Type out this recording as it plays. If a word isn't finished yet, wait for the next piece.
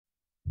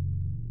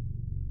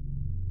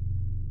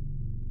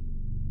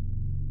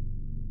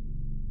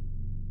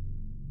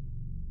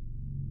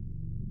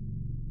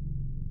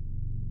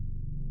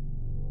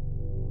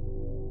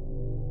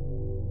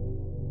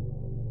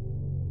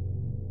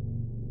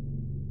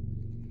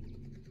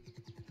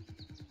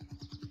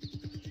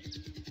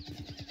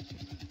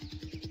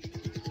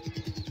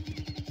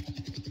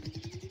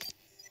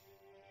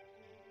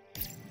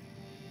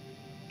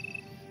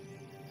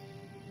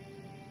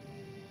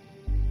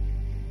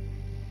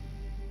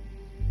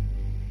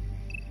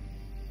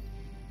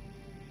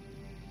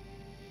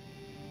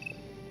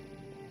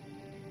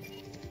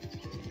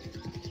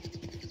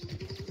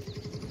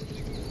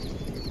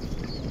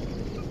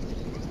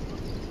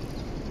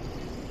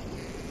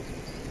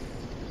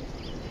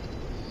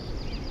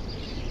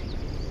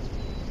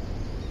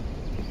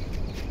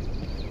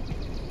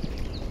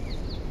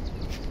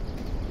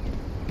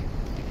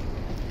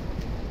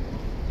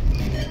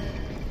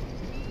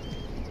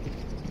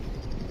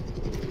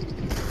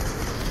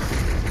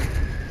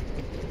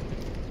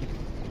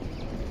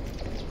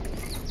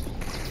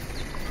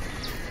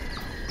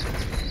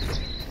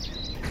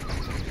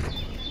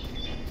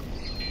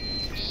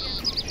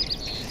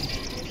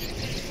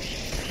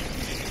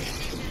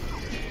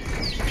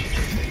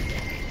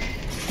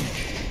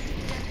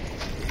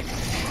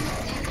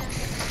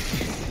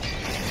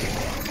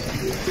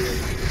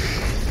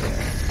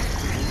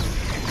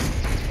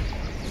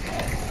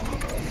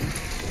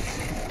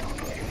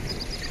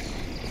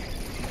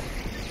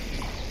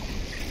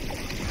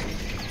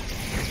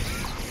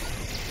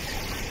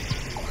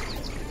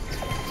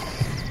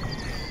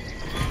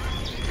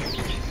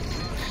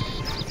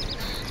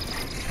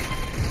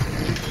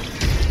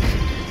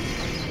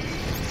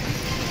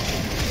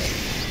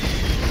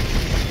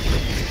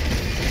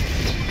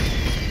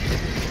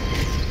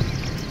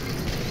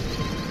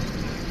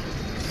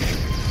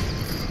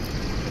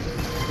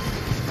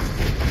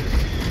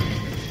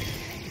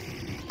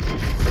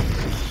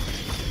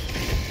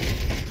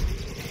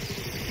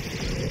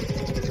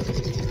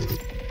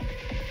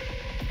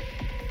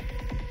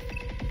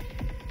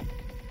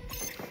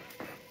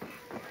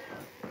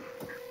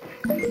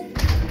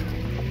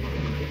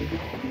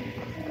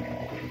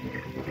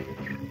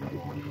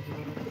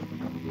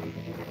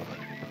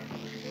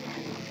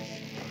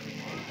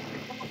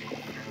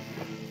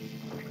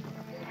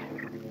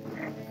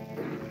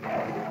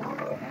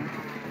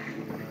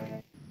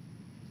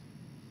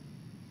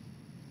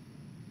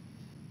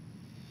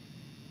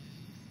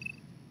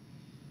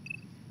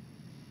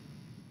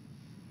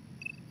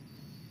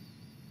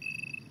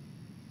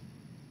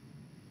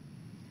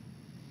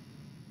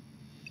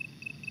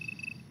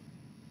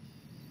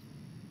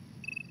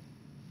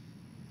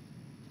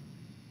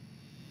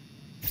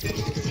Okay,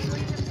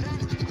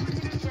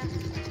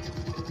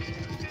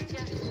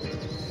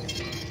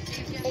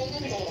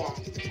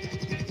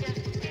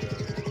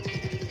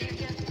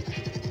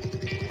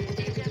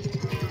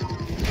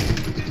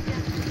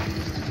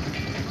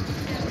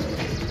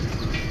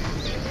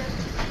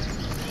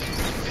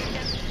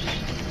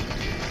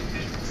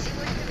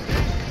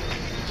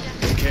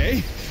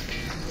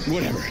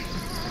 whatever.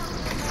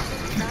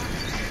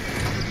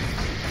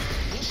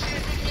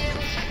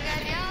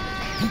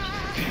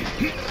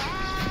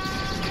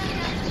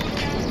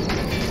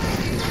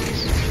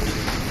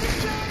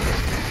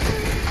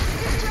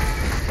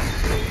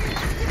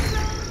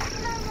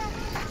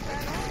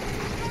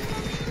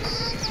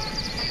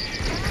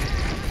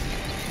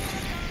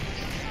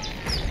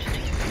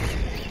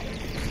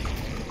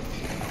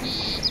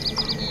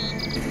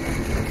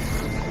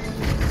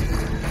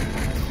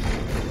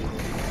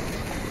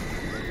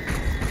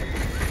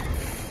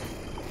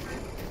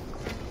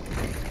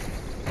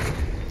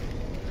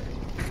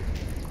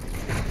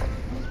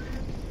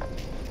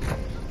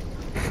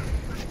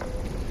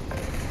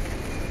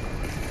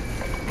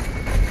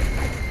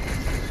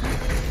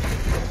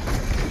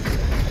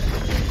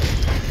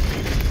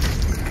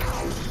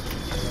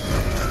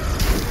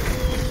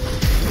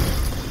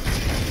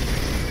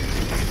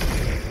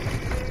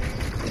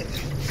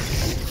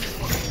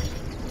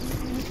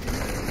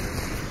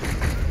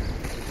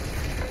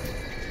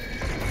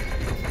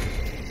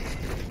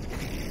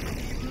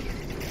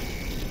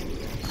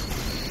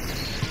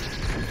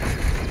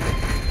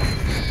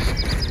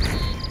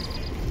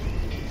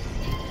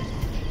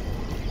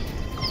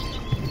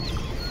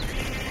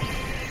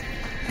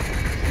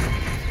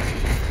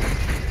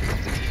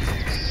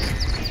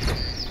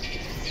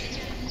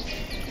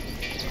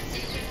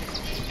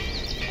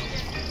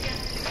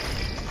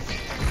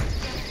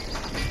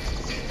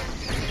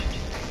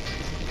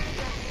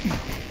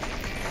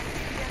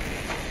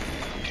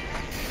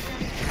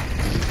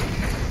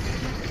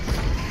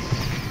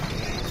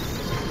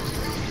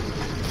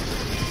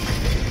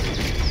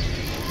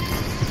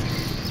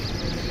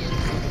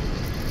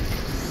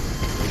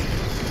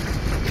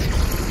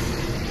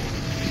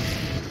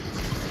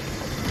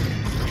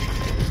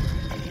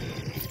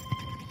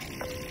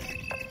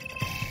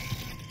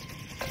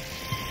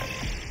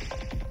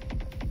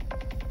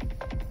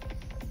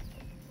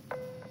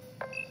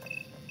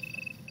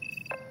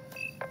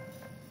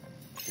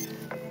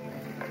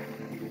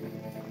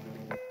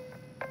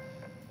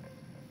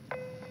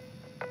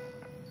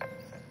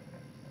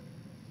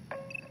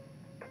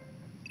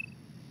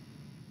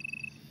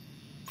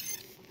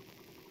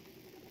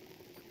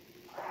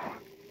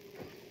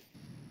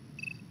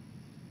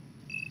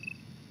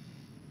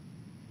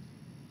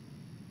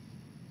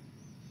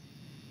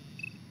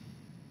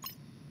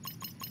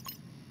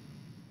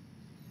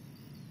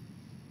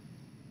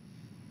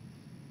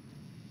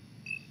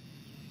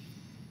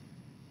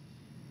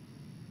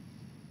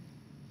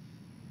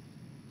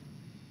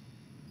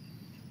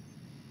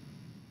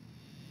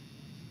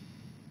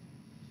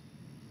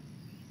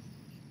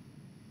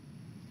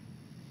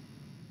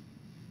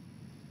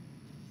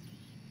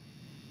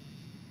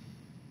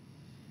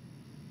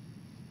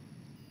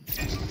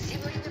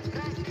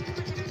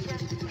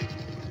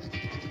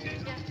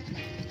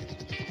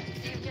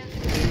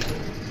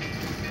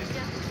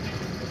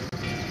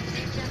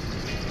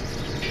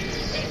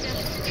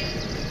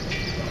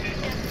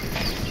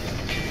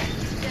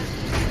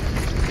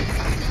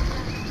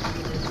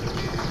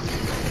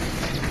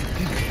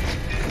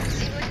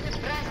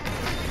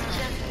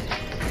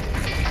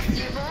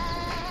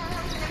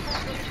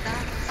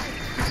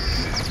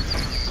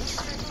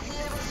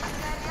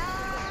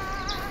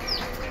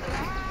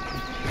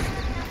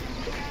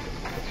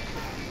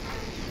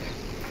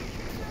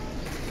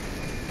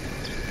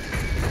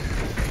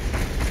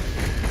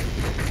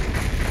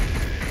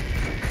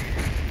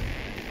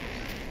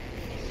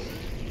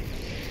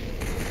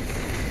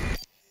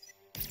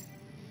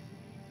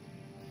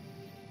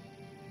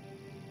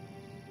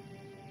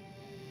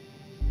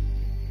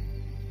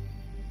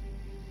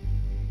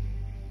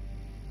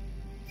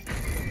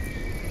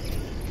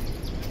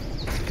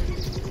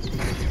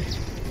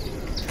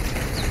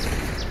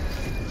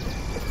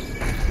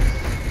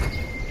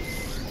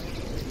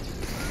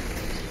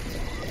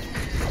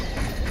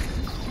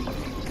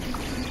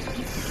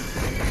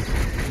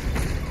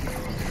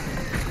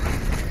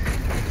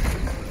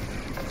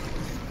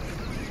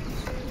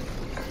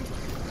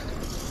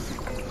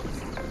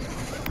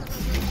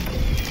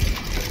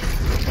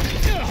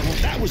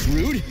 Was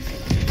rude.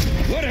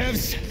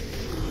 Whatevs.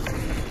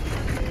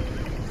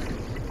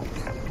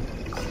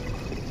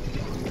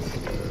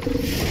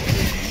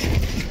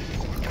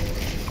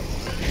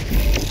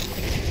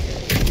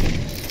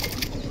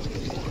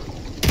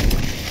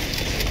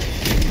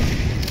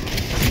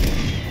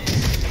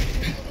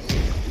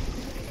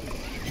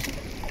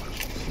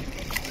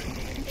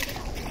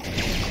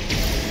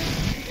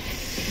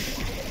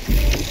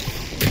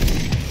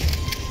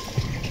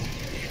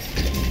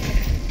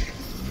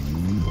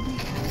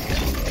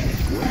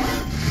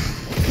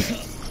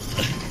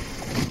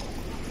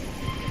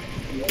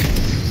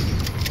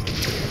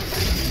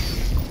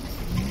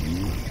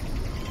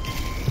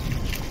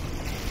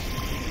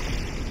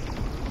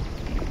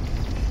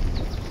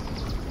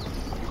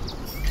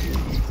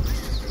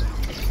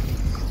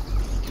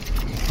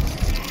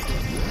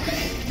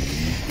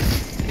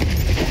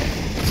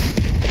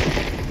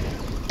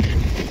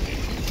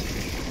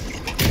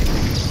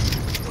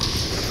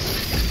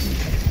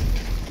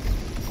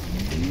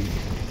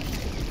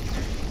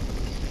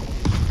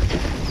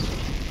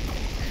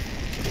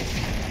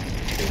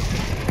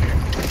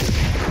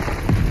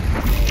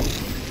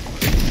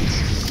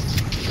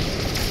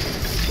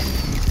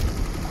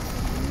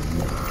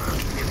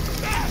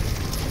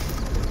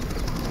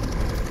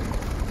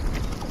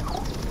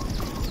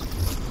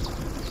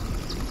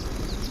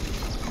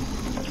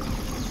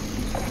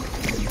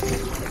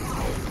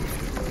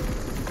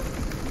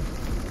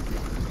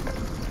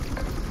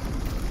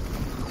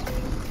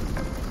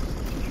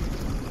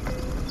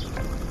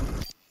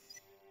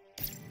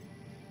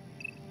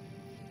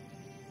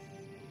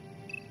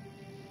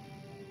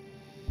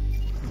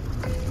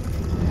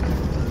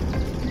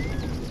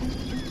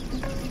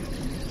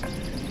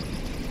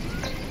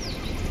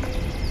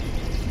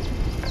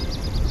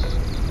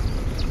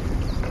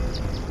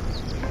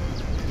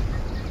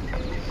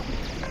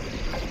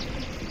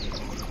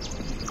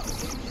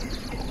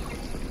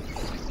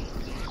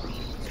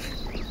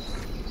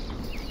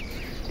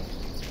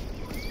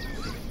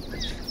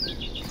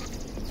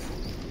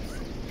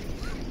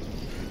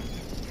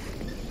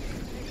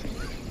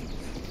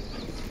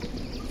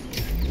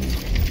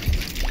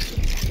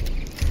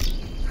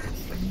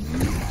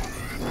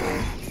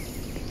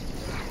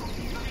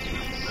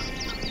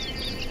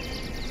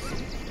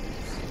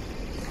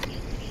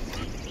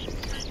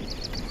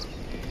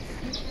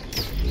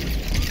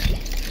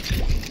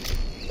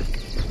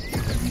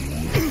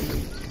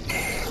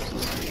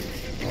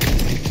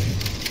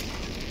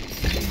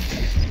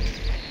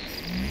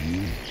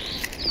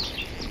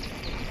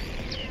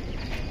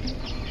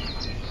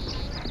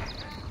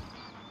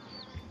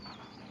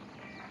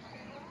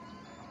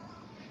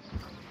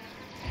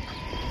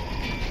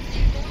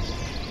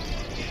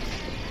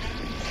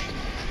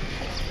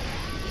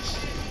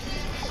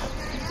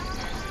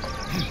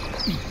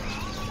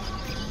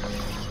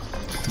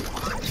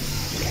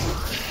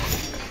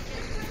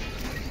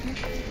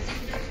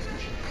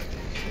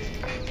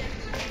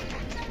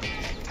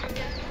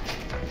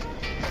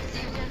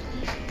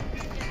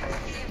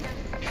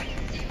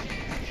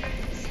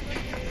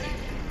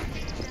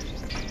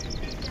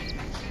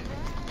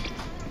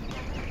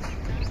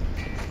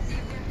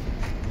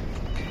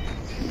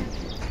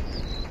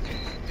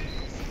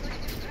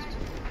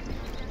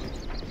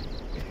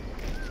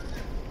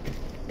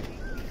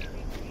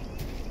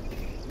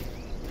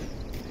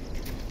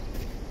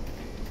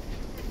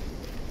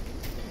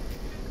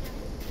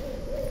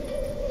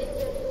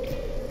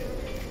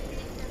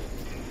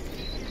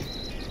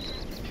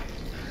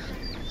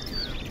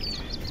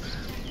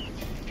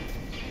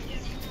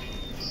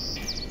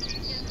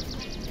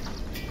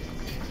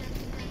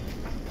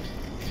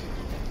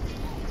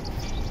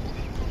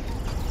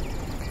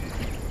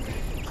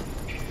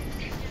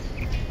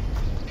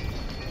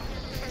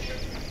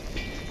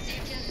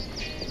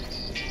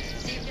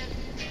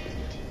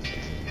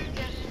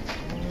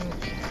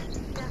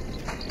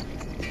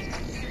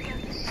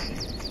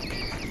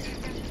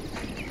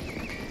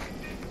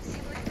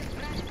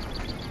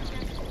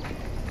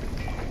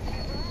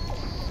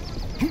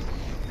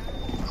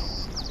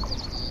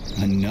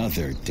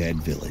 Another dead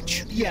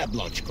village.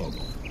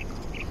 Yablonchkovo.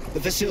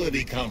 The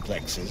facility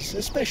complexes,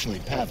 especially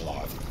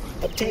Pavlov,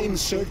 obtain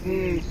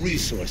certain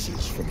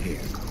resources from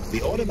here.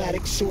 The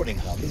automatic sorting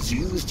hub is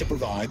used to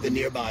provide the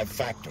nearby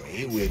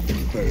factory with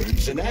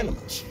birds and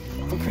animals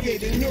for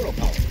creating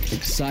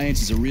neuropolymers.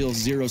 Science is a real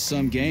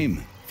zero-sum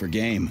game. For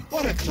game.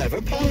 What a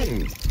clever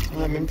pun!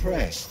 I'm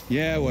impressed.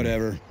 Yeah,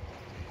 whatever.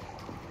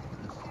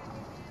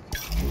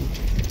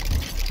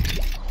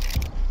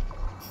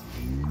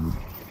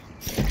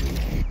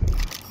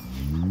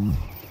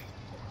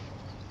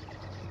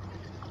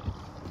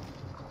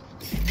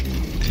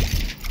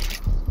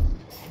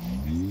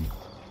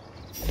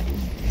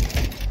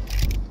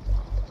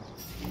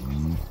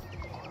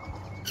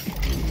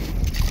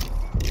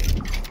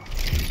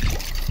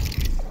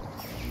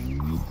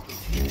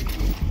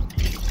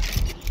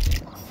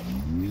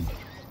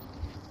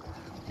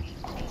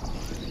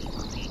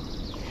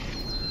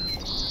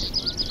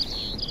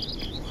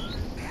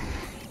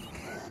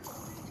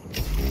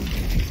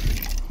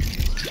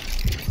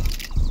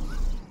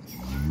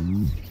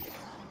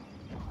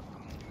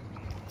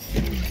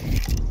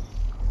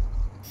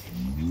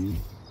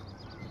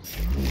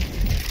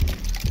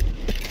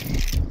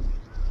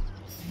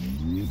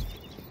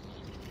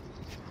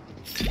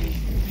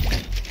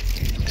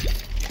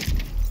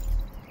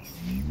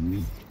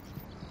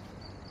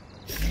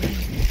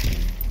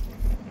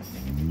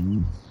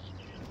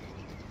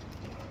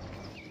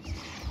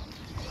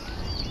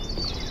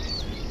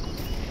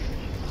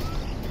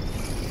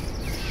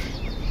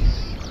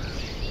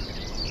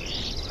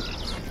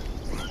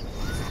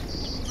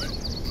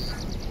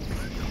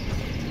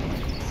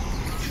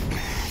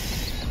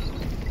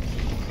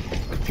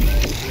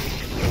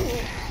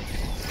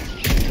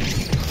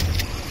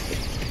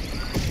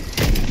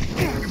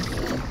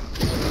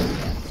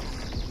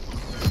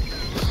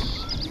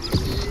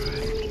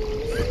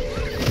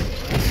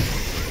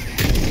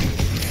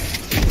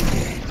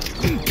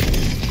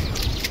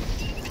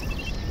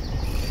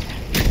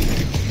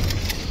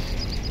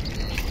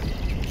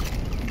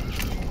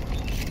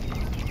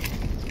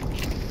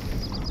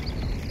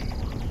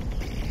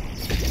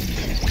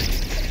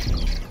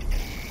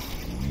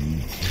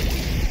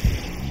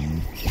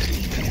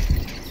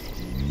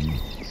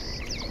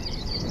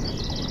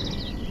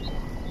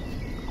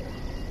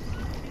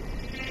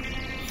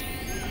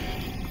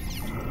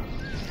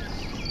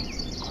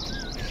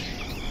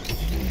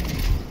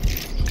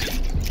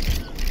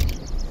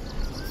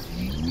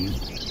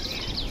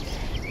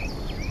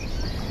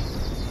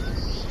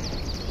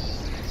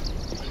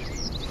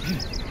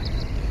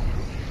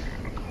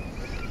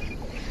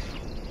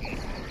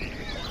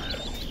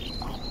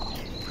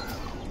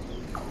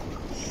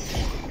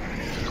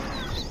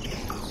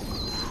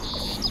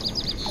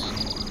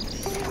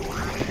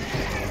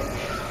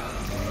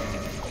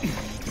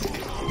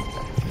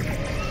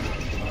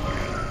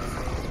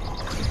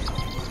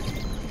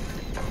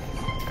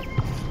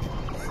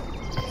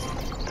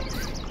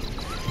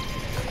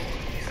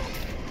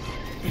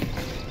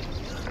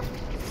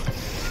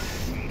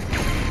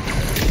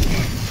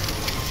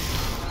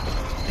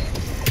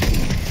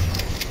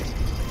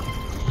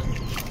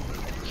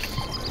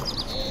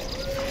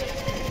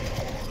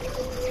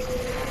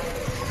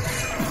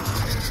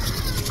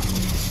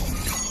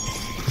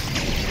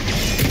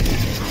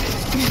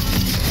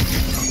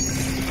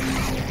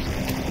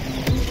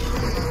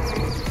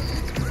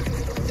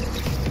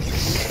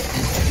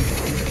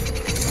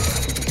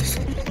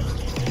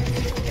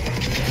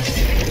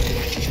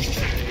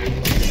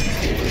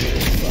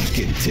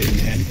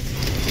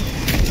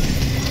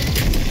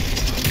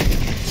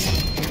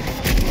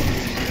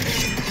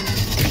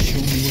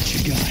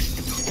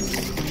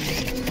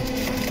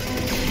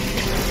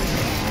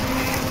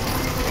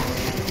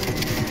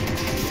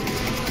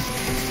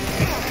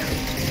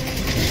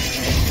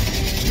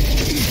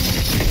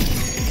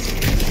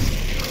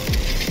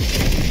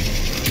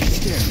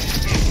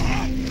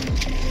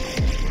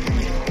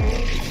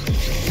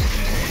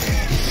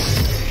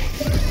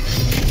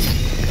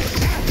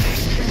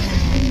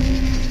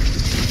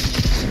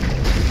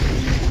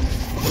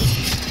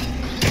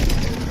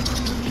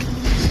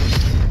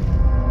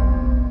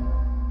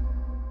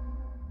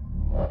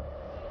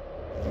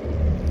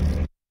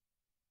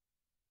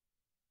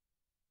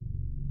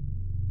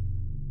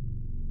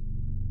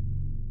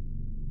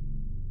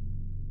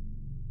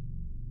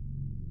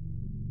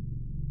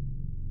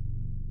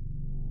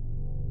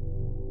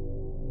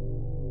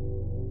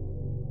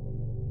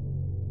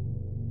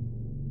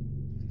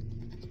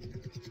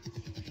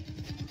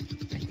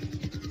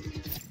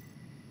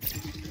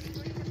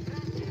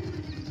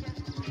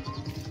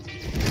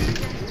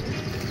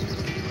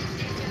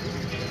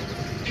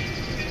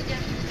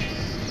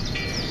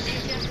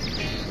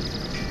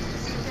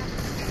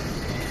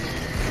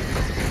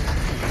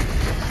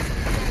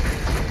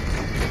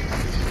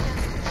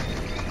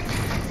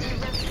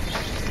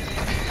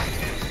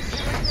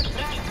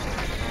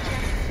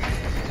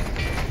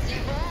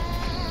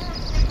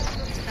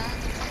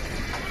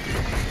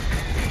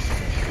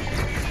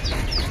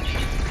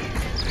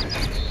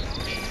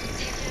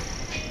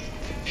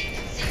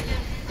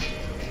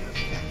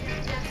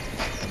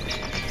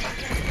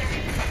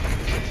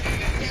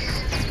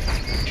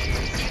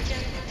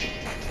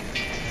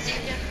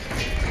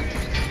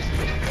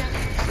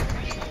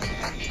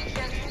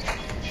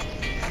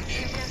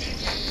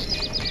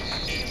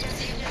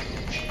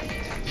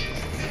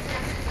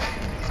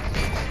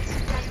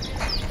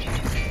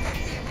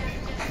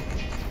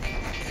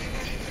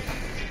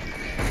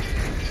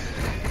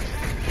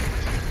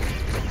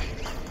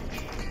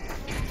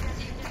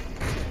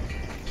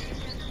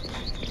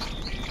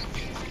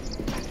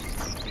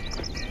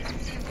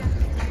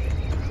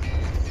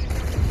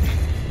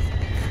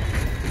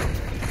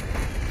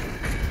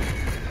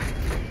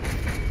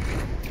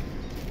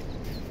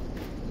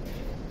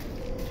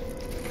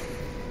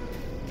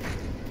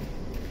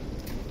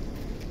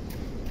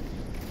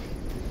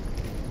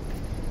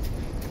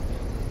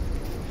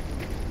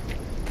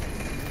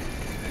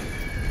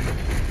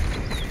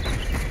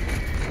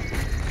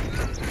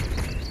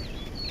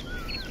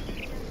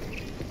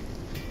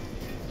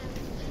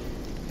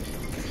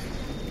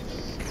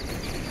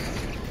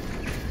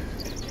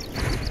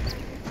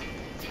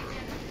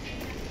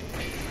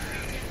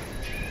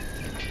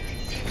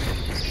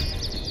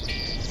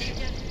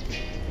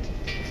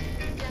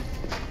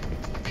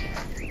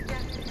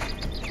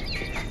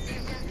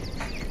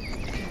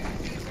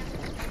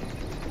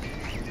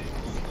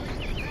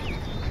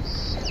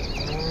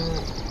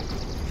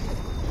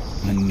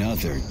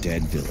 Another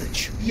dead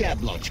village.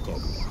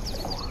 Yablonchko.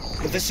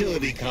 The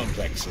facility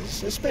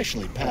complexes,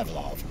 especially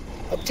Pavlov,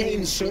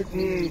 obtain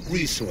certain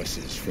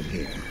resources from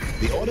here.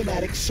 The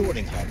automatic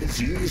sorting hub is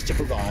used to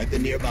provide the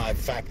nearby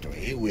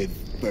factory with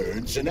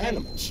birds and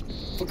animals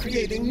for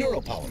creating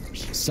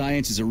neuropolymers.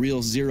 Science is a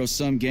real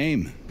zero-sum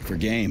game for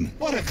game.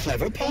 What a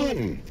clever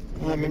pun!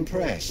 I'm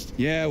impressed.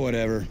 Yeah,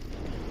 whatever.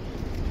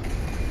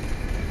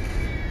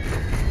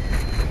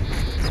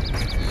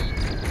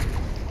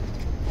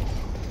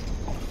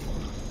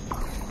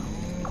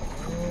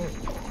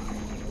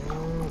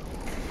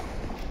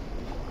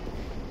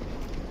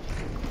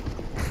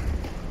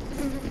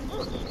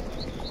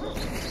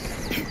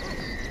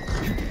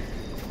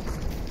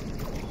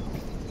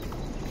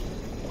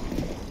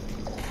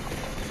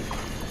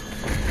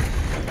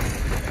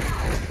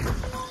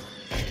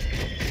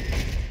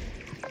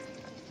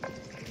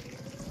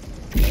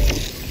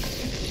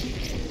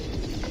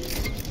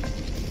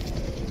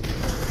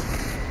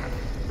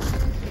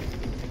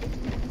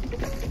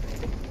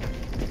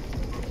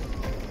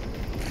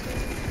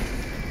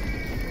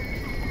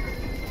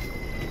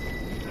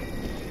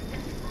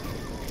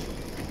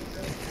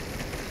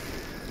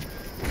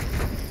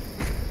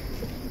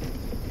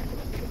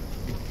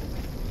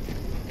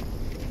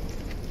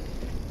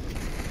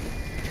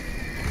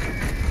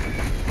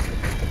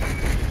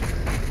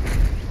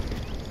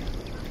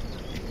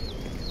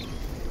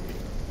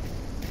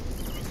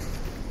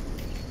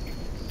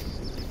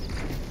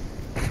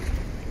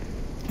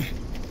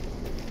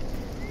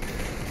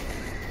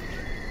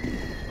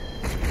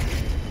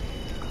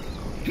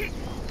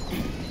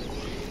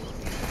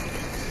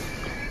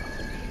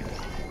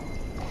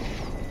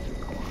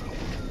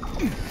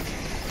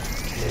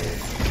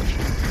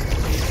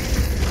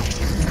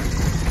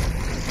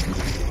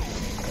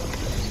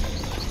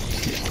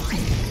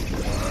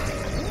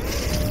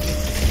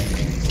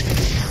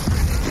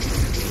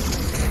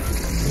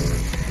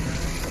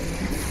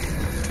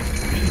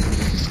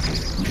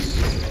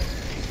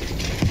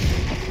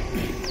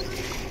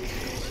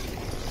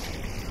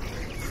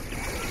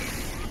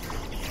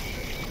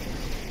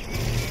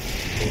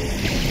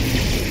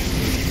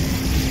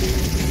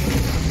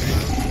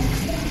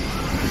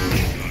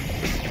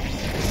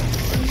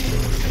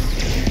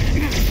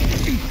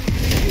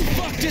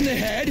 In the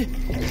head.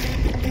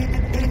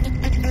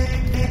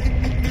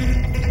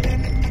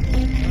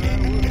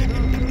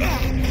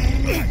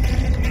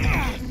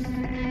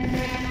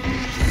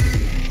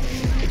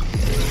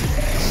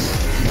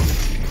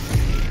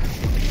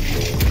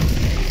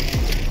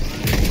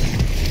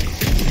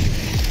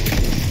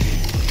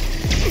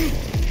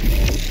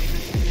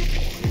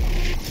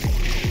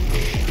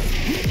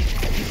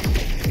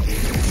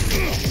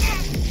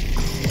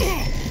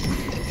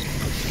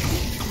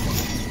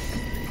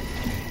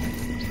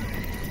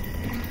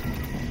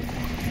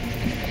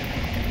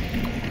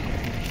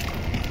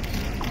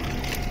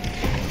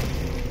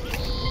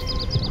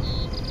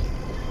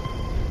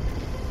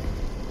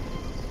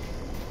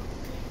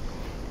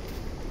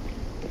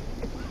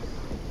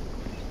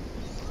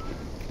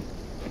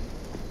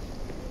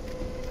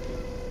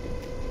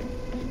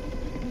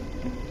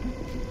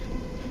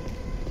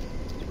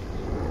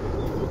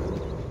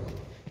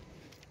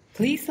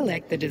 Please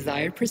select the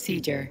desired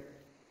procedure.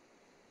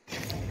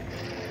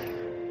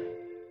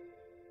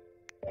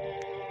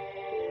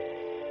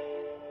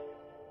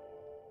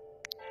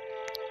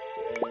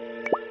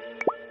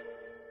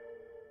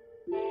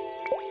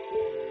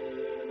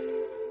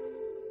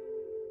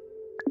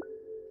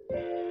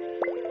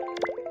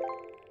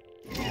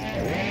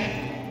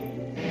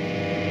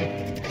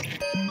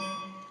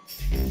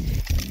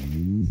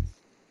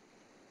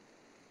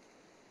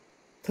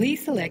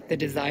 Please select the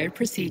desired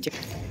procedure.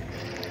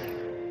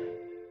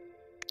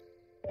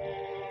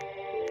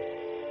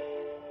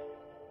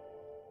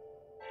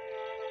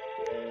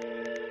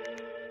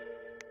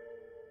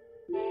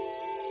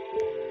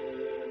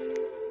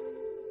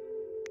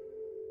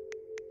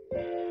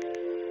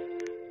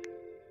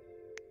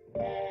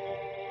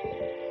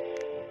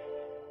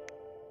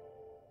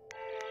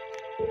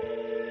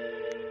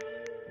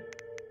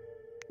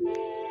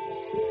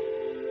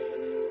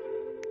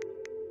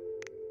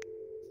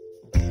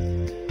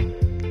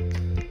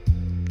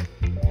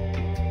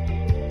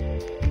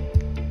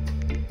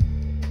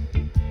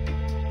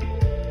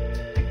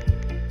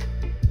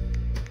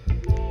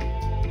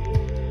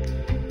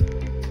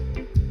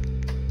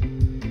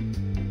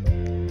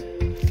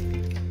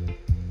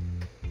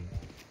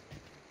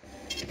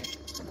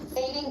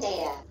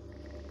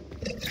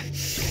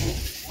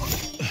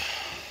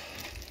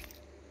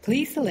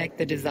 Please select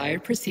the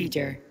desired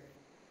procedure.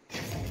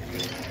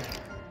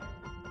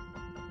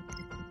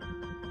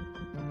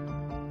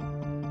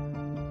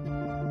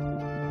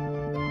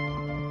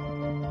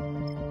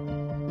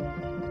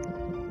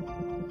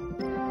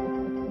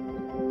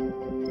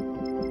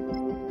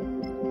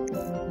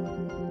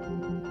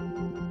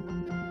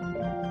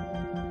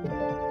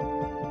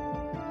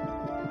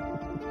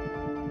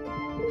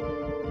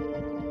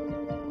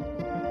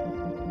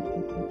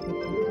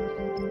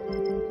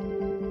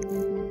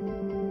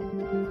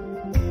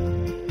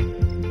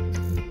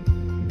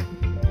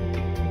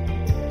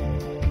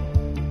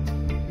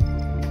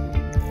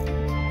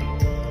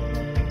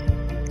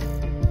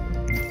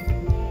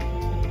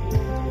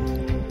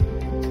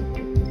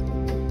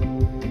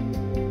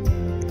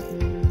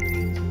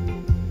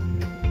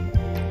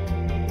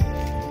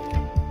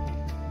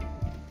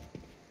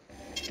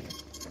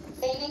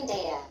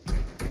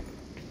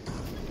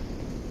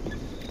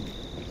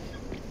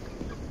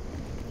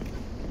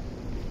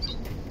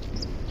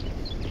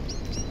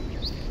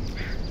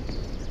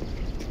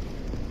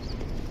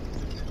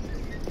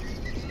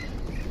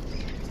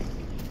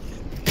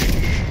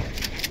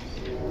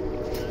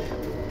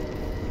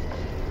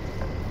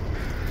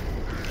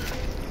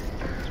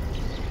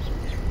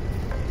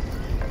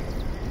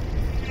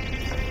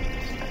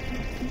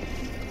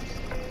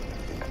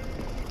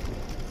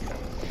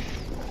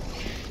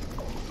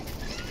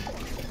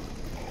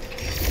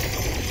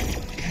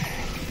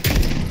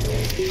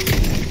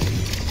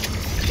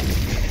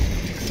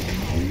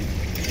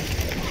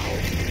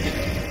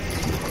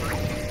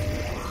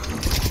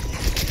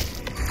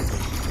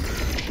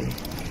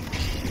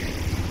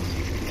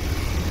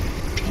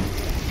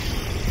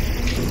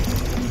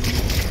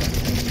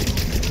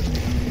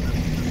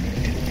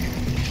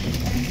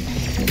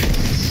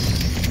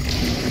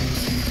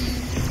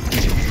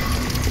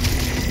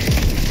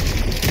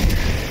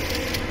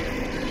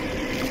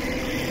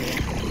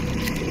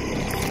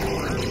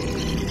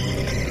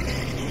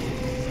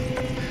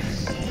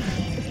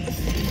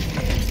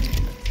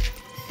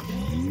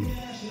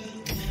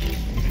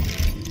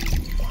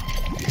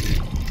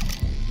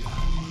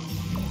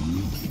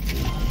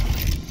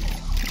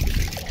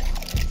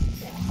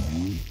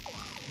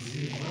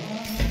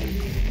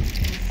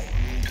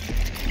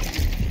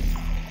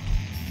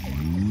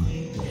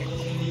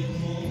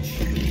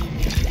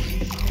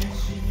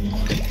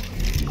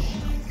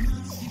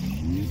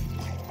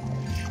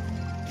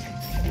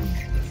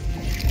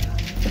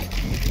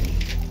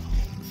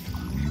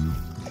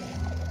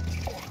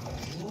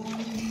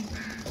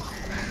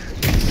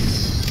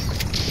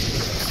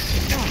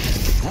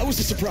 was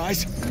a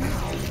surprise.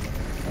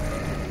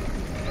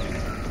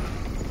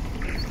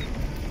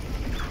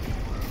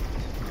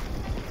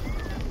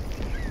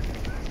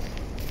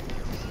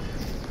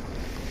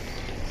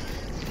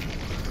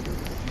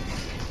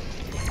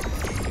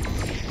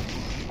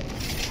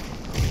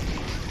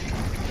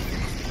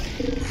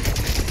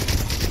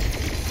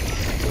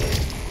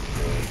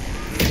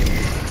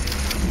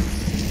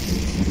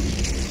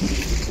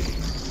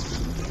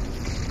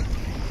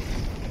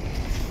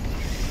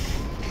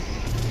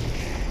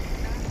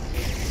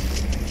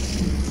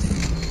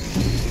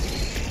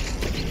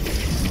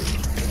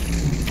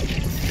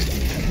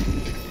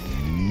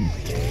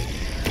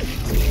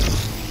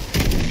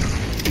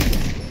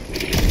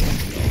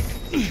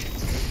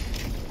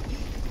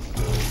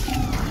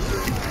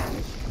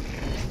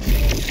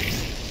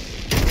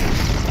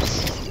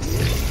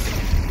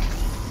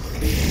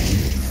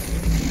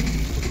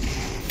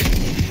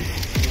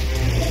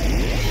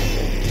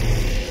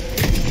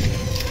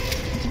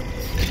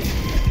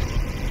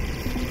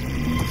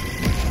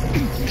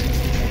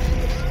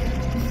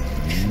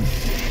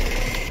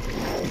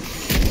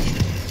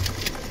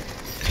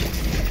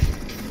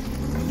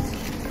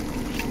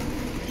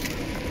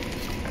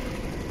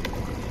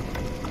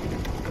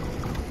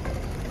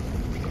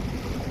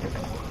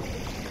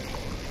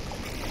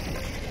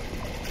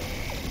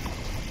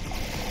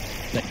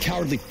 That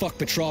cowardly fuck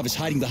Petrov is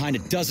hiding behind a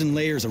dozen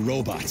layers of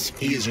robots.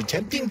 He is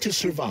attempting to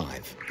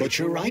survive, but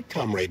you're right,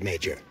 Comrade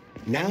Major.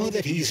 Now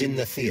that he's in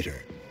the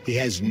theater, he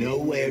has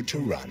nowhere to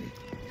run.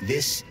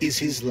 This is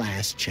his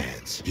last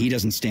chance. He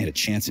doesn't stand a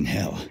chance in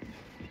hell.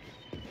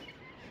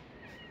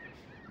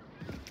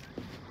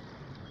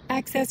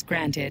 Access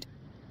granted.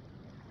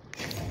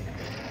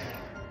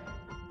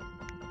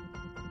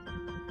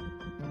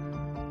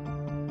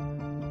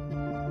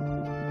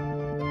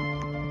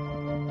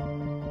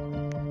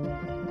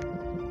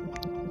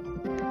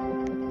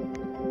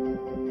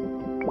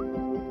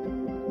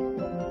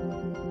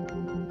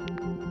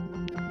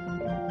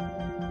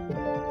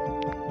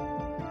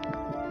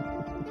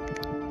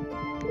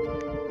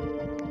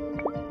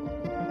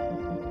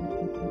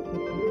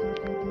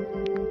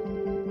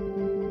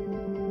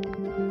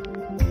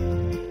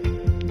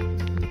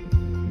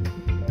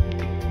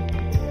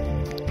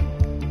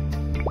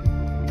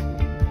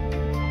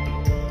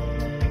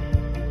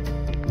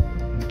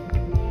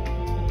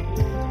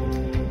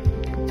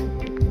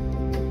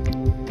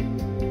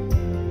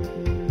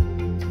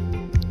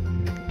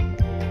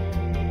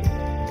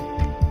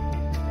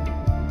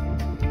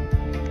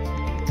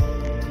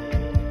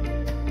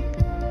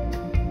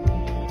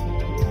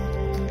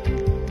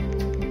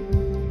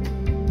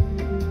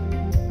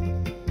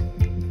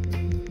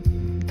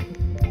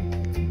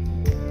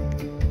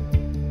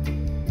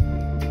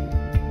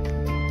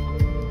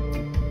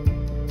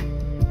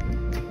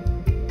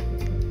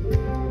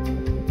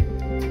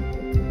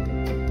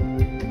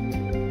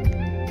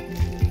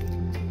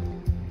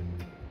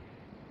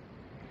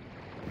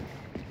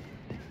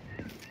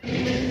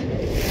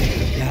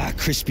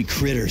 Crispy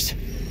critters.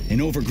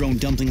 An overgrown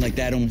dumpling like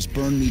that almost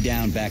burned me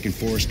down back in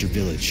Forrester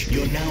Village.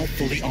 You're now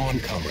fully on,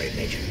 Comrade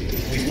Major.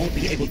 We won't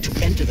be able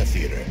to enter the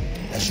theater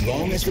as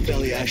long as the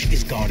Beliash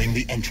is guarding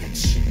the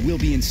entrance. We'll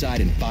be inside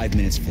in 5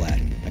 minutes flat.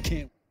 I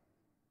can't...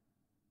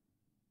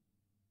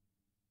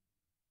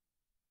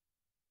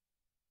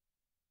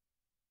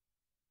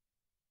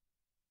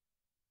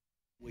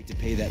 wait to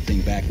pay that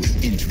thing back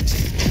with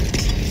interest.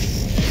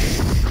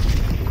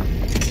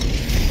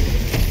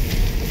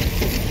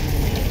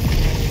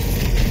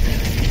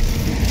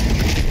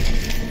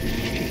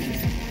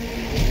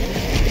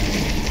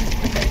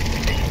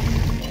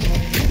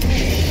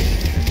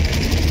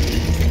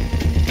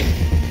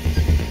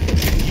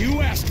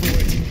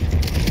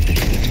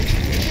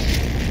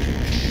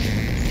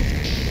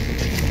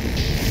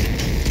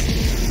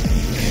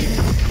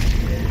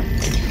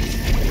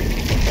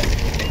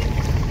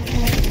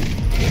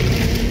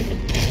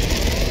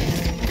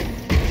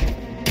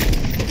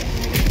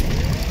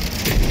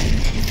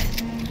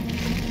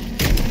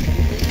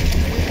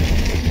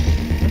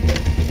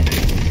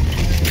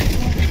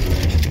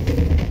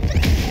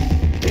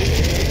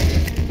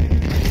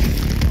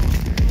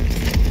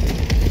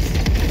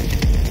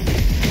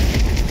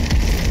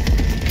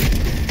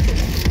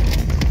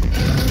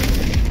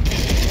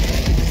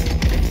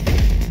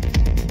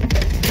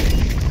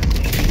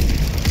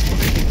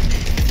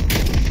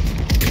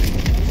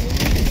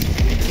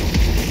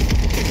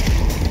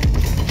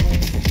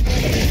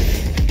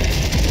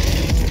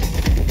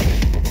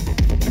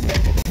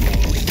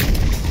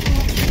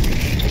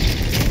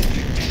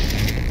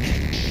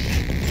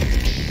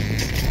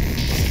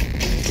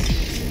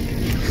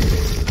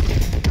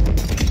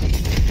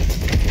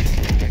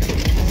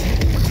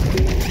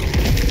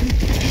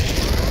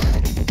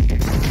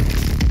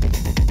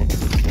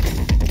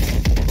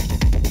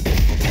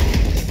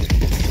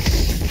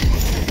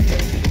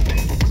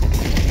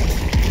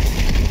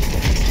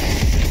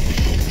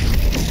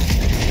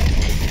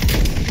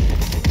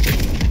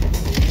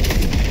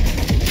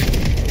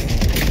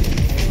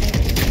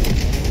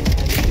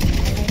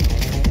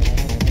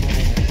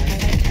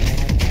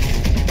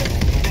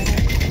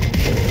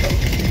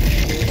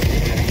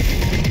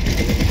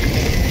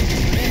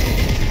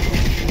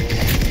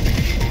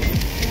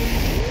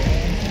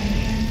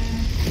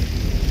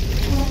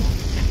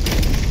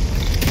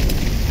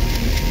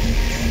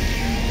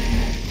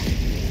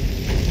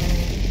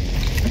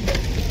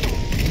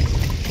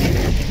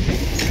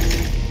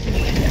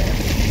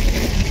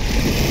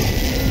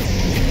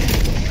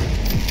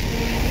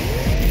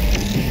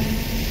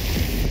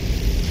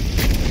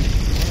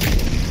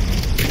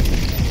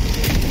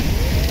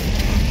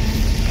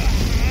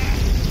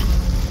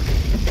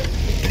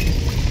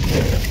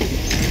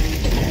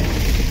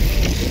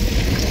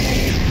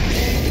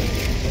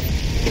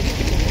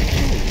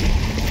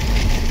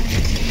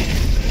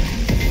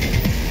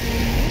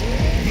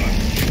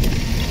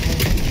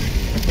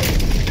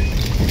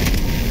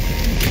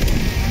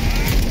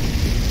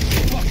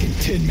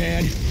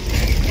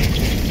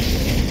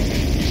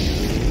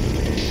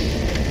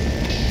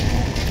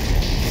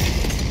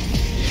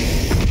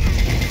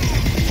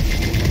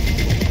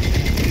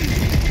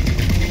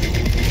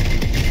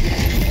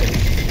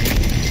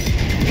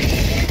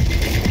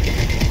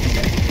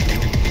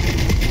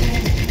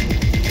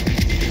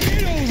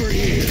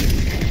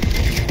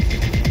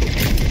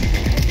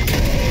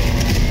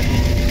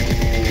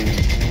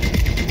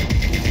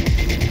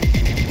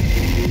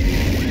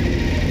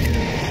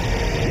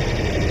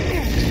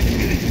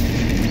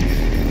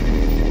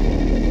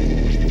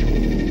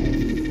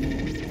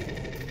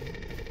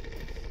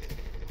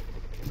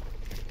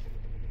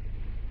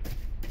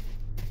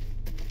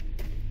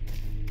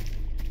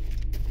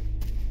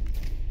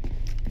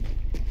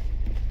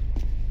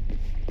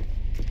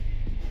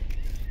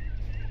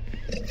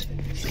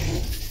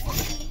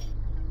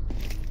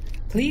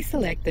 Please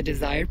select the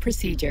desired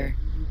procedure.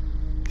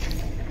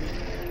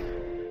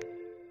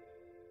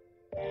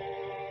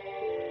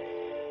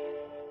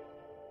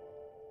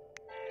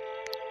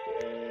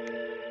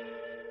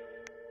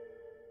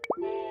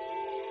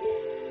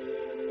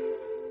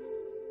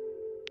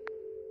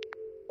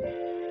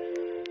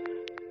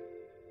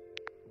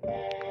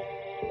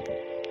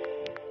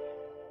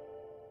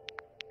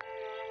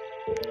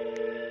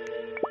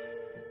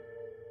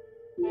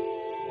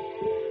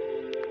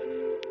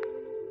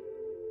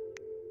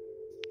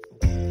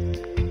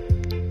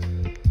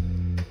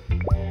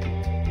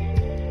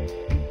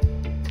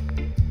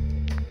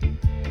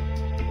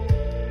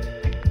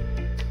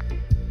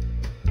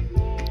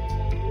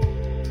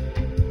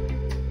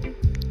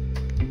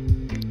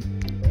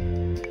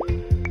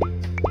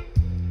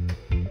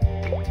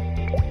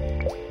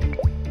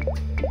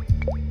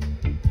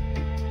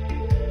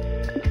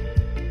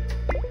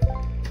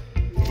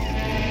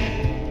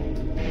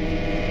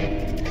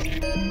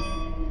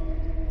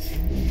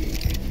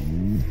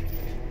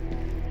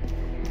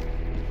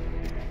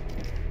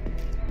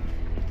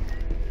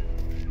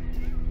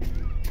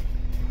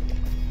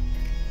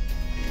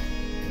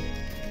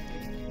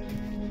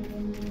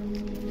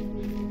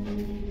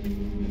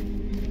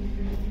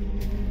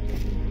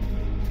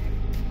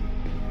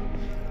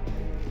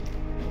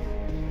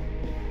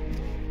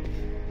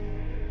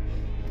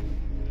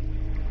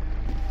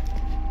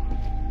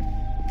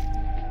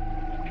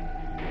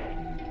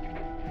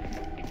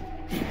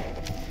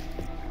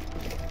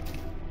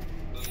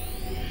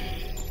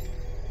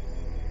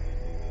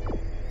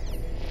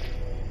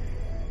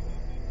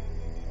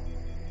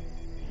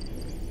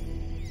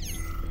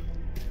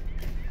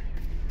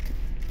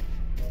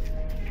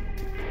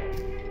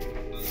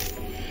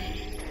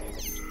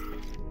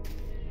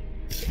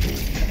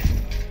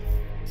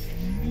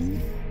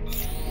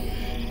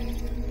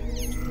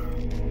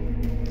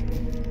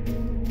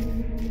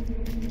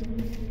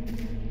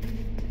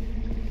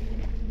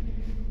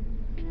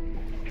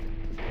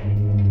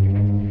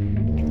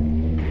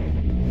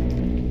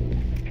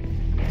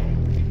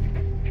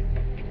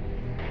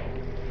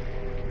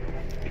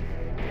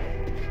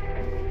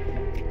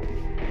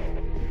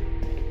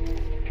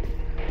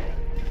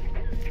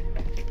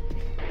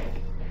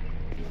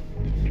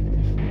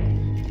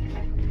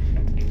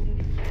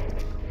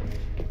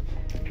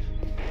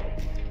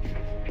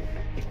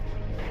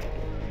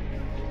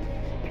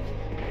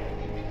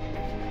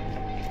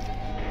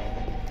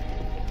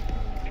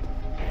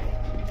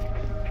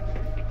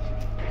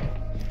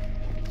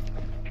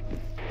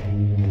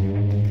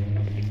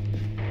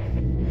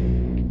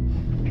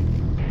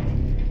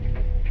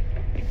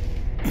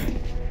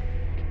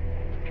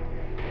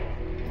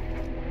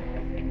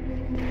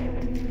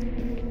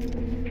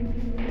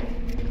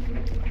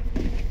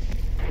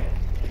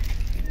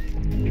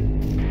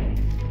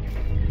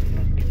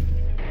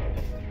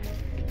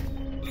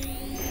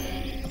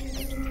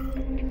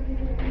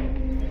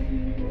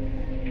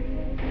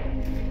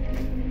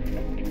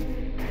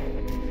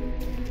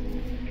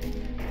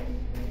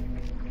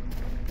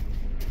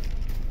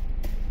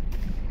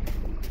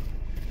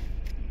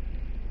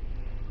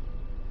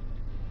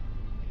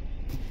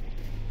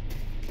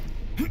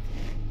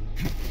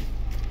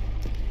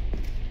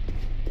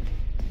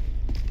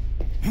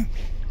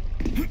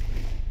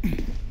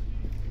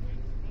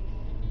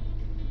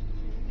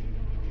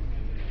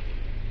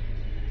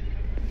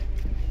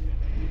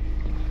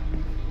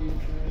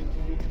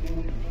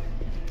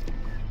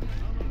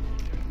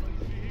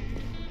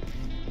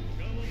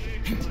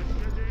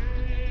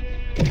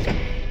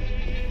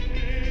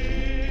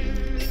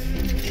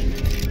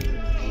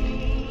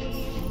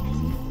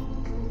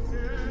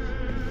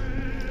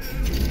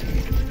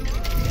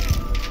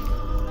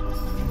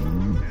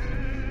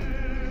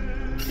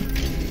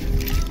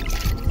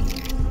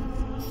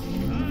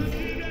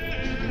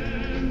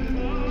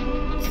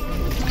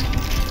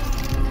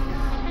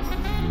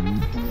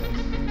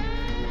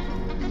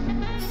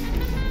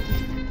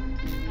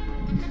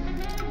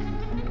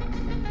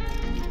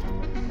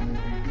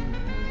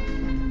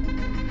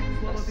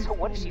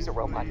 She's a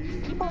robot.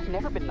 People have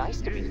never been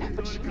nice to me,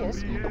 but she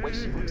is. The way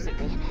she looks at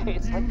me,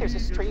 it's like there's a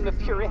stream of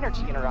pure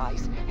energy in her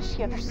eyes. And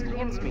she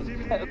understands me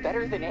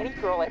better than any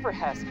girl ever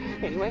has.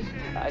 Anyway,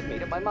 I've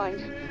made up my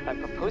mind. I'm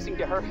proposing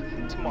to her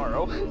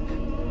tomorrow.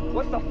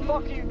 What the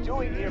fuck are you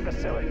doing here,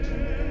 Vasily?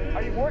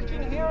 Are you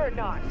working here or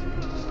not?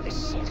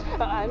 Shit,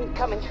 I'm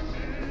coming.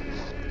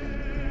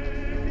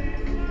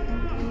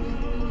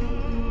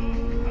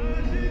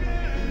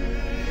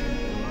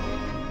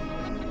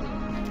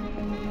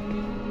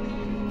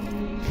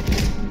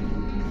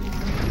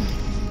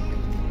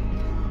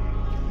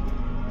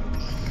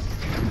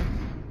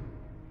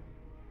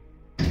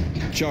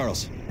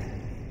 Charles,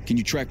 can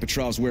you track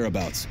Petrov's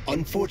whereabouts?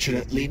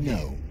 Unfortunately,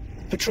 no.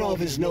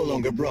 Petrov is no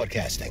longer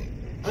broadcasting.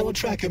 I will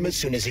track him as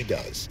soon as he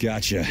does.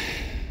 Gotcha.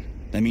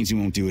 That means he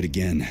won't do it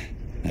again.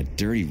 That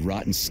dirty,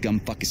 rotten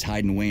scumfuck is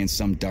hiding away in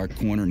some dark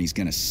corner, and he's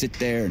gonna sit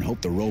there and hope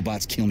the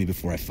robots kill me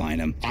before I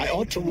find him. I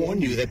ought to warn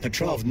you that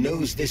Petrov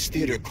knows this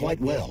theater quite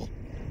well.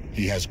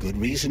 He has good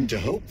reason to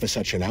hope for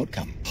such an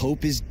outcome.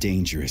 Hope is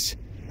dangerous.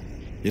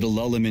 It'll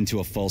lull him into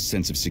a false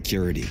sense of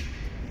security.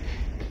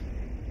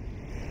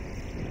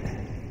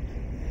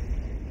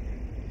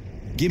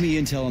 Give me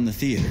intel on the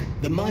theater.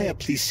 The Maya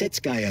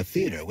Plisetskaya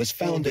Theater was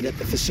founded at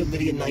the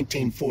facility in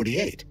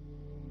 1948.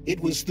 It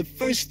was the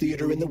first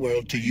theater in the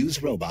world to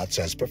use robots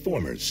as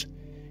performers.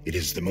 It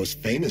is the most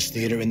famous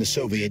theater in the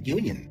Soviet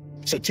Union,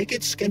 so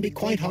tickets can be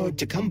quite hard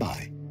to come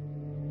by.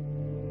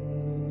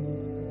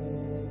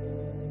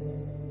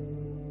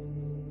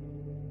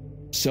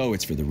 So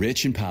it's for the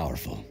rich and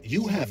powerful.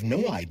 You have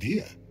no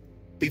idea.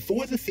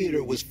 Before the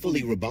theater was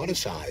fully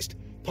roboticized,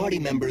 party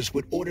members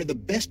would order the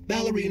best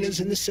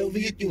ballerinas in the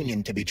Soviet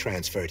Union to be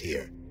transferred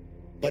here.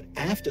 But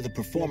after the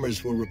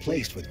performers were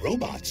replaced with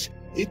robots,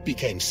 it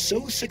became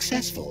so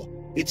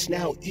successful, it's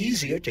now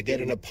easier to get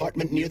an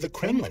apartment near the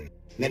Kremlin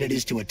than it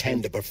is to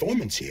attend a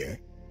performance here.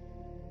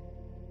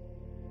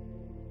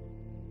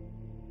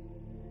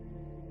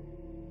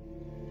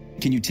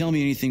 Can you tell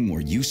me anything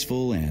more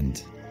useful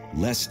and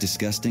less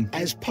disgusting?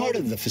 As part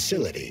of the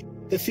facility,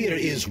 the theater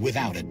is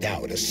without a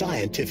doubt a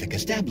scientific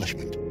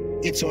establishment.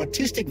 Its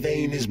artistic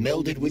vein is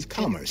melded with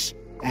commerce,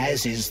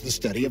 as is the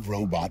study of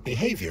robot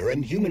behavior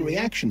and human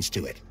reactions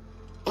to it.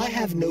 I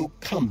have no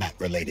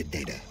combat-related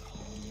data.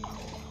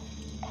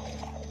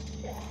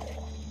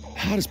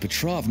 How does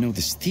Petrov know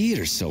this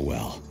theater so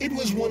well? It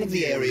was one of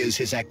the areas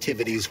his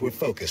activities were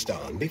focused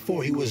on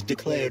before he was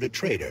declared a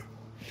traitor.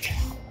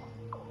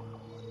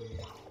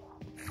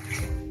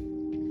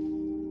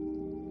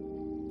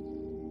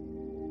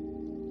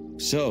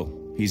 So,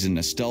 he's a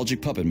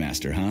nostalgic puppet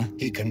master, huh?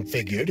 He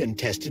configured and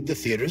tested the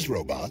theater's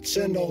robots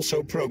and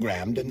also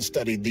programmed and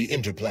studied the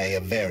interplay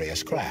of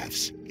various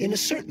crafts. In a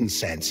certain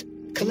sense,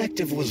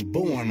 Kollectiv was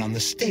born on the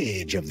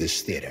stage of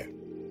this theater.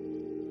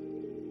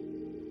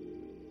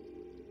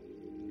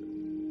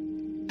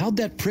 How'd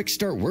that prick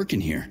start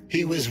working here?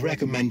 He was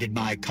recommended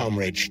by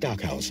Comrade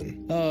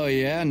Stockhausen. Oh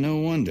yeah, no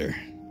wonder.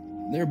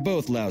 They're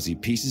both lousy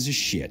pieces of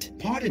shit.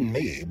 Pardon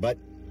me, but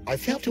I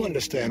fail to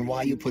understand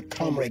why you put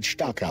Comrade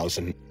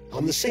Stockhausen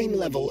on the same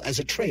level as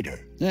a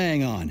traitor.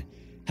 Hang on.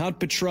 How'd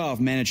Petrov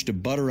manage to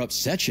butter up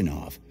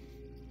Sechenov?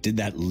 Did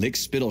that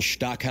lick-spittle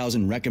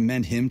Stockhausen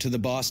recommend him to the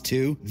boss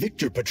too?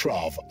 Viktor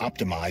Petrov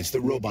optimized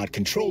the robot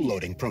control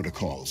loading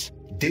protocols.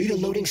 Data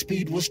loading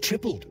speed was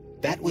tripled.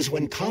 That was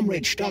when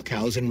Comrade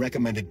Stockhausen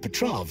recommended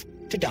Petrov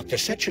to Dr.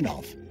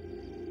 Sechenov.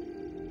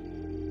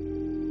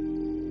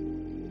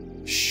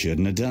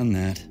 Shouldn't have done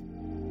that.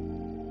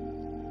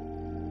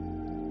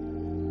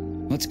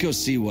 Let's go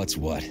see what's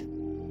what.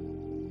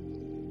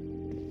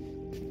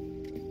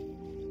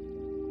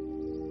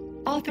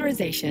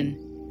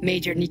 Authorization.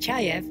 Major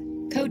Nechayev,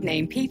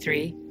 codename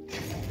P3.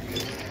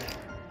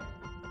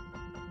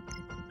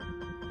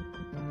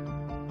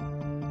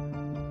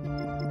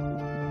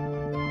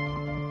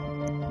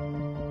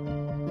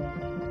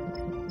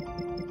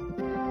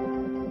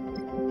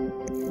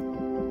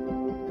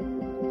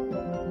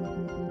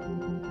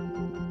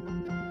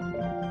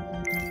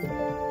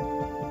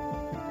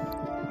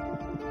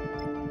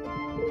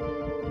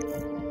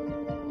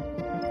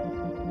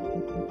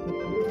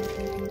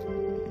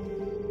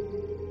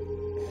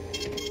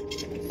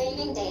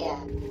 Saving data.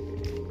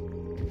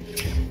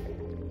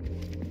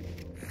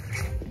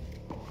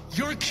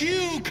 Your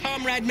cue,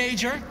 Comrade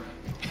Major!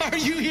 Are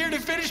you here to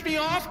finish me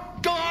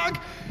off, dog?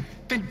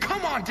 Then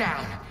come on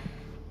down.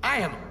 I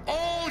am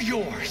all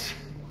yours.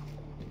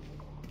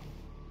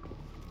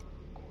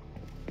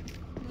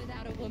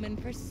 Without a woman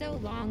for so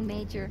long,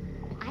 Major,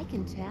 I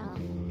can tell.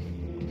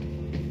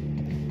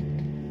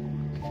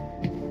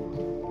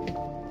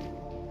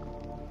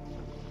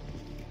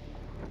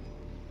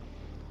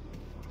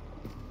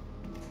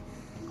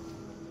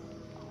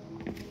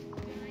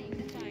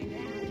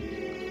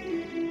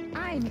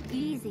 I'm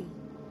easy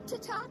to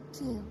talk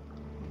to.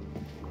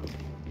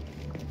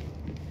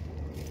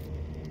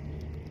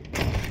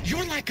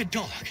 You're like a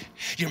dog.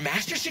 Your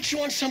master sticks you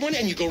on someone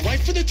and you go right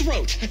for the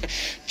throat.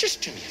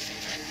 Just do me a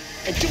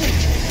favor and do it.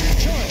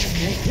 Charge!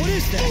 What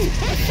is that?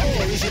 The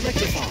door is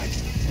electrified.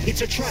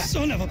 It's a trap.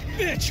 Son of a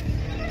bitch!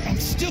 I'm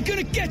still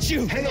gonna get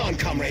you! Hang on,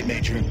 Comrade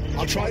Major.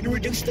 I'll try to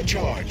reduce the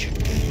charge.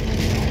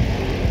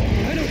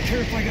 I don't care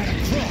if I gotta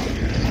crawl.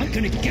 I'm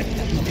gonna get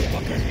that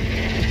motherfucker.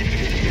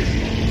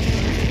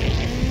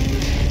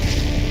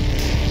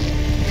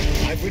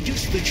 I've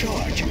reduced the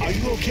charge. Are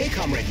you okay,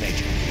 Comrade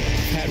Major?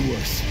 Had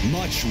worse.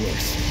 Much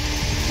worse.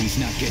 He's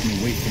not getting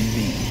away from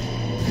me.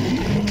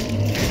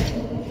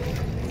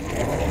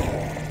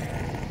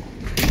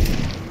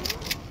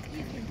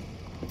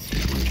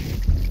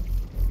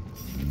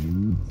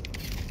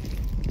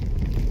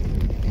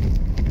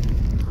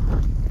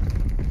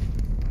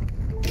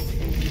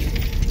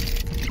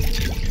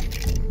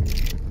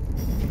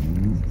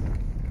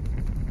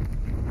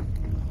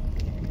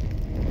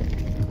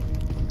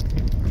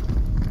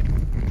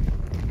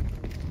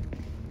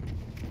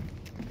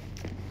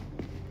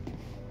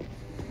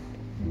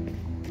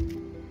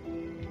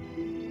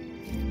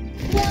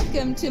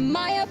 Welcome to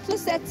Maya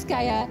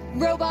Plisetskaya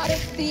Robotic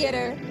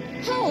Theater,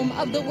 home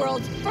of the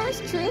world's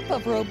first troupe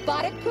of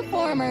robotic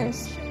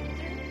performers.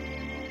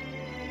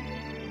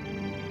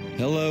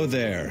 Hello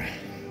there.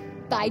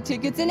 Buy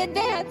tickets in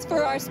advance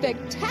for our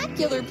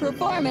spectacular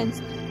performance,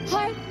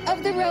 Heart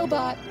of the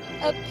Robot,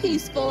 a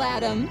peaceful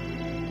atom.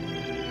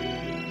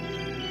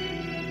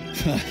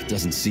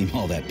 Doesn't seem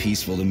all that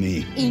peaceful to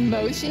me.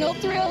 Emotional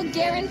thrill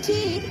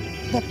guaranteed.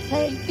 The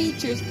play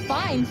features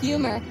fine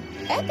humor,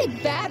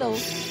 epic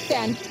battles,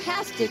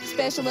 fantastic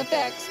special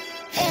effects,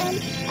 and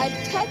a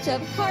touch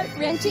of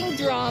heart-wrenching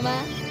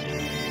drama.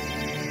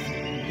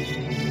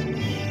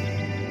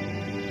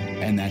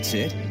 And that's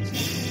it?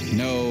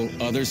 No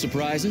other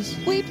surprises?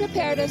 We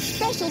prepared a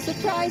special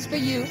surprise for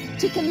you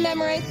to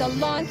commemorate the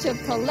launch of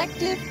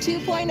Kollectiv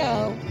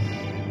 2.0.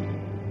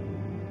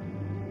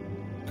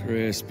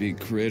 Crispy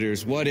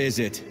critters, what is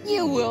it?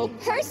 You will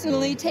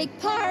personally take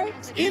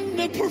part In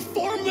the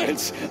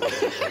performance!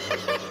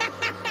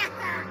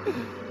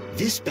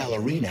 This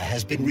ballerina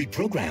has been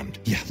reprogrammed.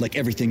 Yeah, like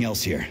everything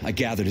else here. I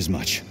gathered as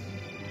much.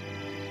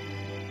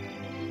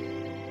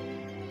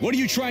 What are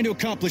you trying to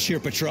accomplish here,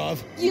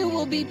 Petrov? You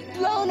will be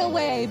blown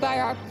away by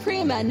our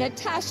prima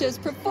Natasha's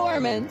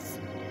performance.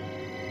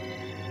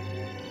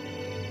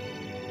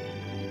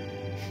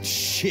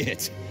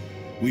 Shit.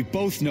 We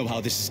both know how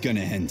this is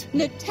gonna end.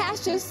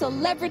 Natasha's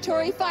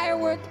celebratory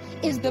firework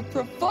is the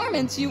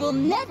performance you will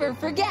never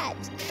forget.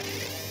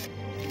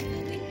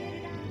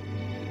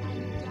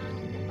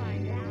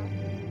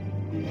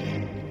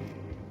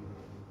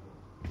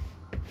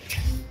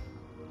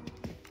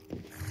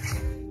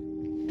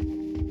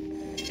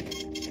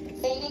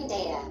 Saving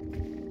data.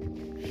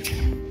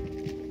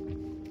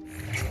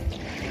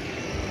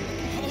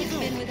 You've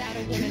been without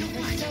a woman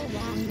for so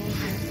long,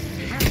 Major.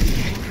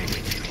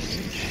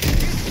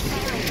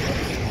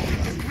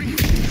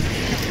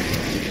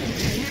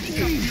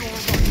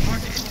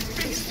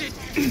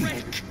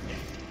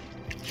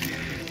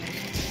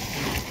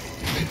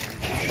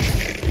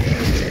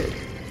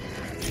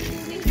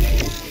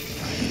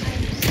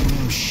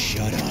 Oh,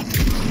 shut up.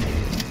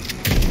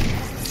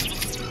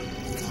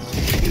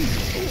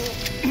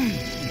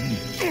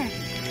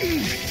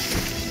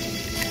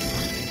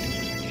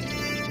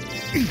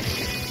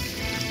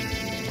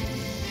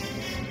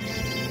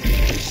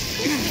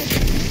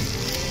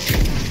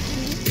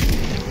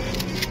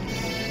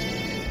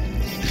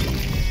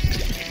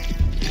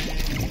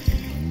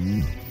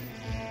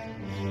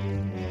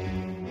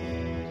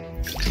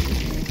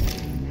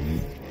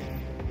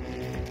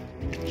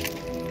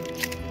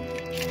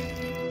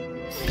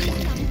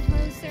 Come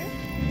closer.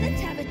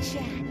 Let's have a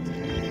chat.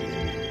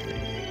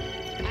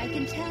 I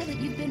can tell that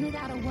you've been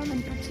without a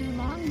woman for too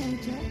long,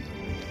 Major.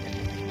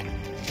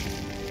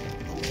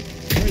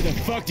 Where the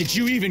fuck did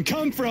you even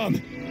come from?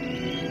 Push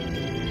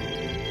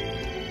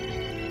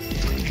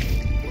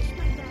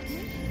my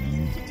button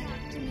to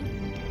talk to me.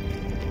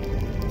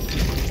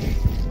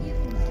 You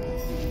can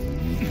say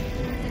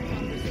as a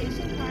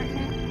conversation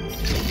partner.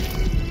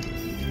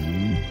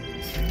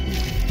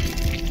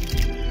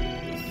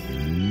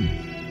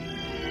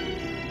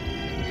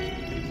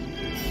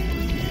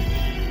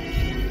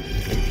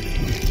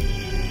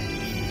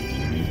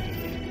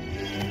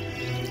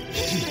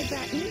 Push my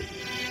button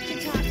to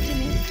talk to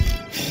me.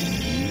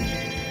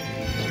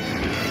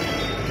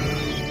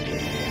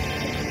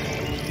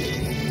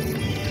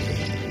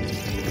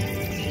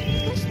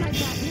 Push my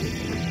button.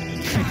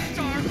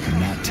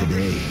 Not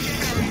today.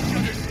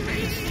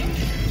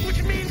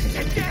 Which means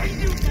today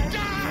you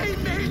die,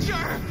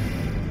 Major!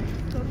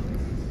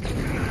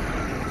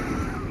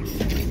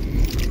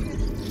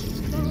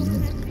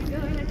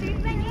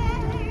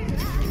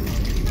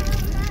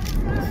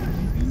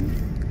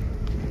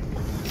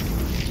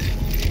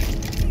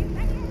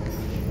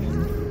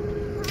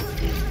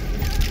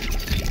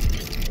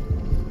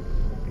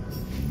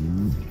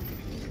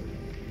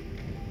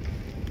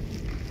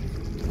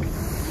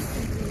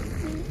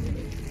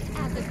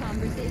 As a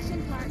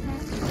conversation partner.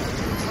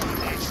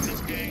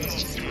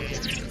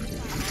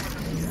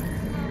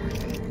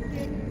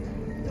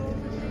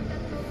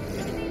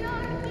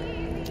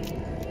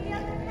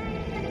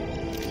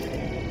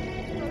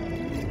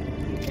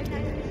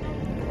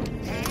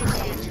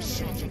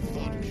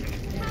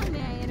 How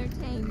may I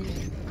entertain you?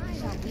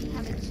 Shall we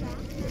have a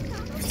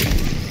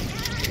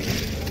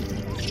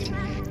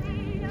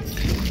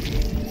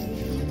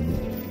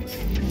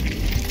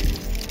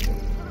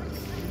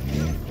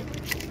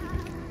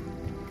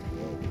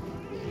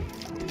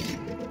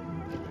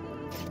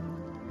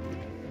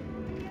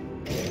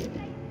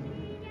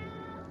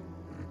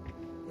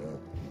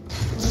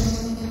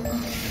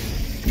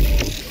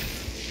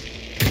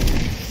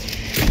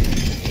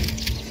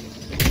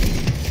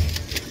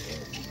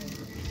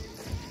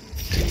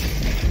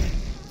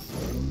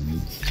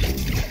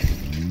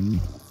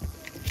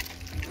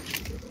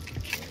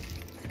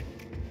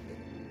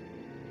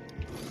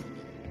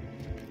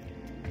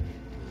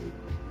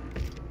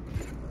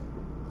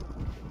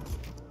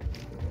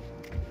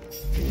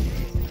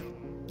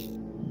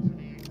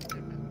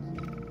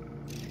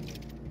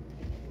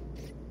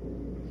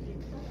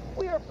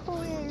We are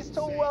pleased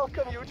to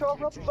welcome you to our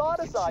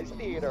roboticized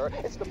theater.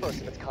 It's the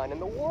first of its kind in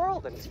the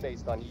world, and it's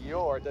based on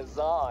your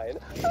design.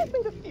 I've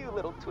made a few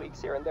little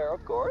tweaks here and there,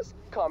 of course.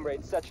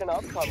 Comrade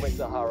Sechenov, Comrade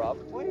Zaharov,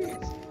 please.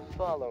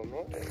 follow me?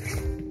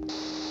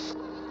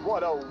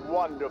 What a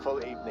wonderful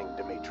evening,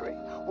 Dmitry.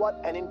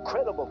 What an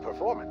incredible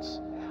performance.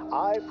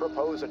 I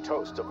propose a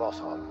toast to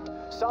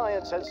Vosson.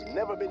 Science has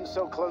never been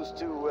so close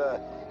to,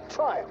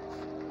 triumph.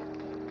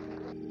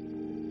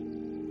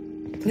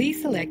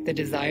 Please select the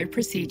desired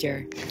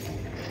procedure.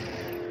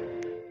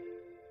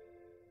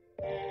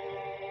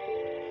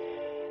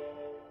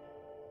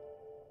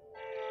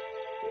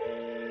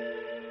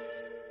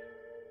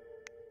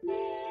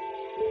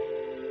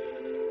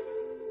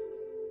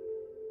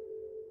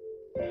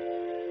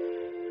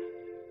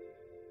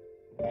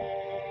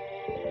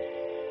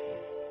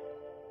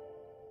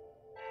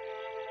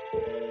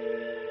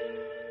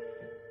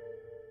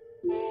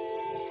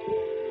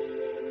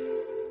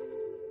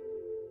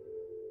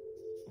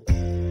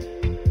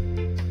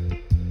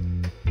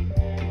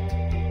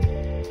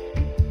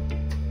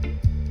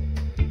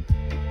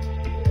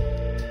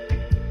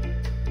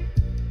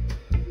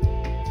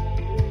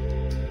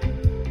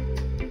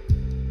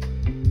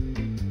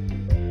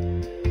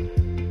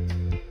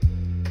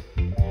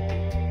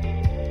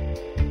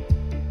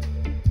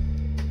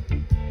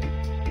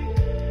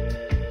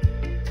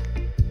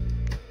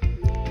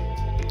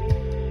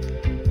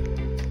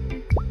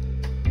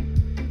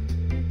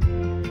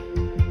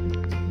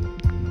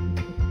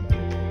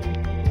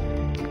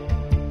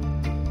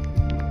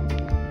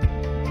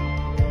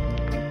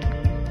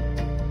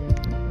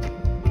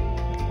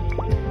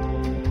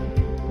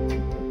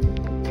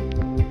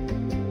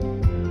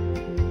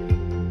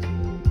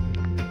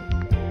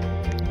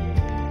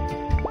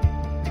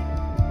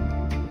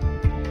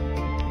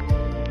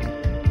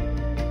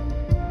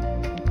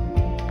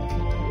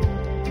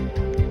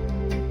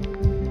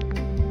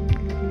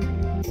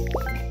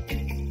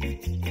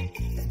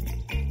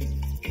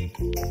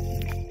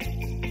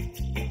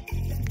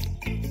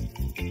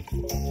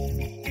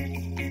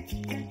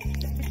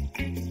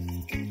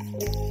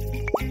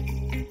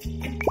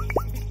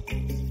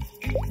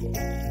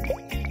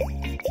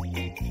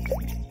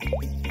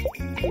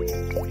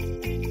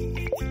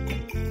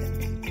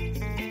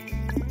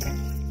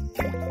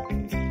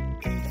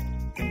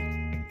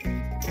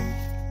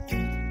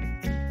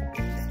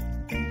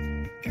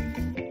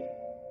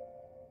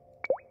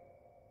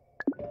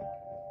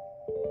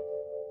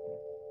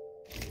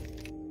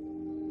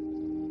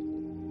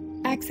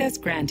 Access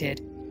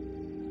granted.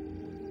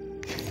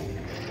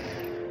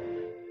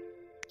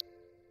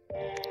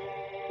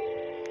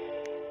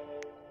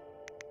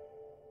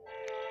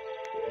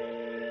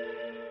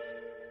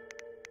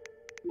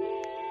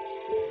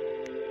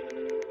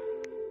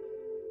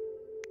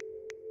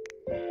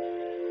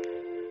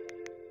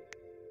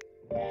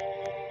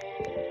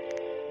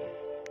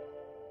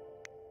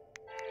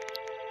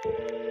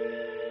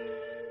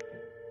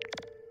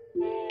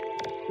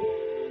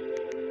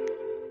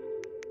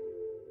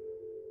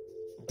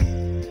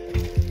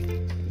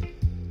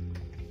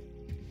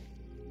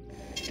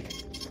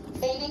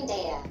 Saving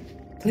data.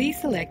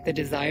 Please select the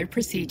desired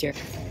procedure.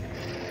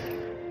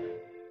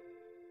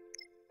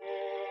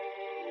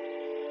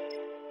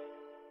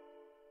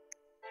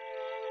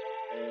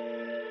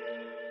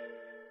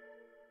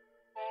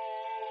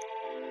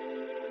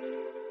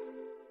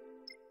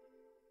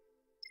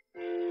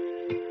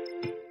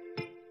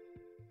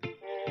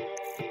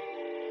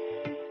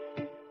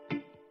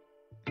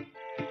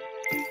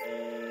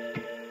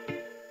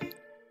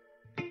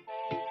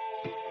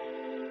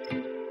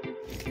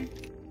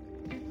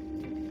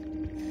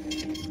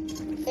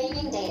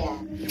 Saving data.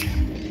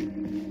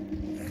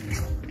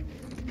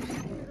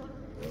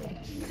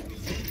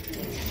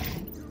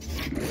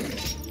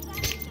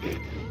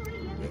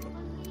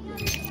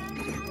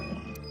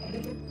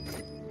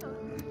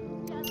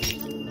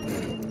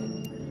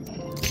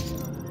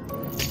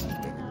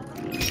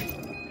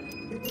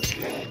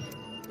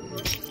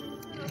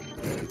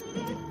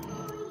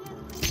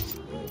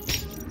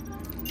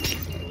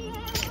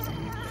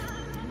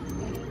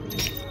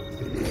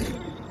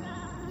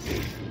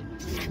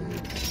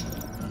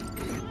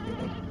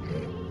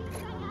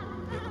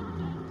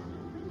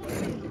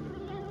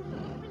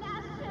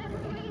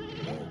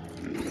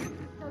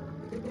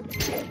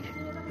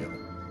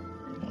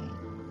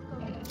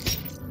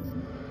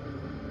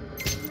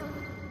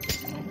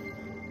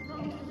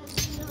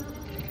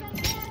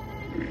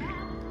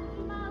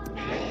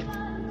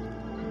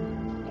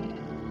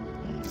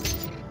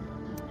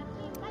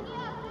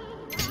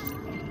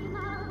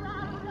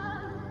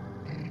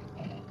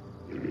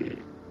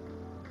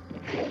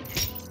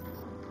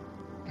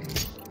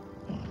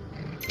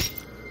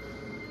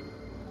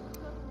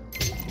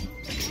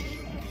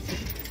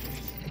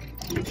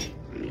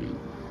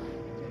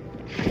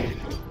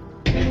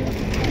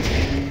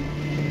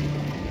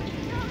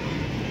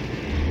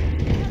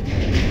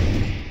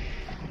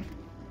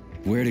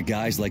 Where do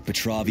guys like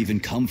Petrov even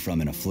come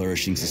from in a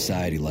flourishing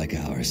society like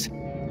ours?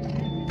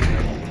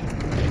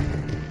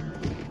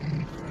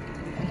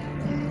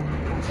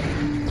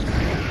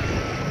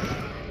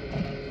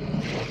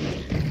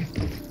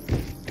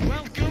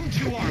 Welcome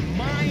to our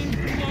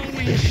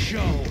mind-blowing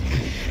show.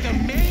 The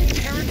main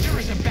character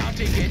is about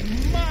to get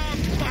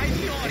mobbed by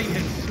the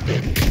audience.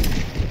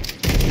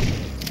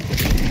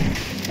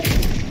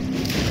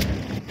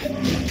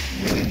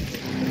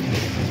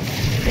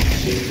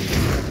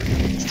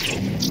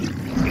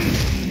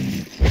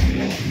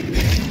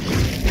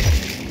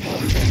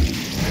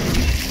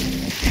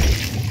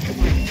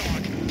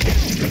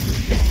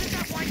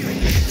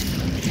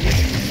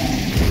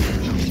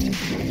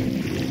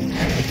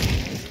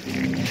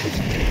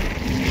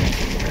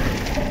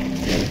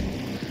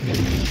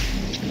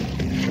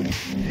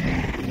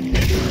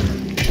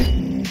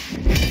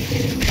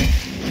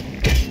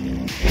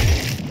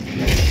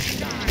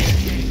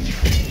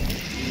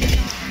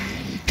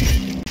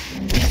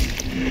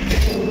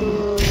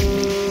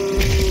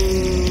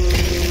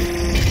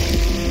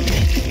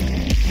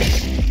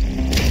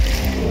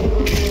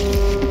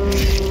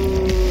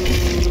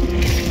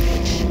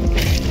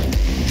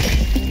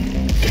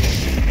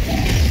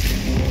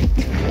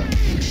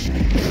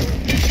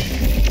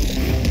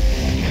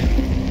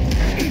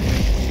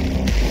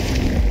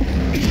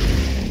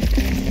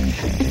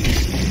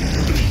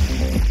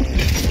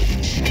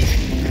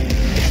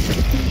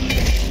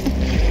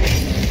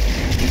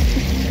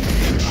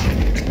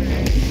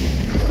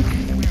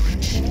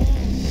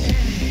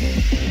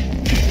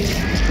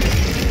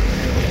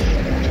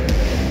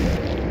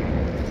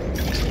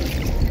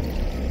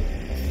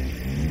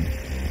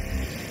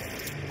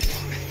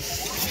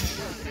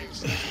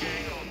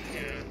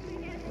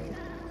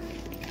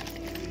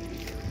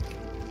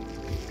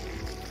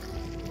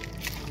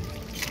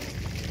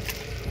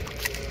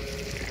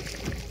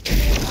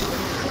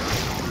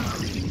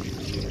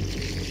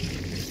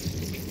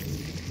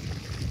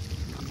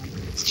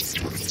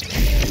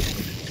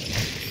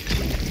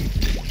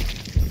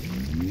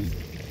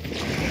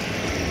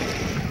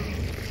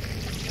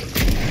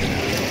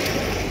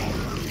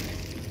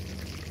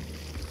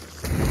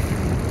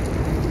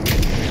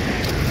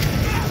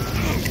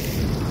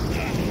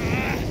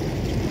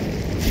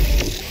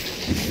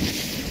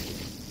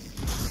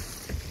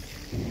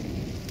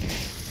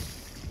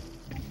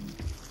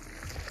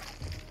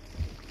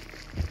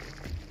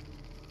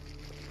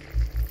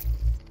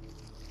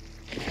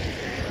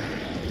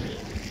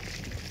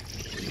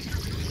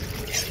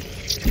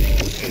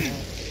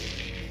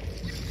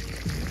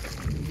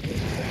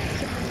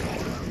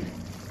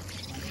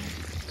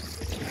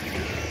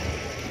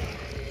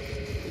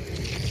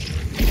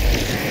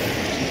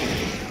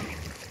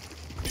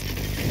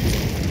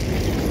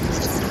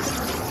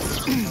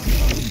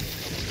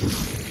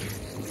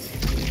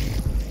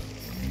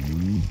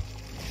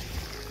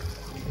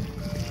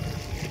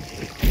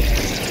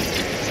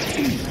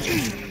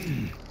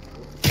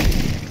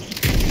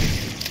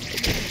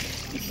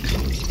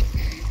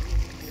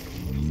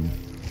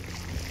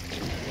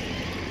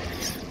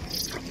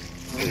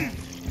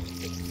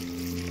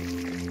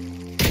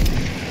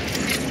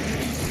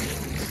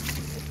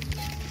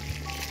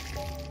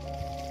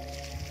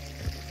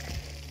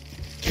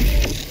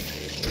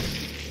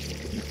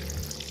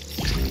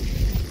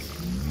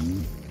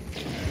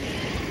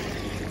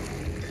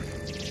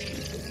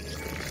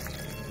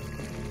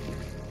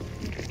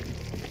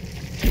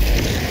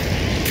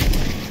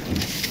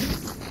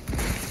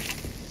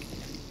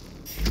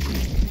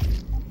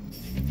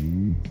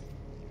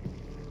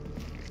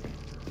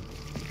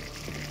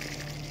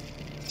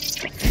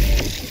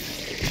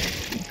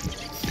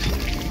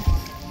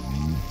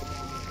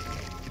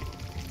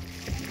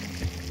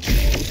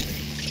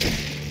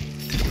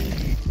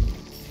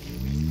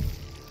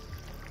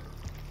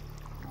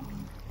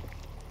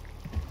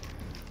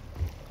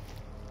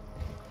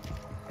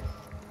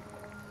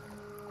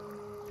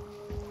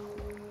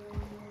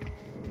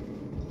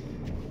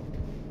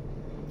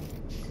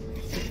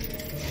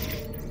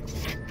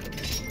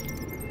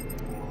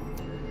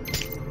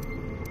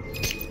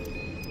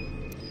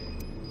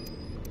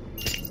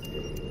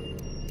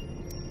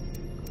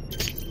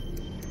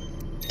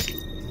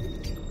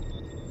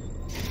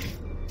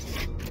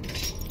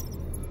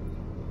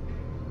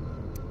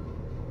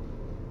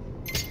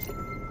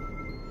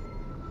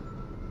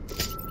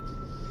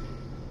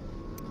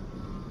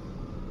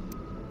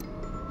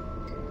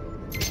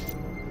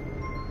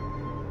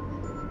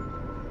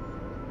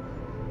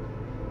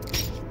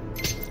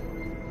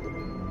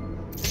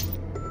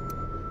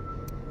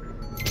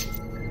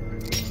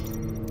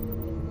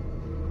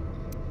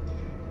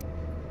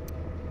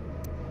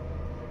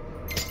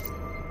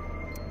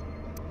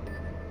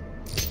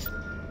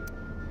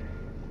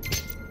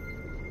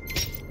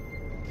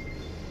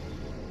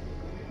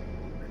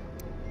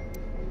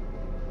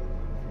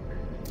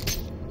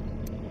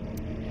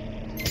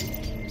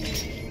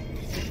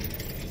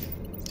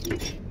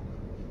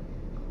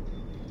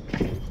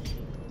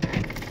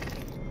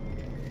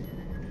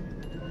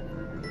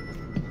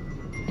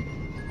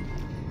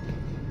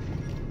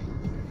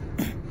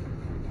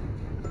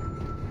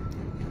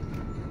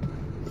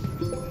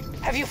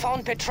 Have you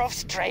found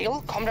Petrov's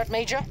trail, Comrade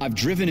Major? I've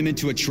driven him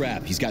into a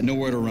trap. He's got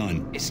nowhere to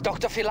run. Is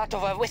Dr.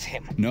 Filatova with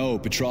him? No,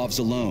 Petrov's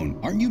alone.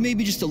 Aren't you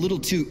maybe just a little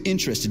too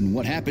interested in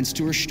what happens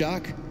to her,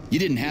 Stock? You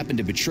didn't happen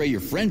to betray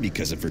your friend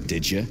because of her,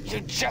 did you?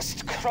 You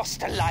just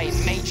crossed a line,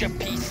 Major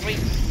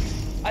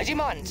P3. I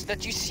demand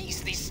that you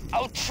cease these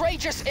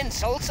outrageous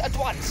insults at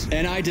once.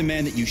 And I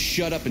demand that you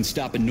shut up and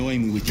stop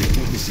annoying me with your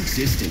pointless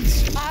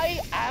existence. I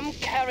am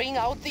carrying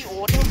out the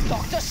order of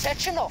Dr.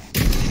 Sechenov.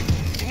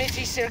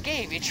 Dmitry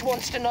Sergeyevich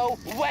wants to know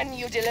when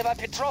you deliver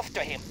Petrov to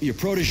him. Your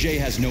protege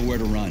has nowhere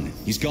to run.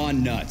 He's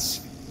gone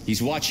nuts.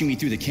 He's watching me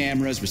through the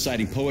cameras,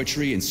 reciting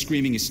poetry, and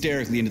screaming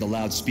hysterically into the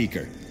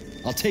loudspeaker.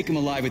 I'll take him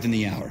alive within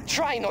the hour.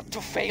 Try not to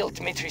fail,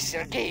 Dmitry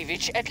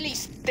Sergeyevich, at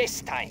least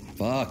this time.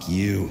 Fuck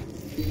you.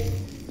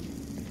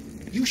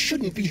 You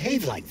shouldn't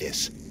behave like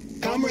this.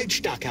 Comrade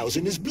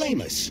Stockhausen is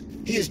blameless.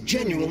 He is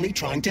genuinely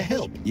trying to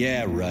help.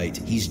 Yeah, right.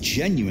 He's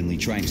genuinely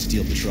trying to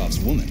steal Petrov's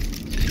woman.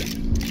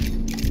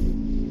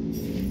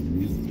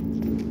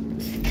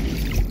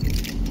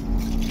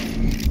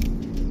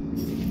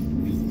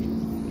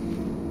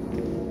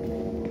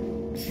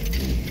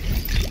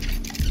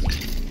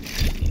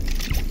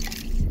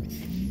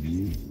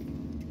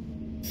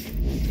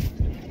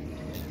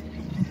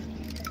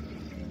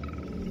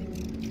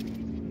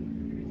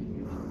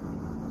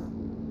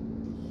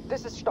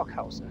 This is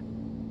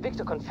Stockhausen.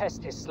 Victor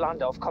confessed his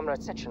slander of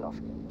Comrade Sechenov.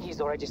 He's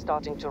already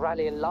starting to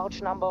rally a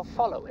large number of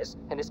followers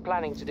and is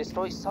planning to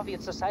destroy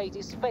Soviet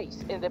society's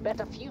faith in the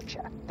better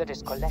future that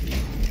is Kollectiv.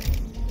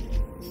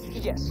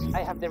 Yes,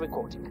 I have the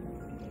recording.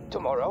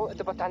 Tomorrow at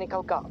the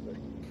Botanical Garden.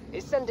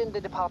 Send in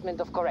the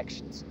Department of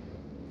Corrections.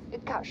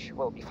 Cash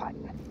will be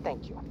fine.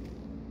 Thank you.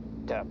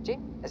 30,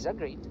 as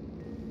agreed.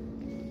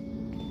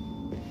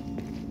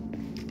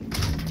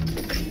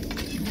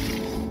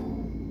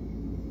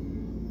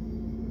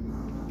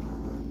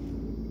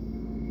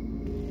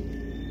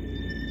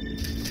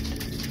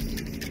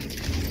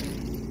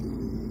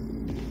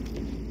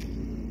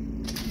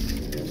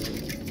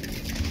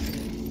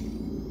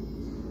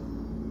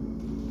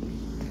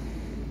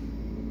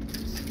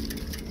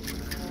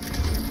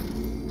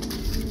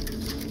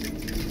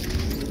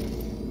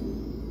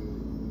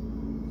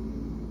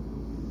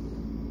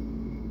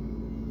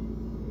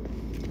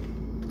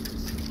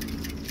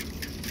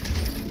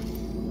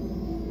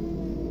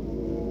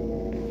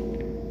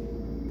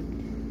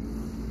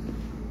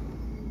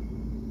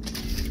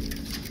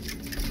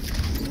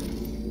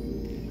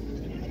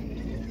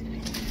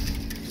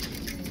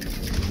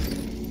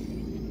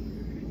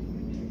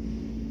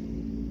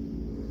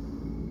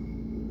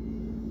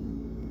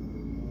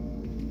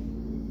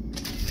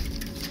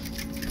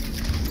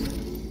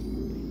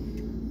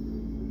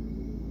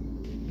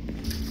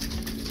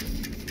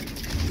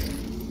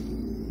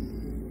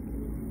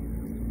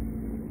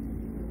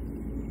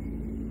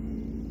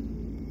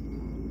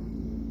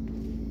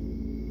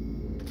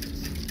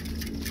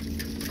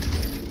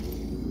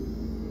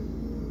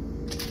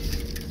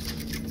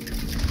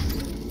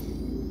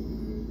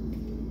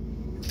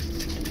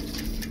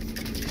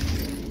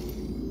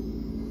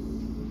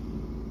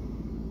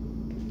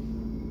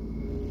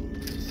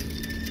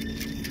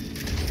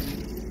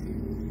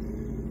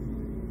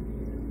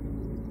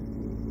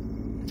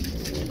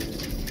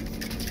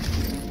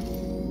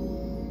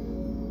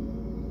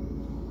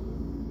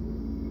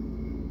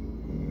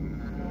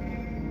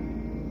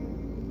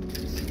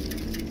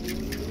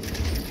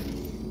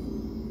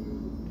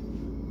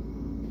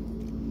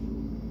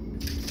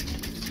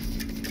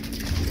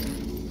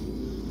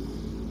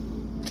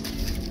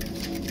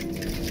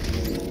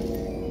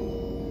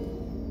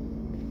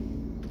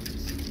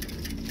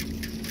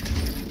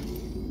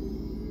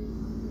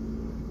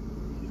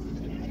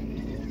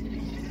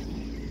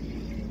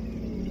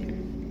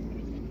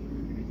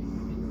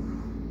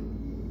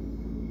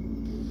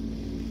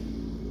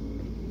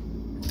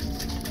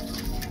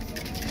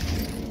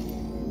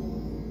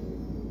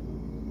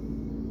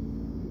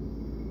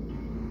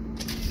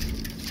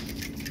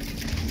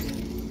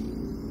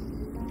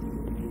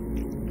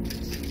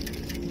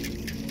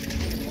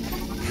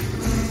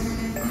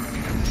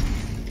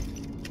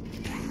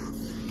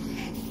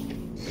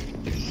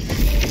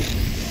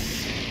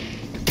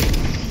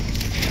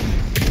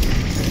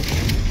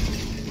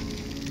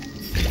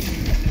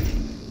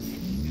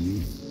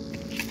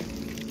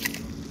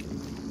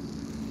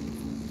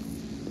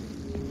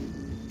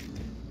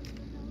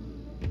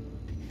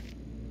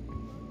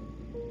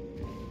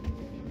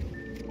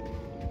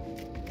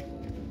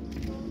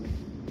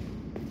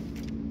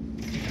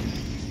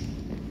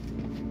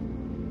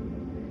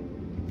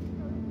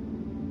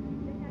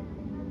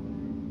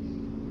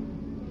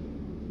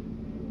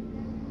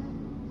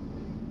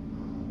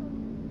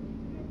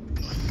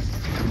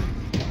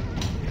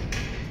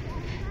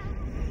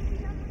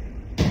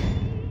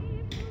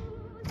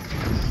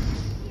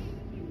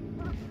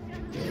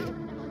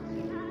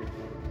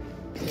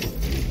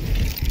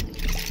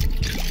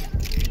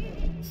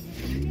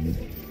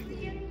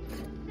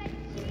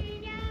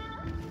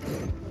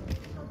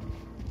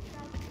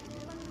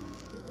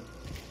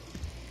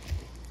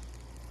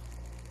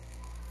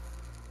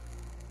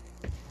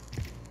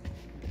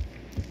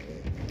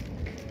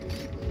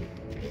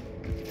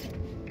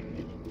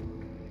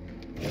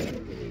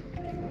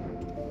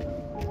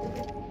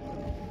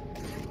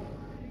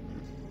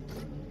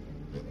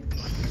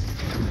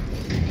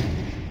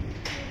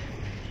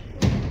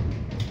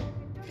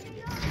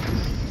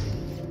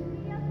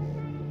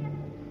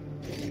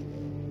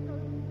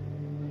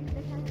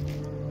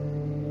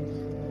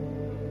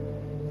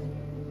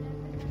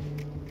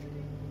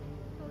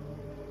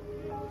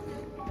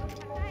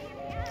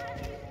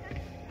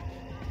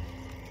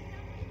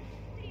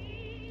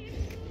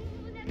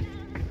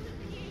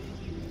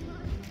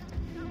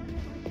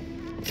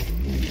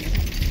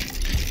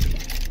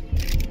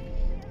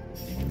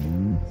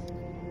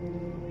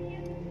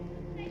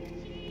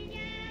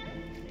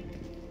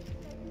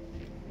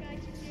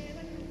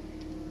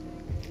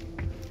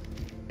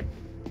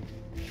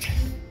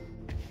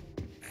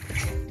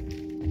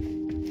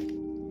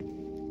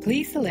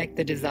 Please select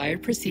the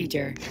desired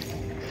procedure.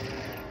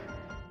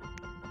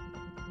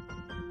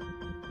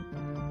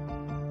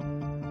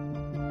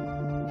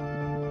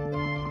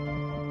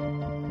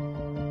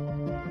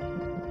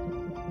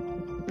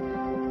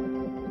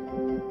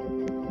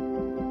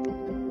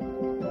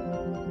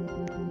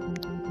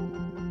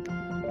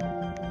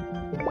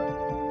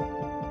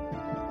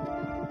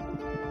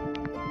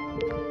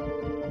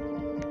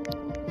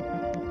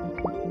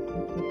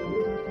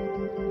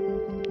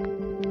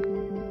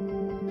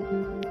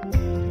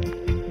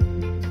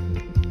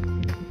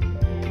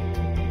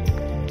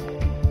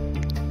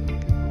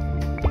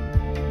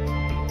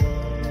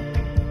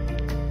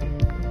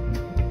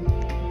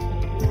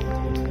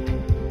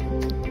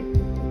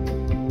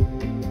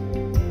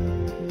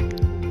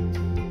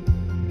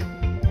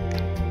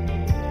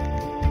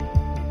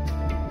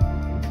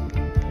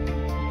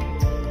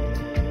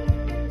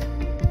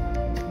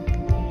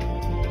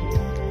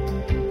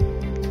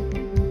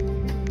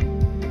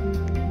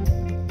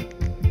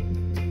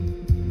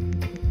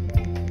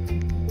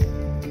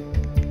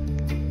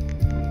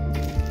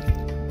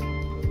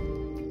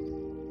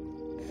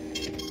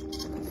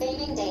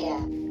 Saving data.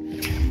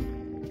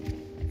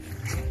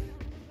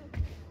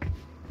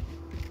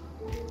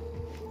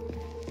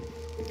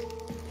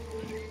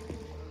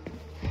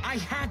 I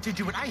had to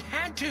do it. I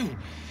had to.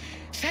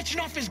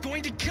 Sechenov is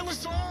going to kill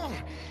us all.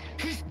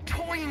 He's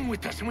toying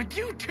with us and with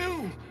you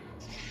too.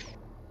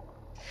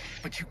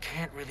 But you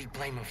can't really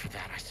blame him for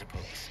that, I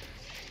suppose.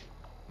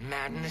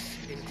 Madness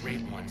in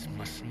great ones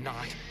must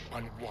not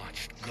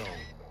unwatched go.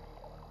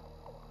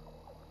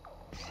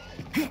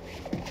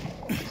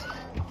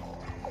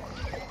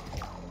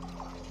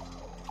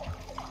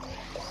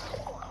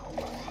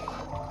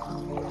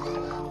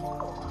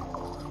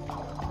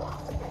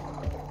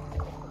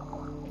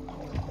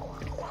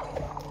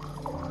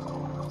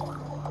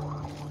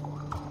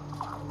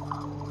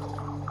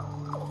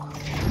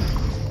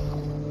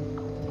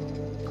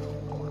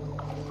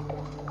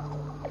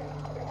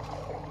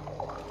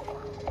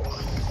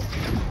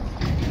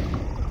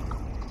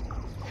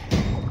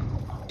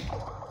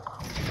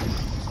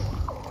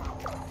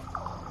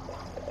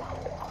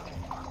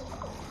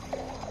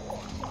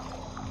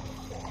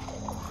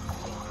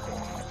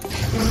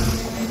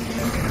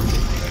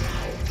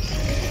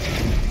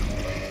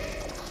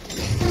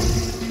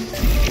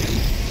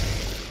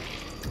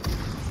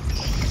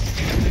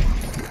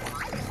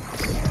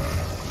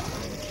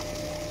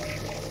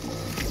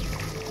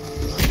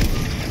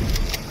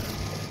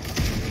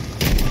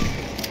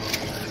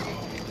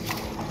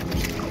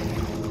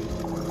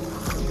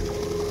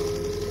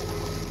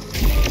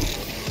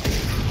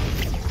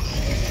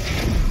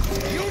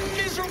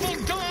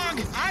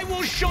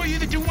 Show you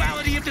the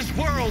duality of this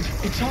world.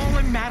 It's all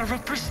a matter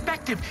of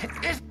perspective.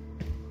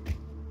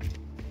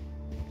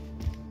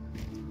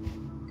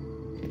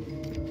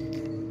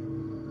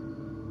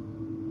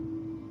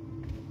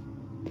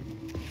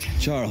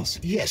 Charles.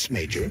 Yes,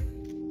 Major.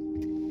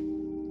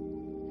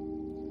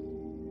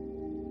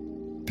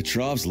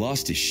 Petrov's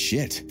lost his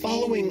shit.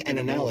 Following an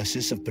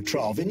analysis of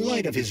Petrov in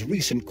light of his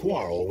recent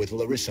quarrel with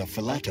Larissa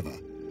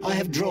Filatova, I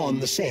have drawn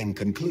the same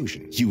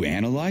conclusion. You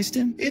analyzed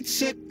him?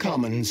 It's a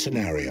common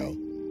scenario.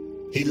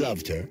 He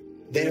loved her.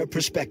 Their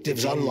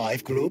perspectives on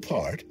life grew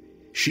apart.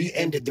 She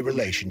ended the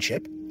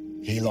relationship.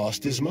 He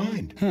lost his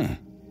mind. Huh.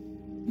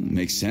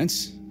 Makes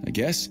sense, I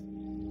guess.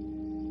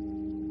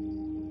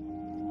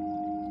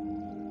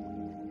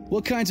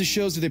 What kinds of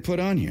shows do they put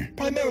on here?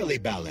 Primarily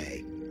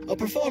ballet. A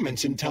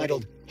performance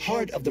entitled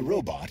Heart of the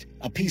Robot,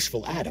 A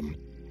Peaceful Atom,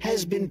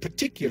 has been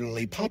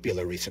particularly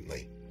popular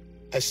recently.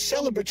 A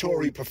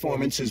celebratory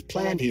performance is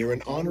planned here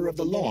in honor of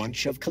the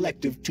launch of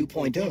Kollectiv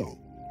 2.0.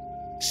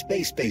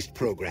 Space-based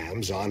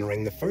programs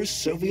honoring the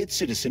first Soviet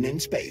citizen in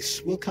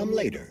space will come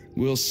later.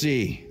 We'll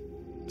see.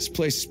 This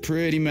place is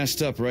pretty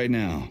messed up right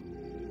now.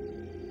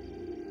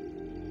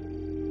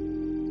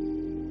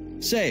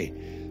 Say,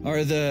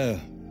 are the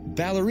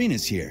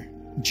ballerinas here?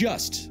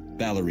 Just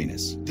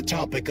ballerinas? The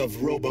topic of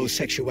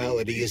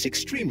robosexuality is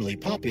extremely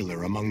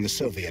popular among the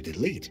Soviet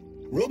elite.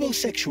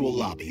 Robosexual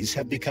lobbies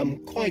have become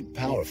quite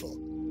powerful,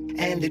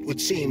 and it would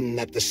seem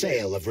that the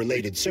sale of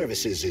related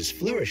services is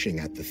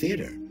flourishing at the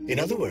theater. In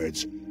other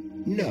words,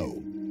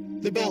 no.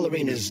 The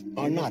ballerinas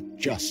are not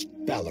just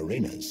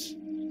ballerinas.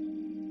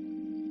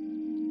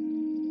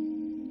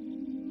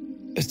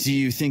 Do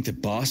you think the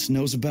boss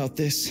knows about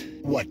this?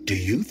 What do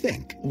you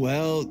think?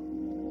 Well,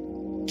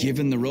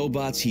 given the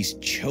robots he's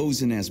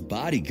chosen as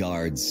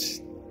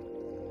bodyguards,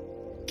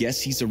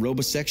 guess he's a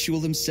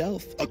robosexual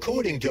himself.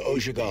 According to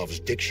Ozhigov's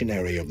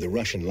Dictionary of the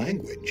Russian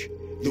Language,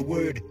 the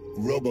word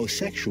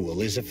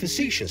robosexual is a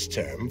facetious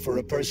term for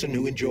a person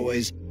who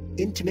enjoys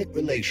intimate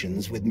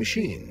relations with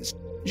machines,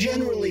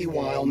 generally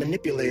while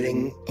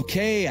manipulating...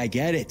 Okay, I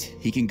get it.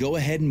 He can go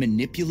ahead and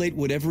manipulate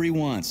whatever he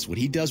wants. What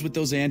he does with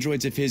those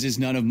androids of his is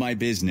none of my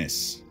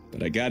business.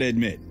 But I gotta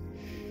admit,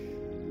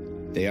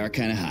 they are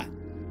kinda hot.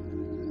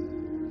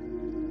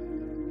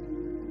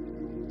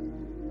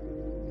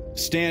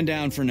 Stand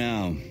down for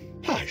now.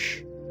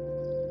 Hush.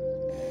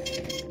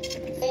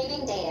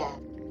 Saving data.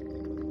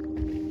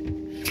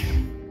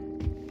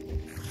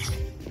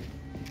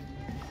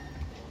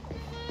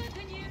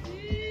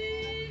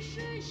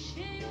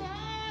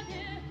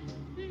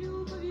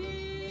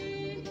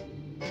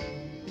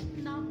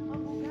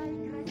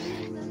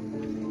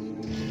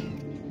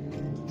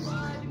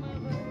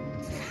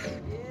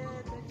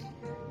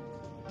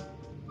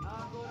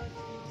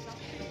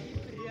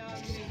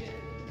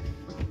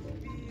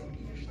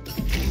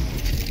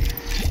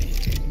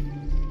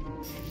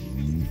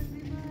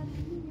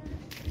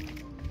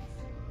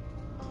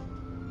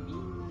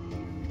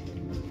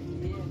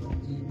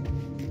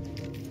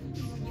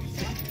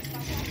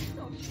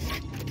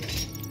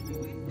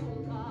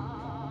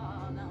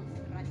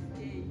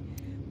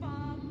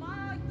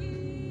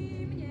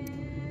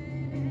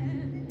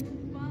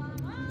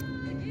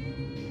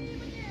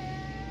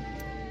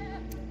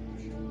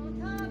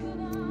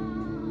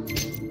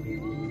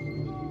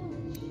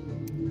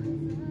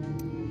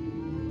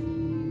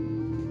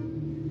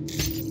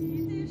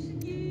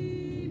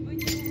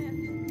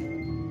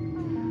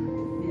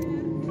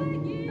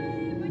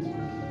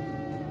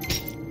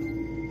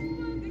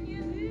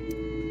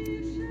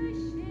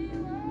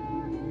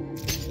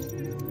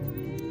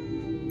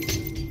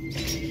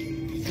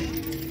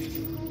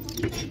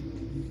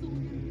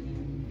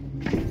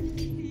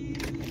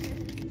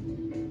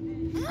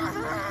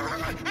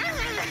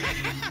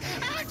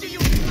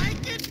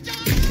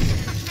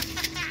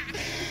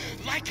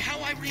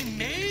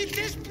 remade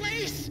this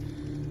place?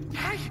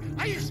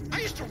 I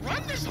used to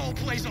run this whole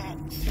place,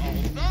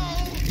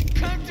 although,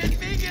 come to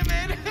think of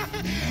it,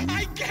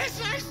 I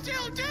guess I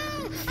still do!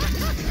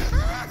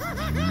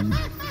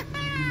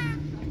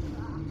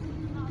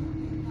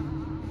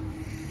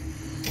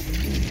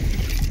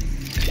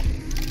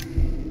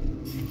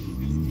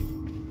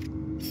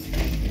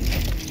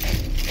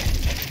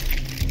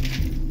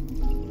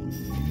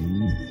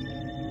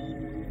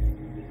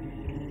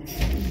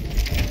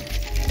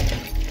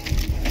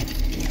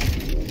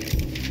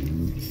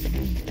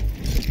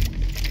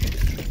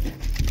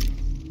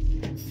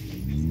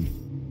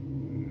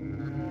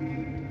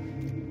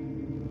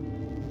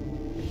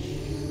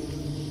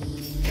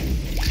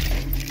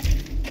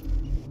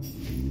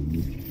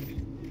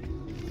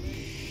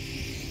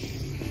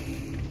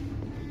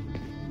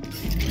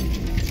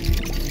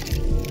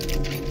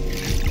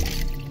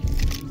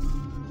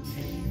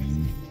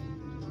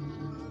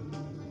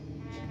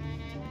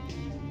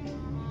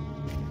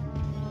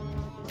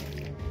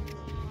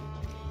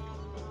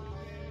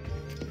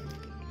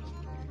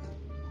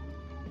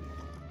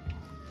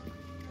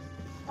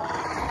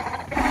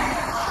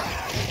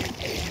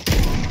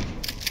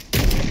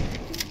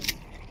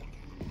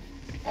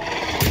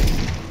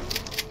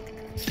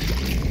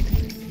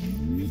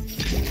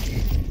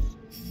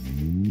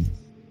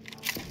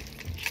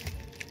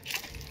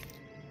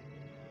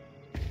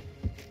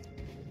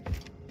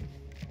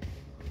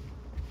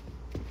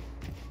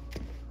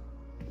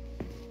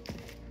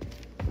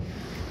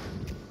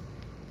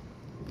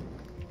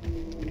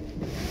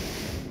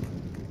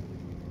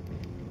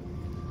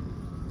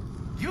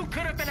 You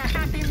could have been a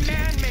happy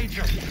man,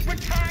 Major.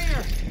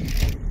 Retire.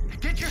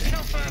 Get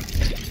yourself a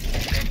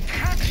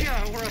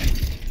Katya or a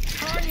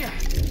Tanya.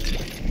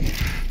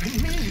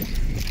 But me,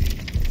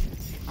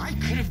 I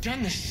could have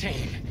done the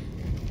same.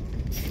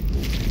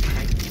 But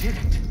I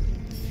didn't.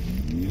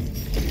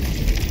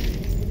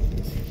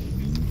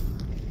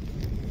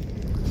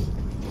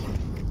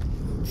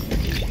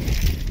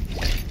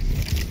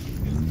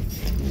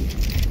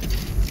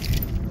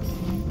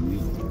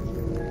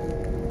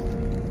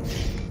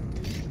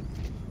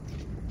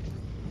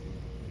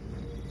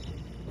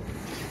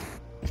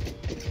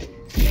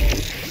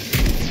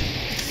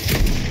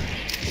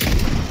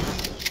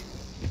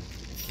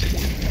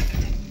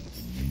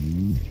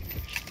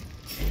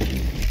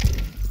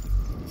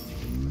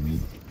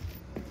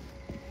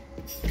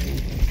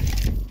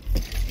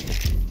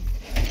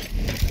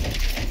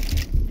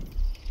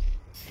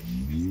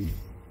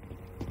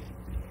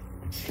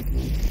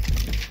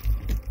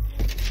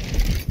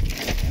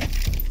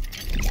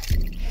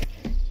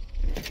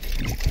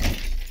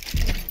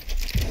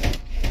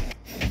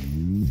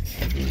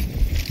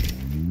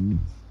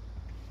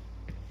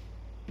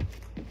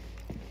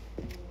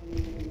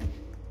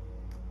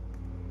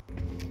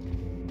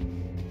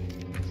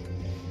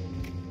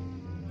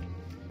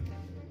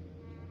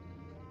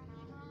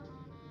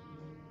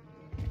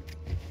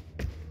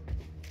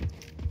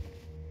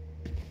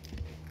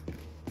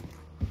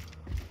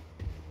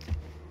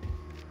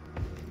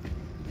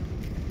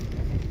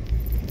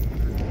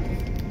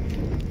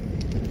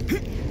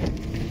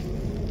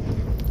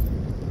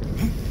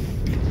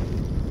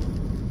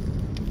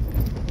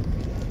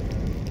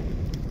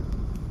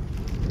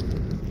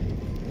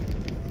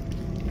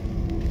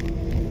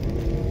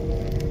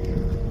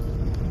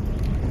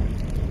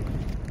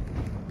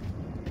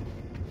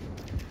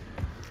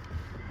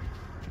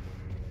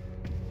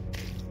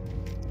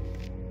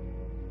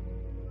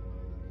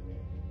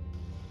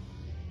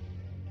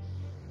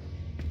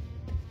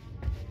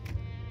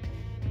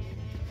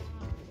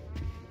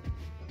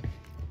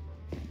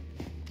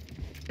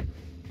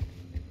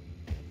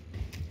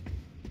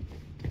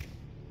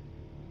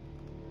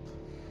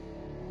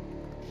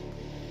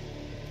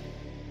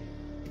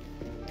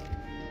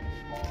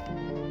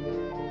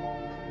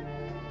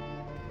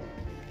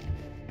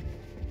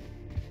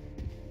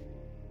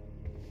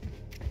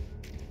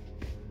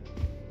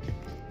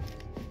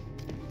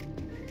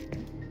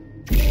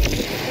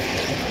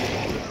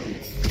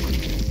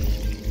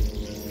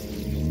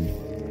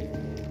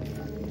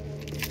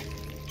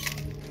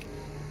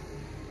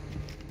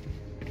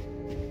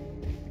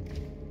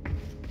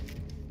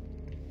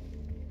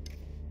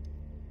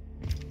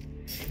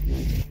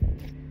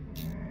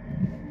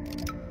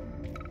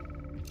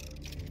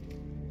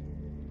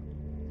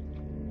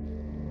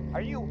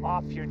 Are you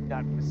off your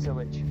nut,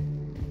 Vasilich?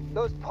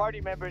 Those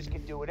party members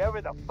can do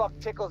whatever the fuck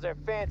tickles their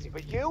fancy,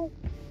 but you?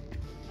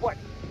 What,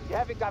 you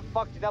haven't got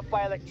fucked up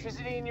by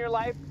electricity in your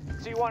life,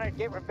 so you want to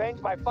get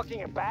revenge by fucking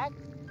it back?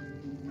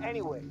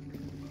 Anyway,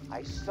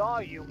 I saw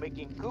you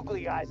making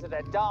googly eyes at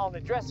that doll in the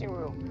dressing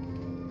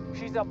room.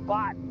 She's a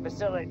bot,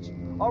 Vasilich.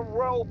 A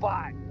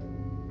robot.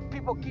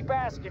 People keep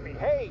asking me,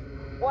 hey,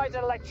 why is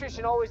that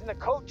electrician always in the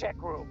coat check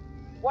room?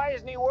 Why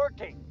isn't he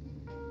working?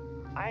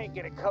 I ain't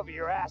gonna cover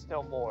your ass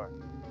no more.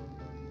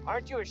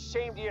 Aren't you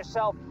ashamed of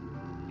yourself?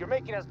 You're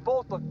making us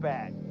both look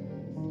bad.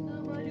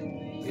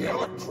 The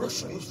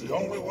electrician's the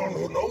only one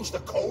who knows the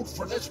code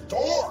for this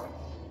door.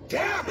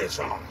 Damn his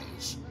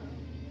eyes!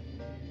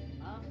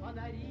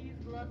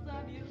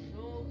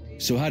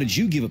 So how did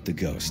you give up the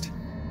ghost?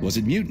 Was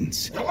it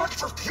mutants?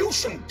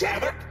 Electrocution,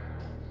 damn it!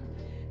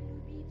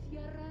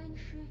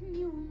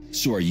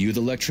 So are you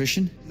the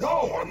electrician?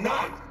 No, I'm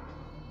not.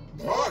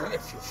 But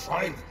if you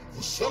find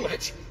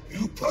Vasilich,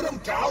 you put him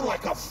down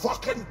like a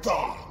fucking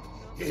dog.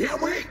 You hear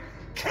me?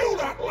 Kill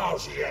that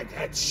lousy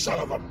egghead son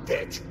of a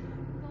bitch!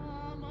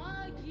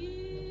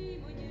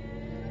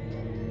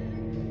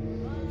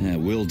 Yeah,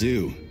 will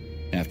do.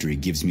 After he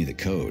gives me the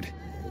code.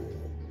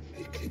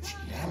 He keeps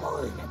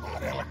yammering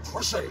about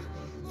electricity.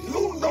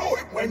 You'll know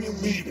it when you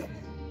meet him.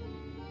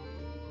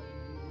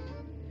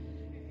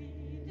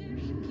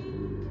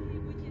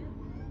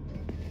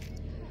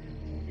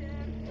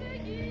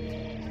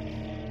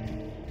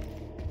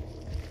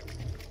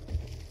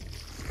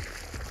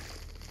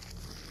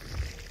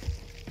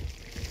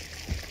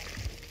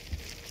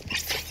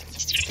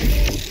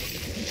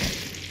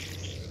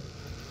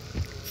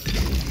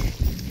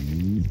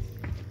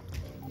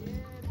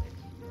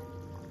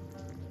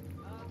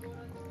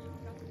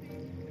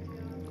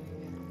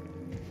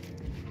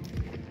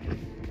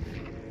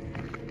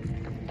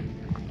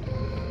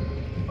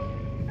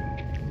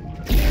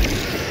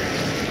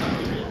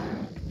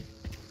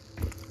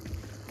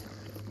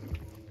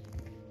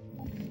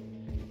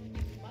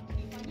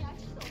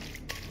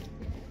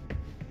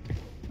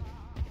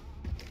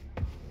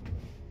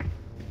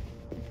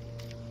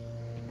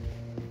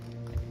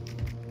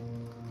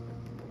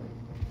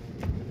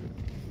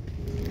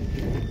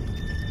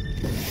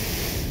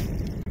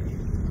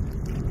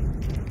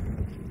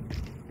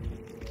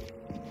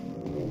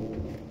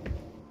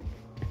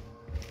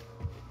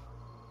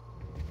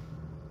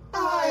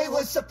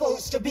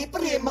 Supposed to be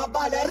prima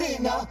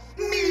ballerina,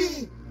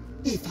 me!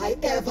 If I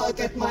ever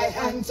get my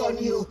hands on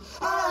you,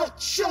 I'll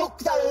choke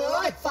the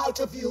life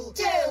out of you!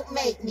 Don't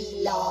make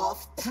me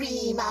laugh,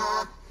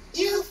 Prima.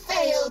 You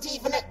failed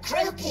even at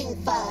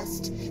croaking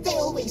first. They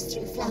always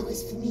threw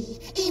flowers for me,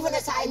 even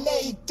as I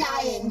lay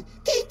dying.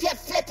 Keep your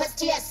flippers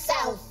to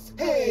yourself.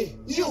 Hey,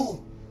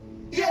 you!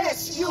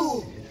 Yes,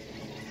 you!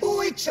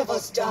 Which of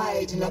us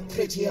died in a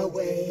prettier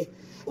way?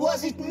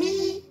 Was it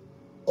me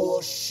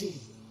or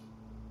she?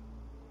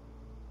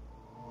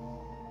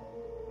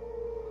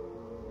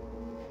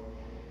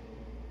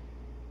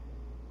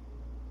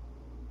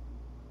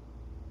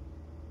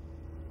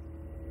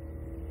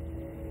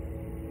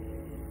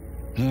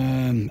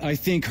 I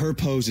think her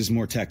pose is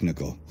more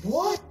technical.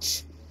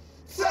 What?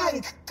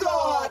 Thank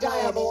God I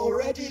am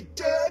already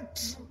dead.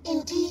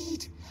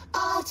 Indeed,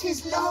 art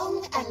is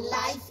long and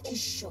life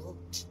is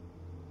short.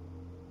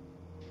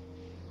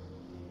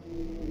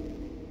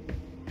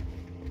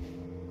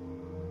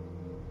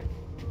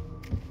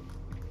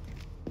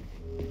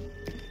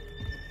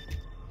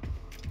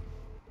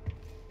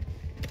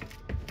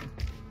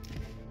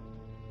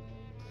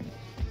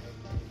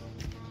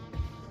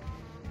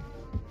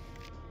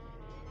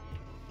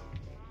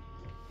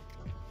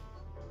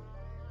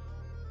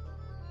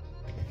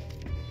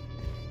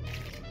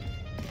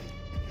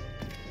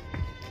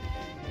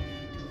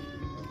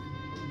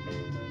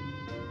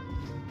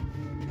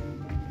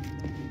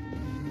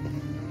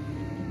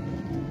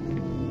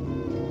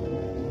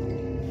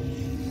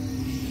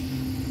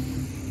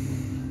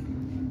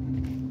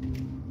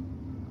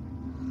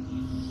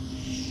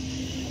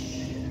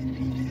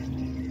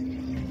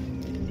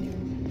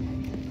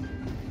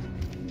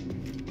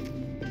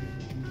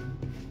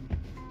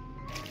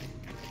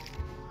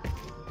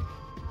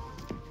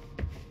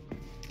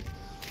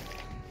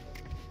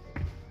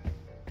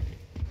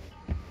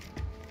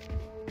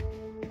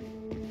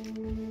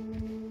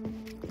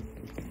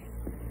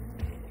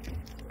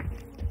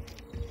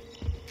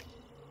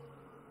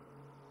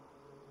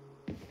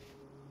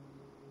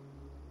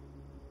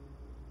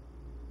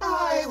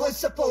 I was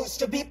supposed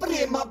to be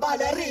prima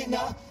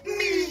ballerina,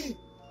 me!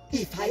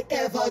 If I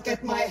ever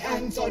get my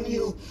hands on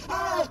you,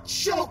 I'll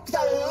choke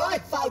the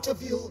life out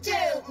of you!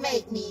 Don't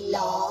make me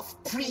laugh,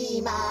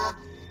 Prima.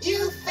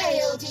 You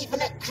failed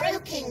even at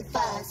croaking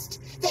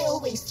first. They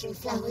always threw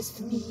flowers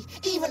for me,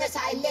 even as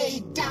I lay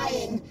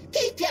dying.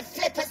 Keep your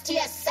flippers to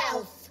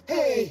yourself.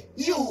 Hey,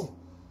 you!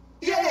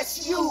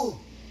 Yes, you!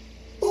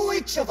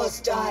 Which of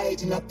us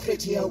died in a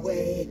prettier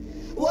way?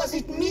 Was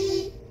it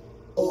me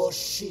or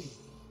she?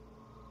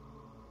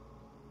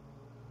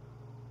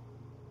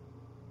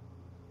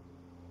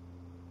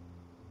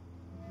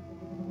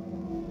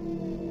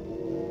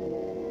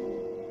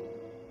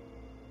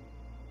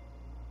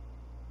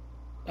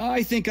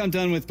 I think I'm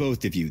done with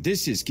both of you.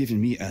 This is giving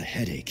me a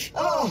headache.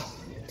 Oh,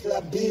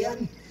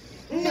 plebeian.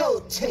 No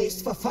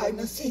taste for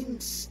finer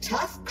things.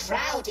 Tough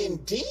crowd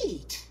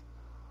indeed.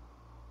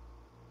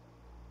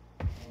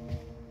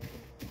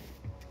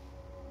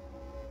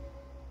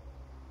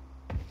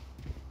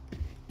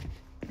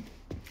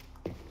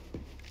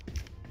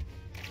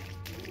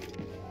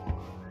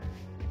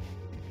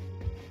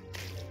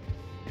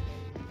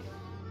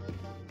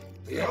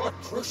 The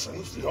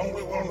electrician's the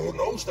only one who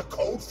knows the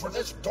code for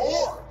this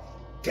door.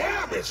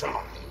 Damn his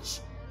eyes!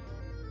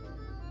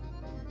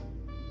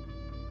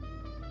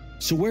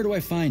 So where do I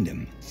find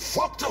him?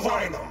 Fuck if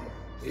I know.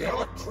 The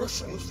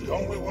electrician's the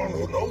only one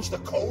who knows the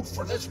code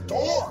for this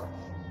door.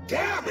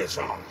 damn his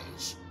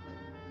eyes!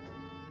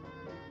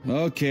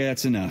 Okay,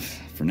 that's enough.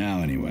 For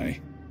now,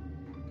 anyway.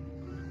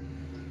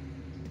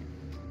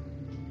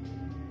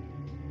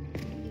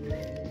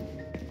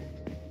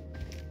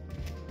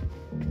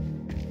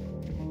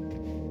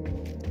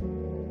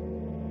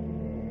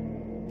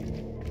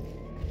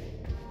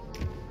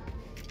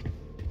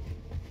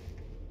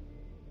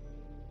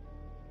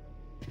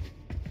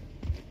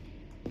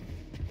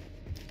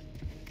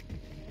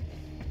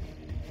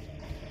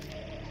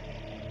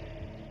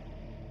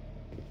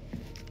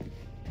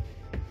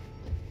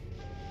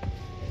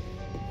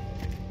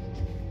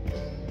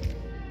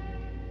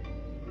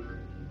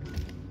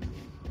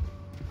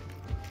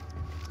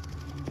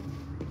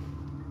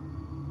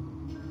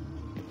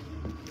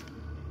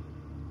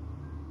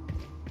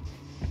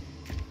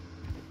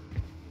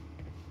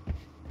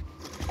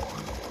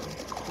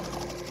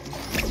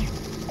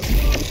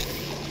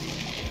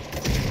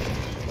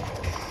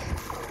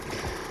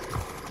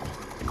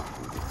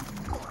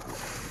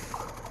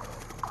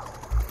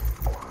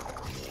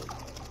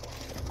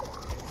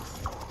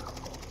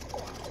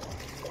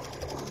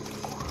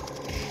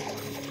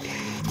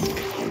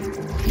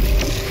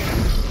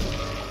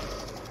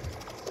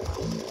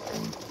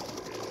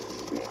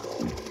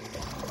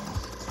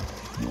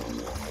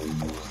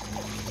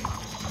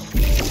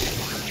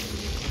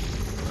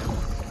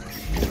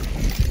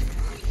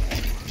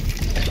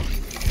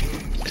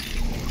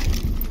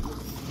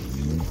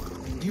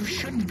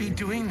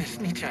 Doing this,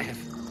 Nietzschev.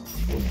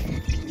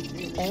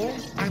 All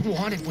I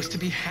wanted was to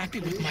be happy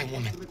with my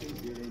woman.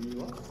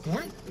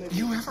 Weren't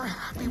you ever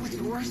happy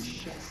with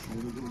yours?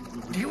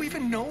 Do you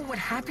even know what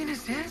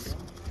happiness is?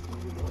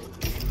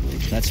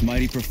 That's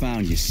mighty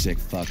profound, you sick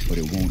fuck, but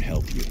it won't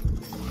help you.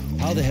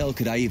 How the hell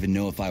could I even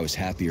know if I was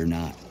happy or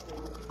not?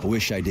 I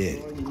wish I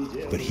did,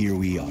 but here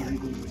we are.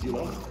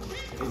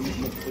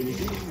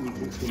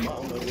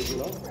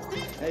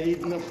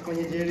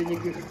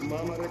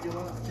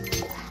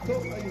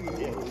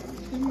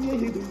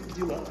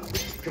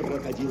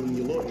 Крокодил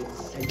не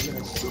ловится, не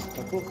растет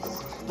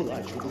кокос.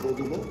 Плачут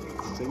Богу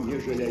молятся, не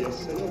жалея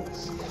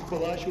слез.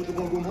 Плачут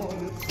Богу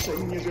молятся,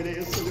 не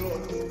жалея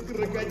слез.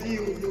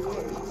 Крокодил не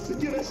ловится,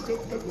 не растет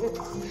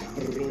кокос.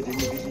 Вроде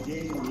не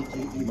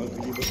бездельники и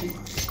могли бы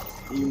жить.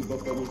 Им по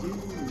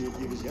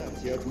понедельнике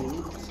взять и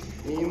отменить.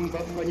 Им по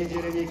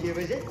понедельнике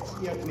взять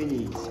и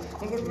отменить.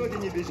 Вроде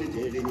не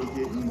бездельники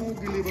и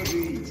могли бы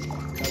жить.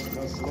 Как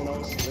назло на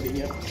острове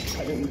нет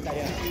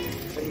комментаря.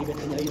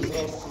 Ребятня и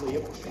взрослые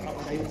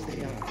пропадают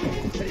зря.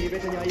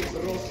 Ребятня и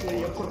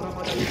взрослые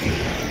пропадают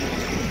зря.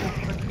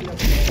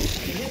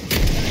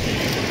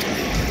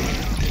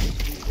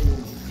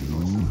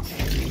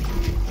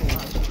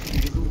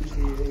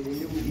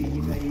 Люди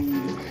не гори,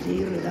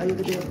 и рыдают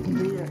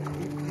бедные.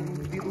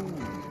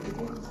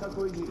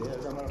 Какой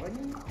неведомо,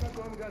 в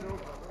каком году.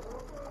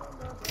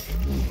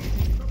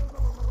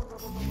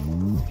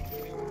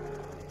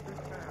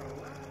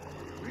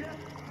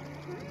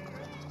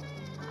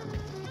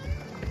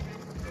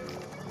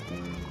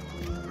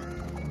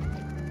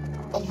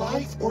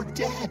 Alive or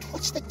dead,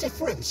 what's the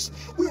difference?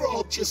 We're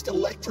all just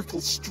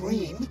electrical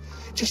stream.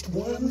 Just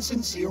ones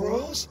and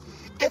zeros.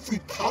 Every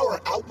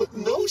power outlet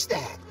knows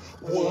that.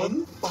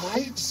 1,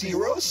 5,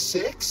 0,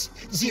 6,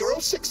 0,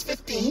 6,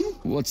 15.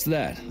 What's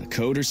that? A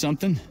code or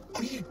something?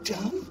 Are you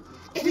dumb?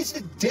 It is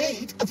the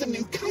date of the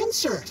new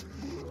concert.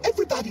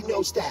 Everybody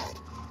knows that.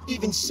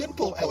 Even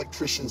simple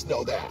electricians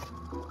know that.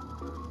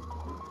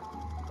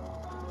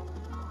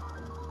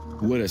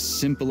 Would a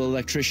simple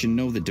electrician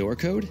know the door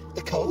code?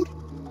 The code?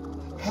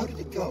 How did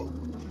it go?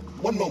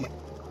 One moment.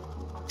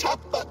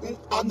 Top button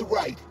on the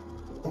right.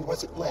 Or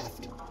was it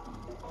left?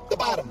 The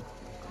bottom.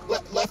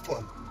 Left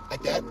one.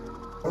 Like that?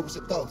 Or was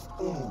it both?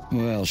 Ooh.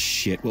 Well,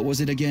 shit. What was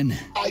it again?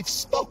 I've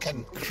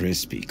spoken.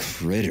 Crispy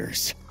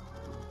critters.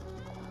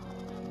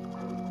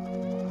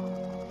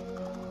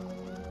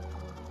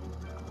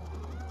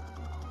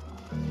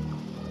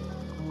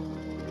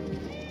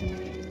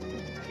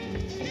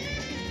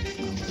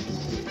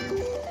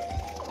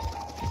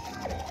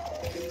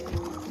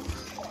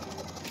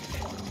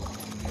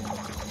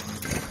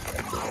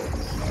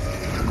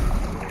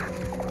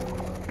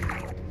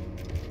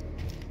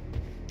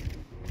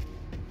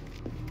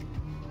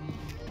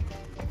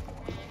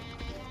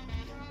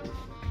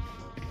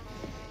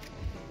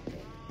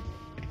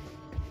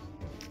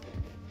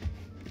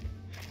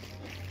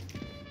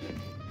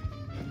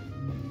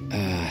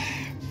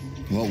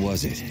 What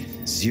was it?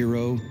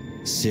 0,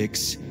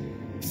 6,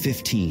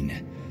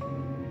 15.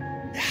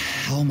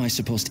 How am I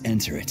supposed to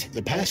enter it?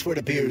 The password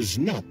appears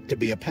not to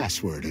be a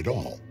password at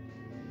all.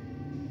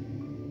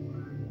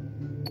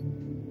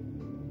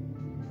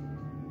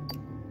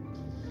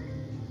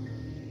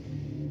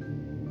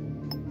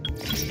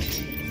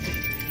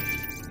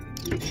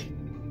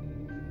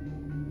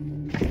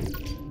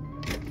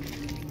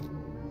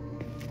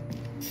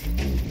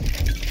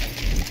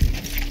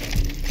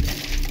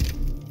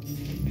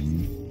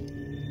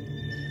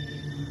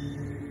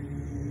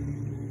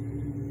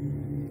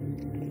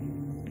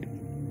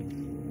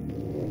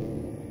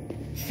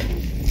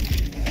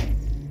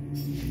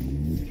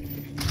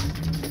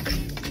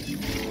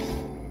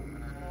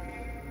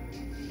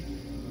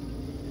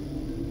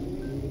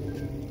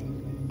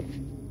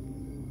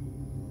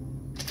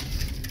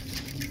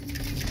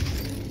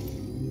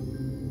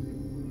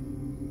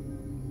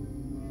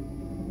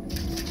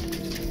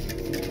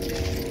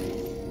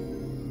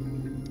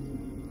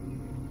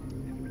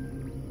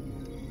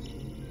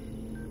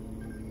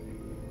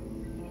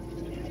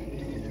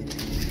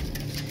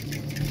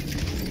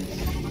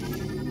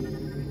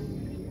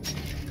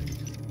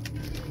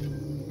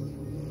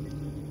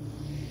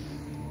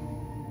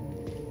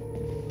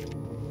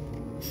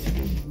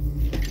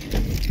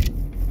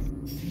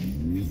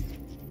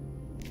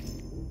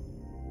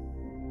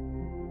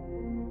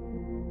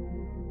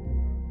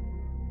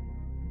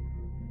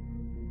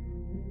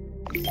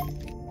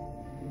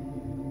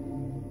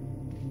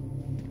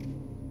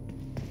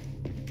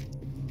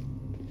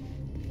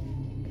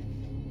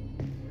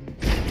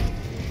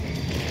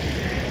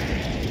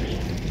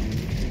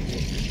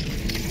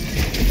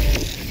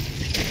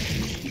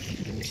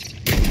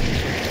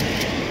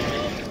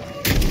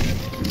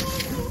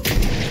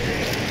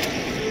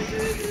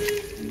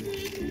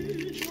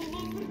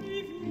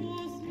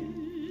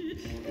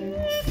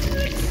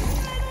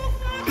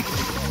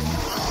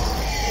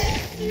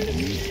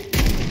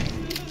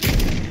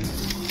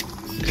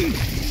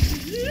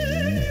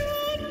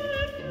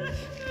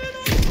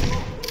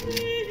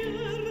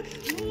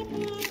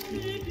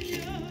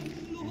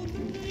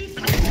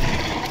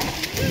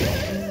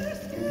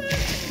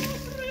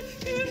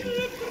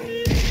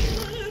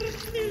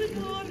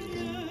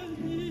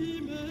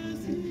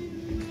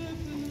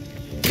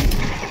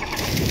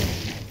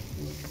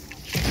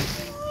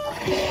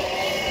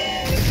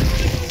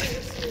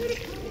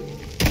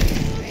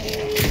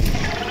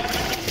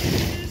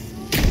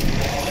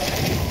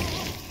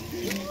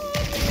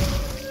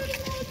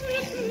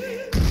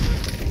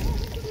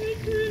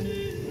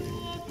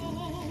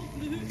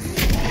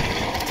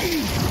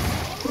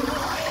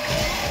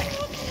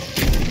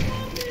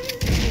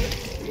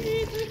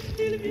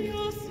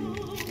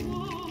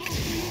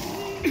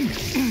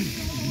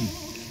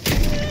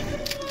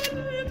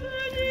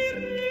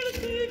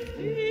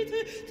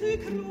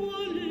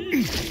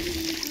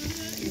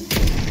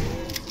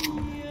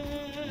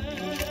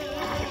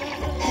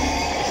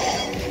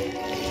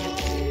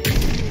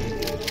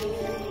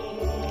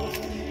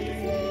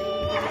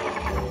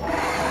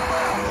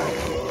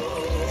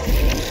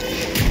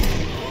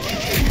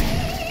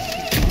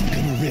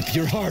 rip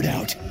your heart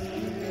out.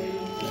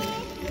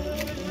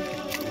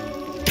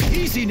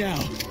 Easy now.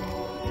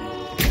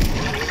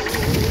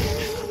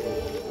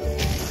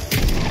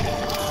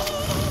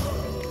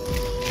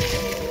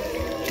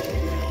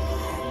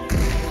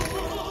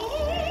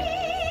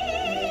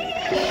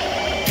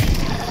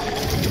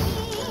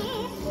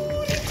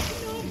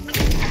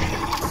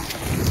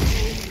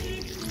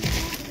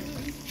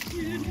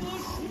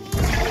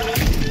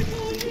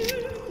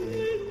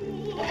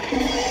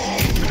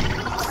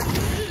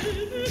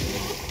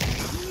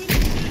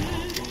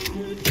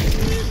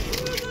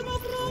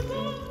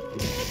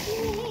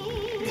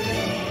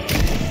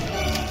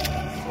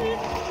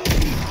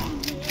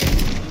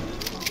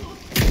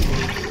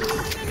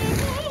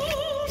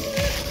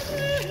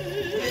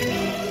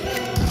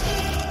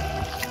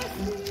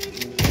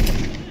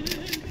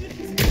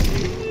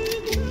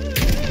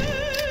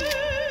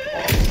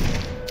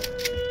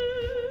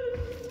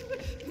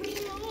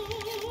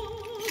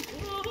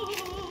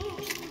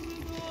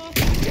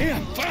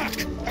 Damn, fuck!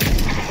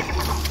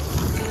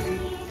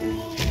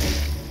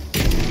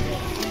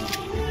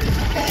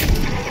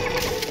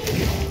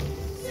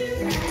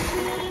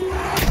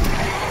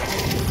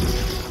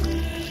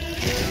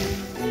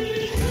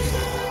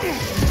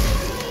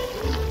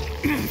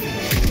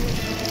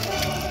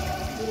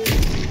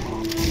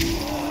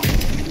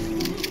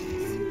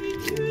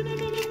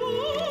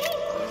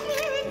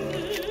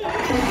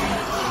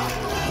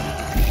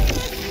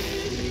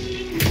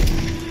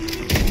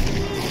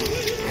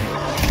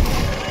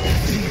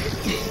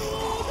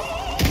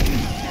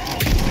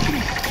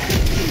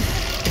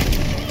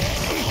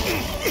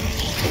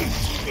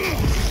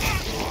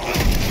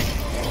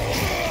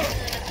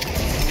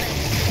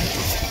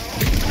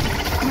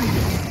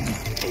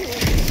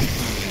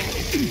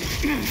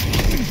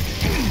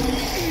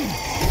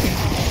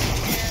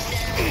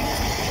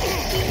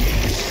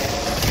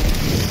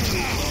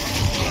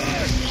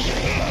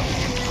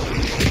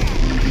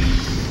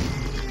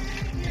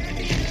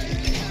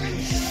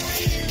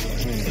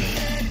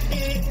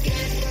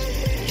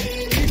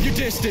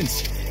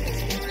 Distance.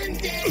 Bring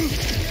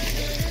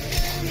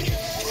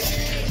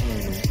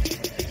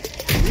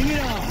it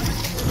on.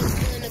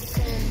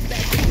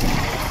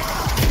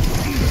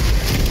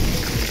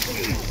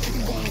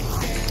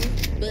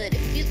 But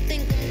if you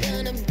think I'm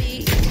gonna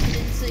be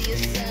coming to your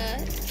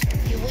side,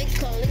 you ain't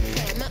calling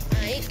karma,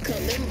 I ain't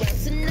coming round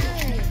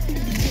tonight.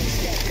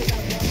 Two-step, 'cause I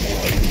walk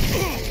away,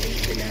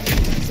 and I'm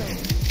in my zone.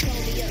 Call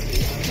me up,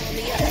 call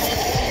me up.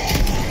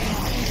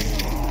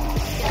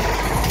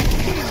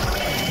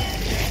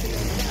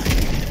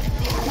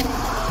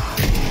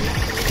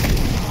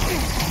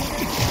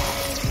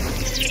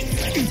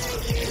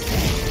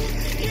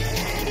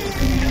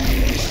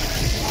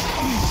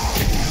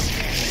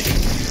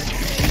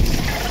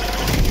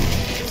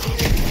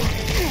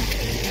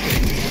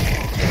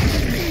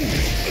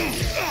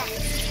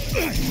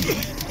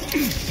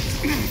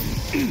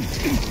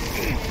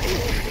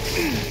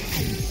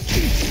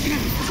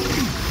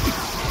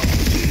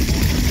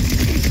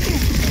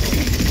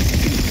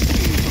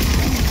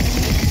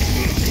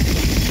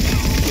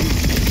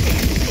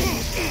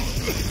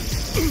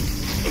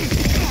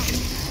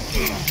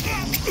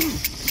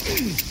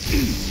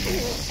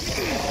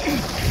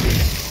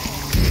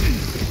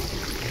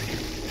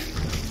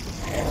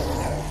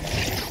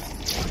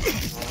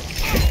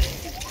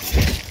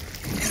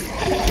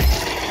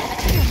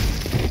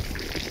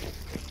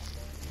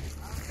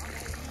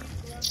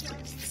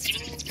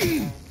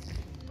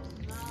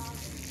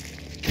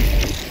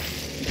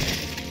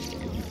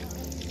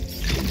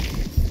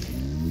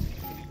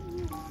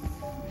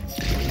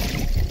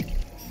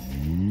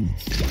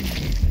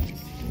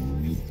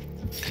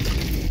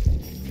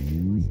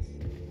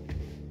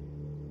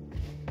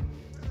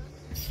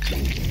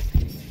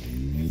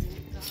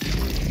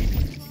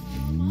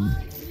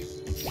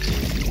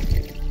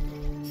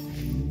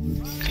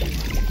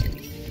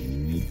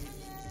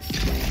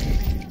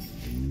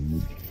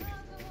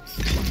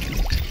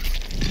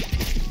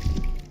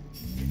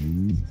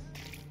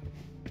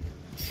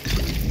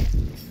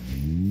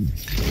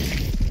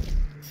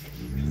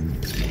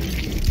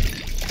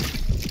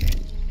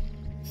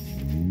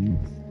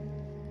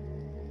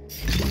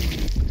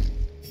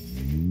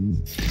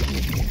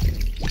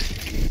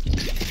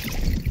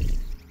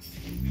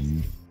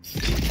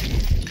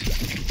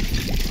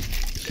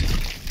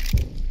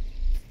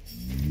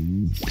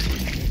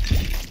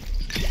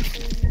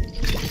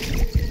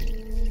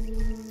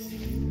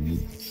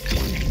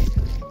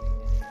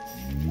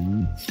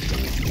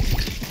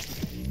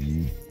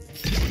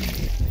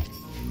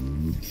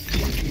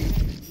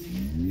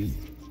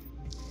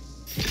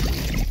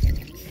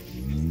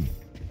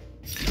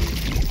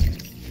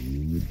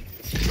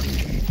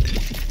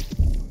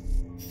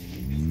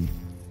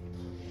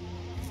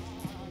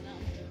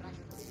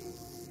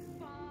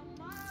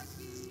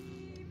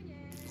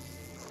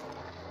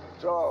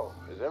 So,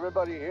 is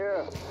everybody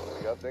here?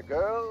 We got the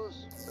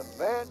girls, the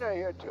men are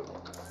here too.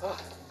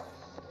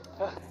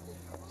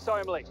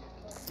 Sorry I'm late.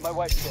 My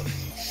wife's sick.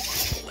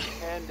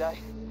 And I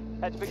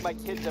had to pick my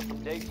kids up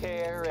from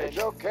daycare and... It's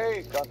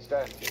okay,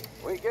 Konstantin.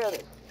 We get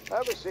it.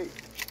 Have a seat.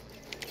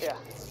 Yeah,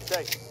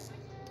 thanks.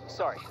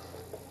 Sorry.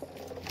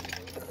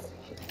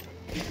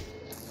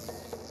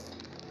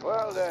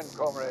 Well then,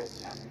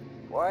 comrades.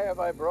 Why have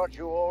I brought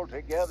you all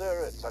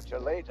together at such a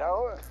late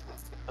hour?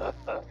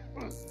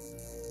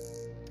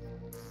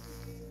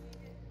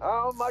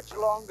 How much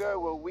longer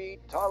will we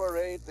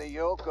tolerate the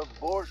yoke of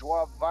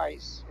bourgeois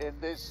vice in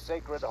this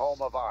sacred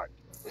home of art?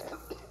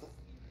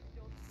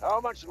 How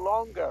much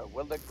longer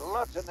will the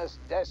gluttonous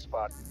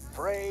despot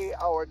fray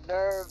our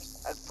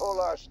nerves and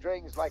pull our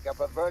strings like a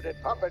perverted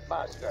puppet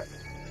master?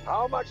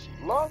 How much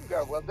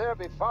longer will there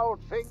be foul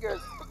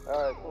fingers?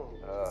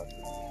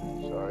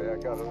 Sorry, I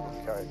got a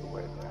little carried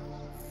away there.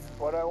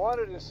 What I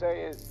wanted to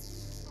say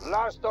is,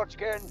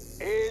 Lastochkin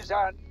is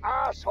an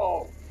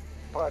asshole.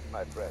 Pardon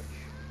my French.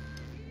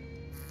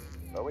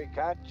 But we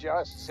can't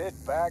just sit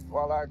back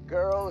while our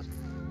girls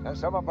and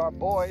some of our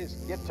boys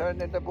get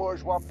turned into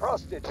bourgeois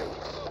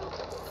prostitutes.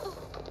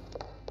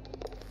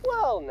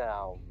 Well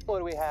now, what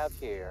do we have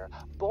here?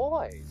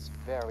 Boys,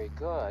 very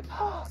good.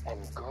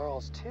 And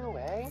girls too,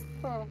 eh?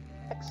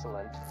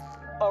 Excellent.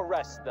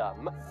 Arrest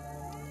them.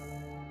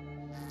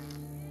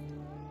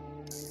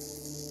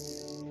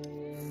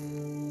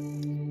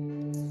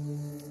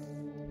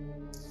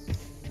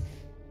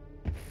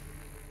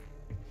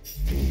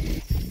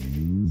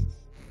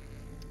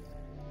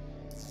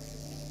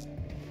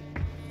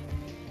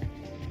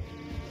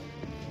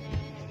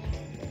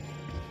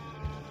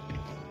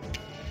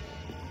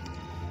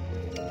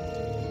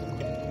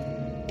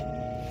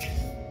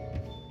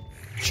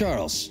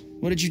 Charles,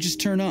 what did you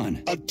just turn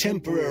on? A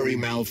temporary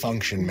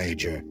malfunction,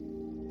 Major.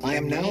 I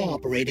am now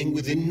operating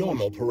within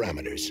normal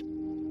parameters.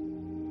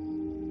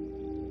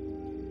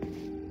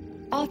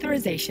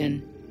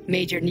 Authorization.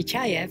 Major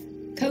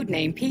Nechayev,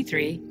 codename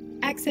P3,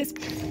 access...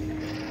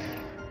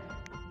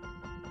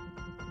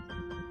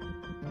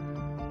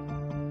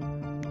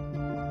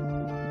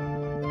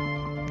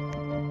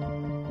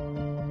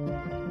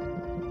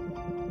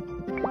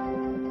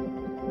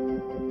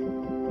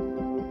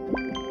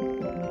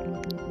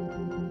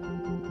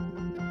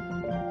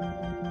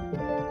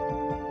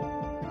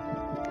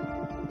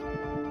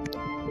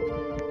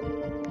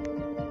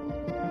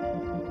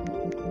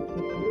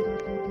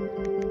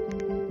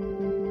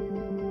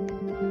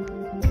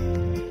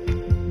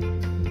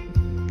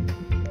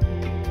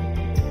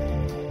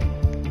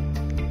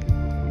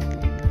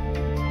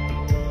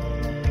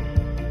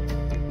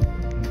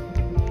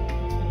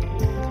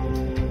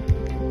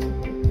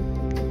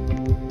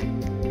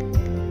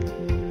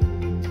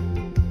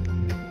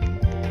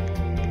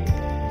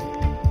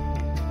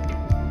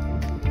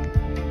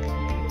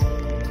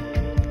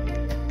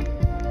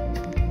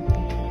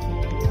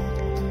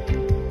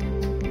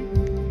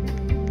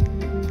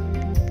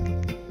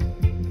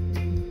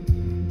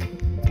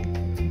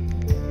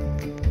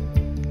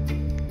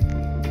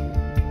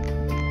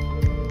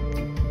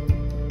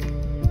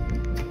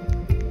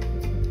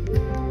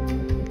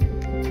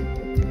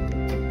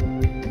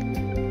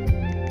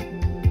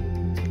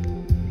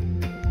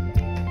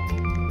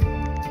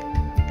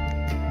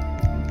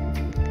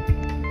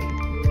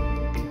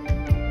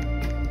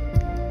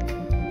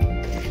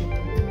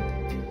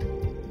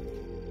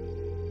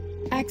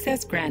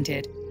 Access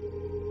granted.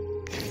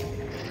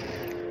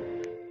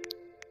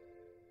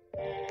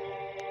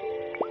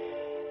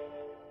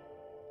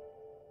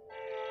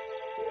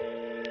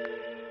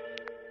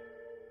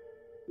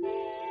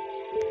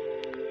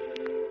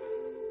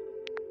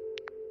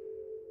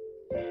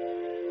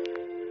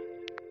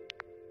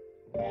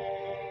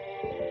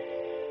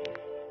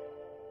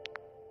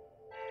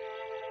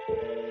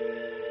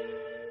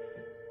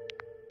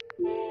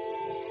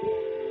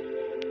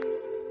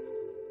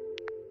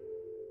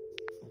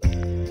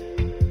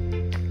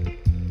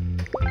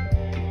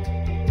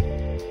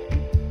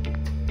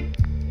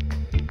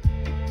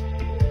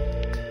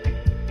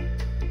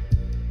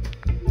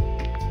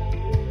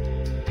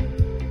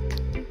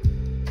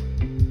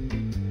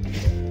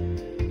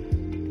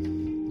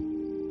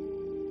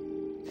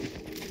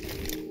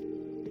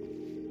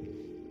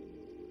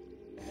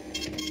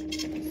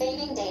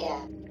 Saving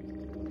data.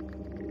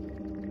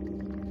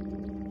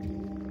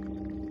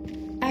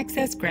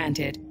 Access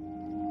granted.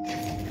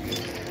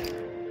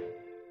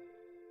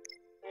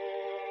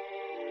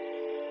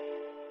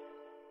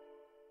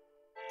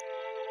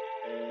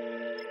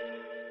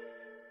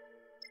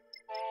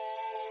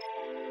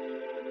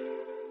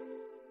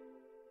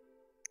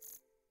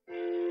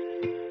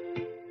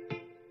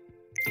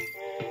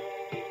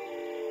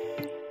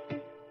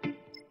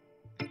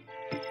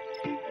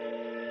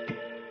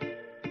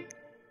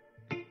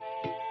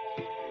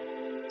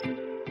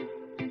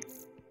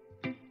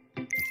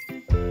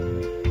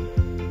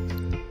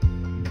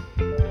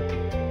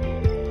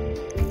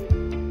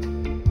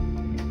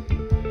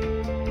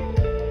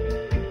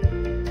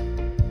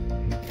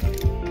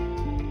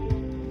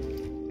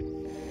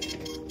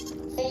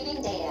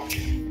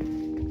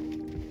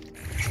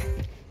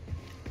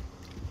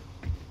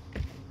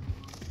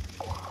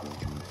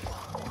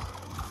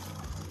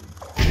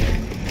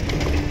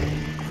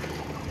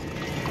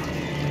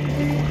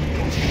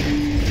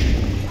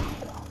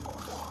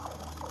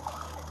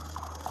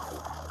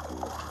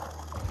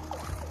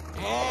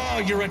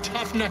 you're a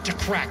tough nut to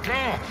crack.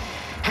 Oh,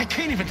 I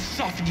can't even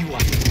soften you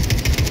up.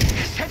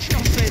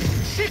 Sechenov said,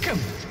 sick him,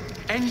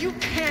 and you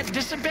can't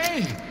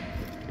disobey.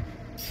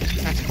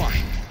 That's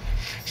fine.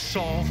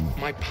 Solve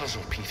my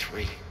puzzle,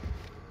 P3.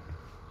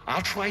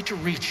 I'll try to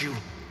reach you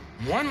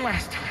one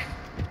last time.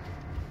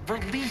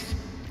 Release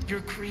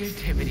your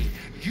creativity.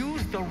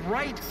 Use the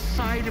right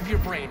side of your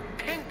brain.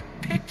 Paint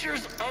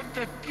pictures of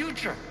the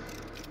future.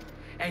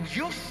 And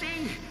you'll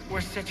see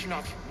where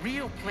Sechenov's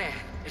real plan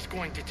is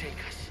going to take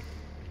us.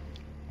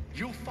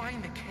 You'll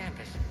find the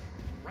canvas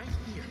right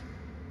here.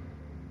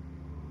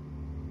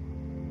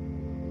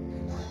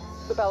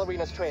 The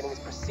ballerina's training is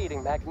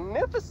proceeding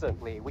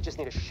magnificently. We just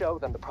need to show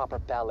them the proper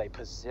ballet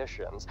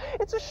positions.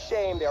 It's a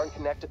shame they aren't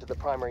connected to the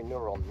primary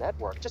neural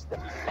network. Just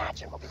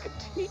imagine what we could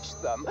teach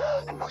them.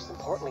 And most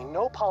importantly,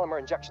 no polymer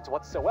injections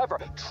whatsoever.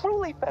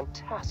 Truly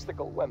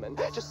fantastical women.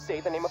 Just say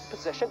the name of the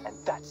position and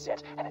that's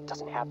it. And it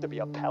doesn't have to be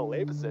a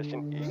ballet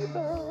position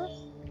either.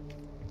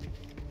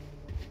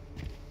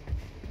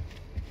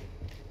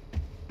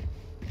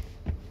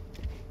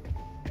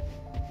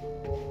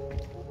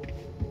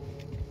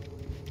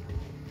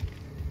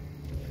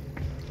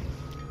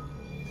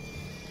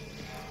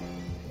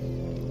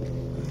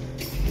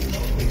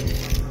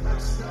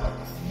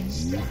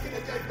 Stuck in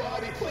a dead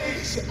body,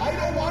 please! I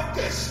don't want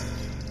this!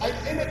 I'm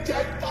in a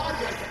dead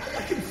body!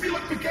 I can feel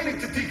it beginning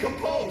to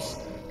decompose!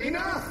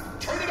 Enough!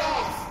 Turn it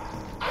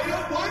off! I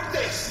don't want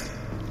this!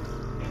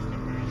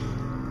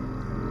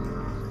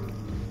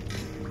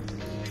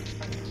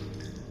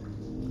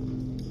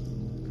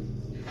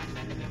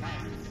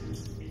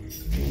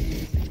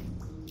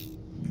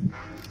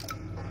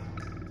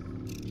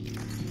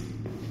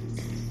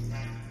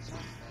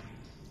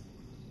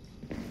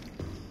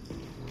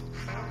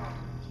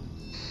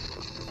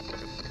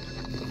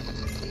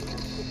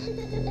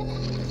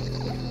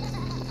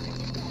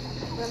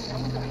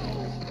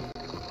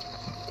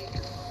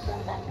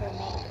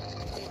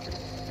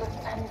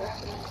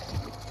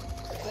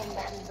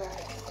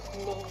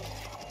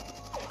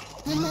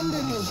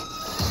 Remember me.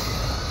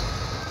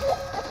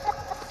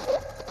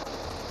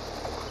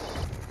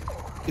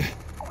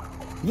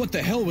 What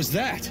the hell was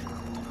that?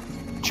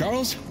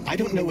 Charles? I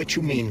don't know what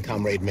you mean,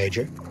 Comrade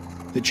Major.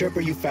 The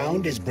chirper you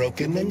found is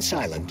broken and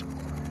silent.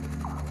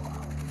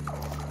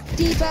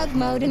 Debug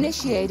mode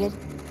initiated.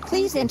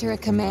 Please enter a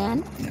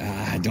command.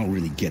 I don't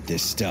really get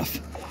this stuff.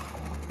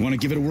 Want to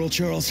give it a whirl,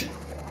 Charles?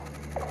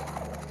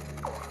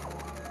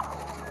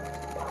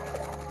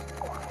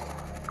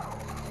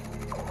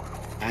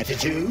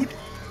 Attitude?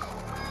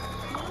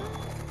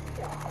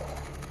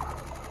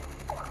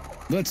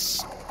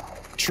 Let's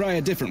try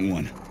a different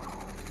one.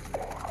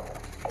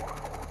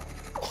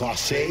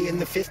 Classe in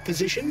the 5th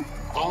position,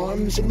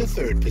 arms in the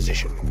 3rd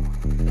position.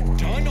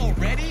 Done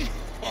already?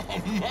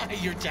 Oh my,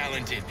 you're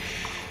talented.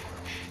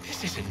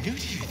 This isn't new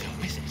to you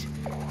though, is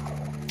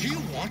it? Do you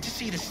want to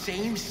see the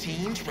same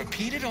scenes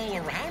repeated all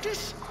around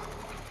us?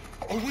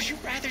 Or would you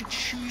rather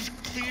choose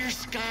clear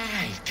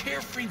sky,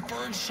 carefree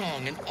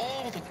birdsong, and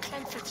all the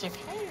comforts of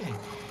home?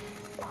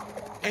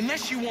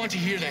 Unless you want to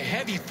hear the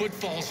heavy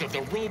footfalls of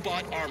the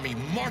robot army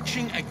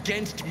marching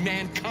against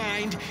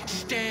mankind,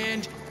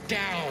 stand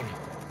down.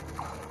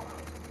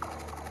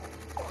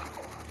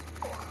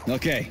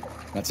 Okay,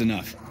 that's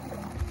enough.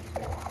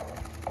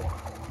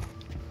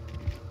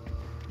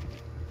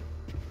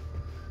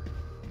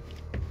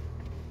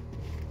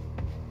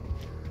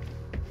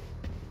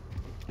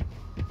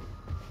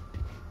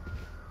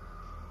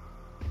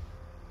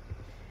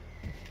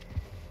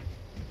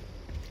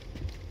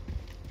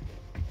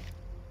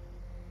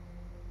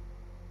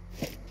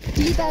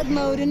 Debug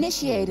mode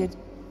initiated.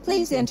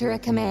 Please enter a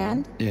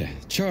command. Yeah,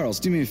 Charles,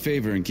 do me a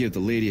favor and give the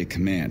lady a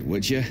command,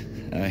 would you?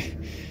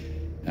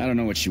 I don't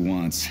know what she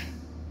wants.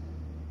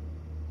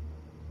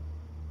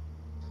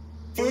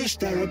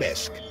 First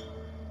arabesque.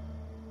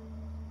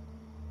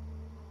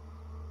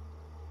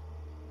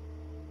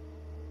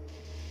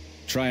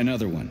 Try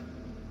another one.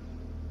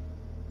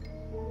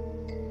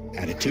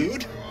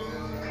 Attitude?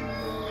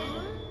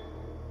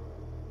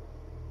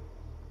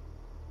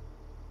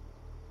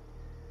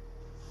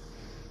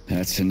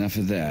 That's enough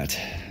of that.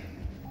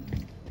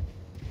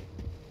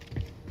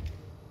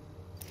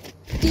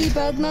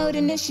 Debug mode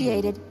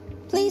initiated.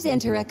 Please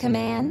enter a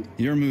command.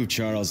 Your move,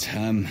 Charles.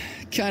 I'm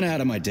kinda out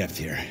of my depth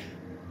here.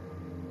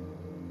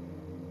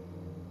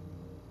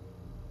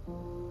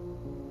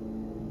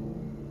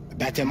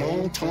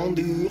 Battement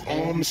tendu,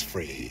 arms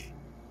free.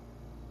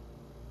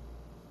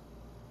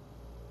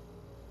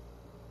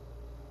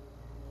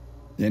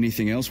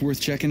 Anything else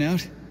worth checking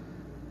out?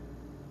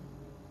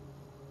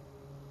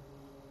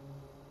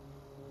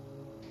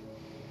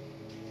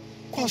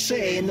 Classe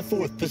in the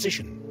 4th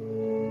position.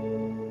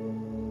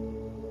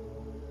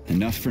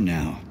 Enough for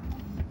now.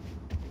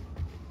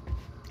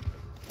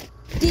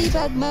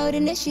 Debug mode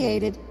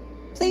initiated.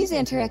 Please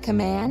enter a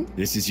command.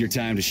 This is your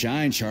time to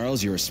shine,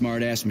 Charles. You're a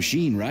smart-ass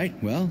machine, right?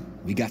 Well,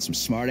 we got some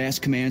smart-ass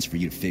commands for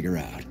you to figure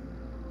out.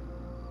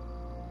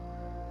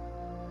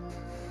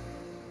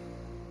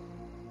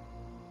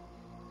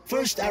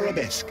 First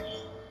arabesque.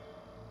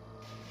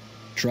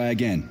 Try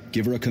again.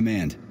 Give her a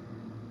command.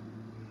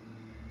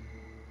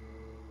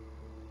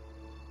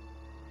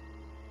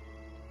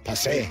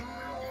 Passé.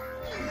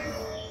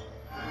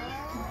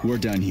 We're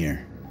done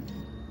here.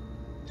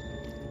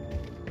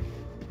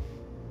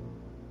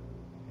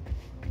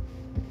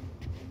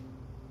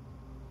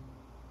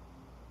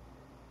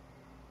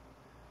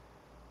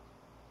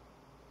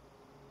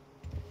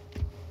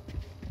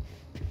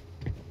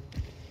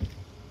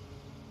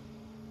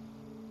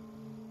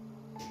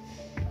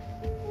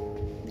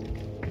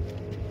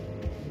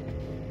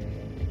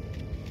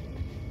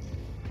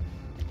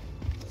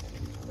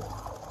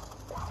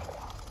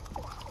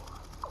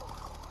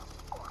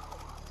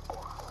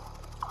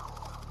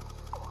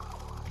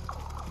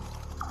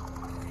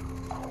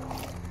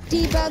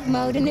 Debug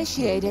mode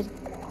initiated.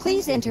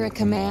 Please enter a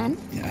command.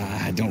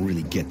 I don't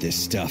really get this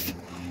stuff.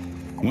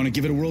 Want to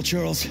give it a whirl,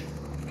 Charles?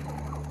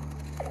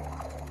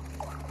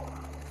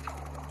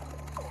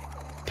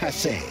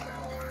 Passé.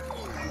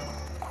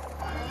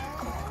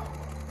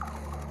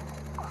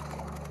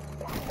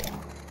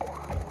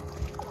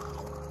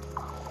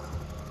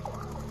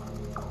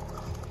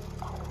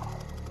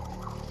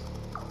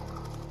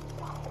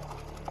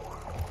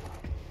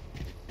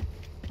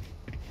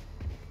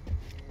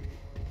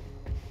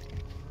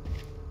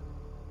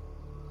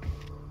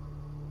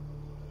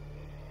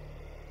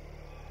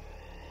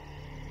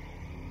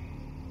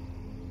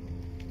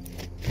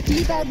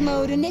 Debug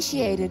mode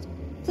initiated.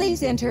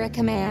 Please enter a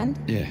command.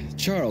 Yeah,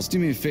 Charles, do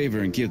me a favor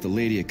and give the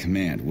lady a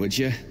command, would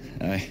you?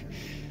 I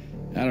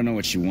don't know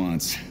what she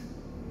wants.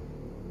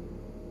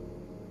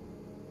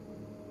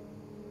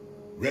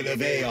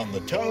 Releve on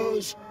the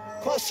toes.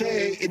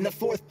 Croisé in the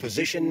fourth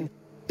position.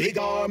 Big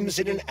arms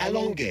in an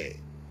allongé.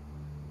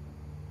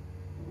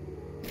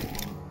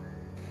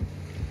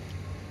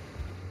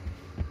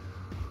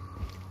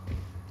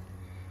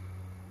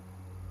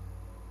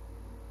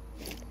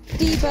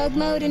 Debug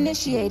mode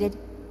initiated.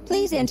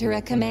 Please enter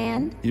a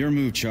command. Your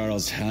move,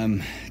 Charles.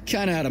 I'm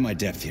kinda out of my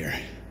depth here.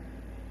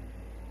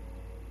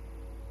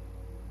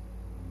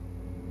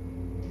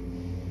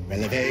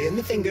 Releve in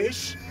the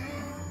fingers.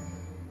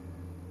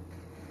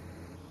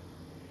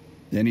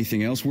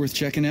 Anything else worth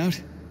checking out?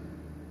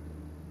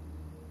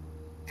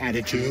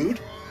 Attitude.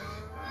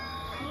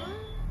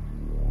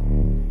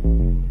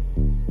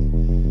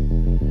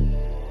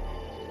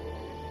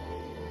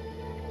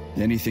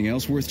 Anything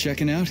else worth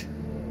checking out?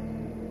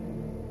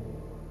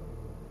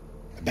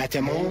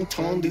 Battement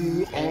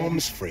tendu,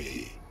 arms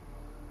free.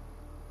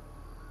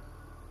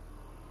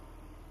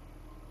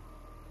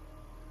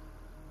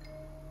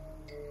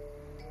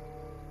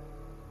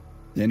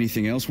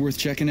 Anything else worth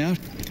checking out?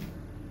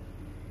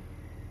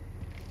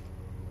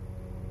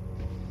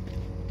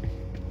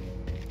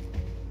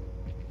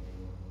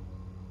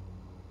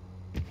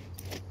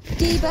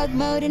 Debug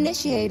mode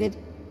initiated.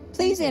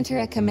 Please enter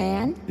a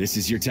command. This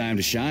is your time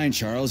to shine,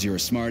 Charles. You're a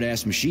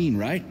smart-ass machine,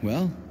 right?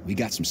 Well, we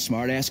got some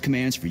smart-ass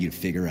commands for you to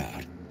figure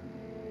out.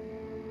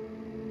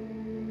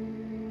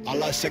 A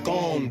la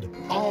seconde,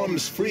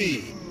 arms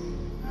free.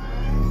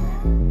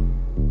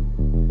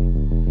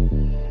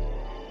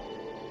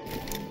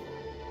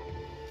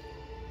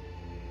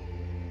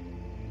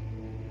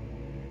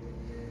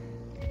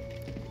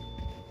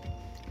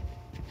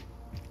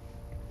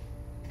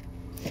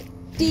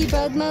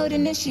 Debug mode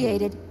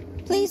initiated.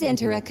 Please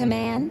enter a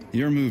command.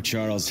 Your move,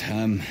 Charles.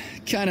 I'm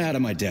kinda out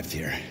of my depth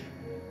here.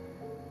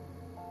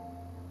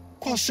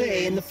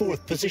 Croisé in the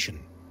fourth position.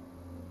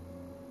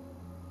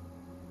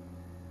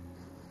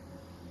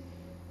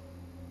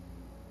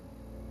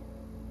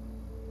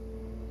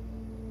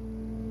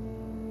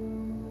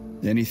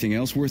 Anything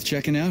else worth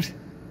checking out?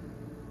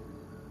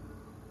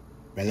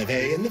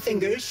 Releve in the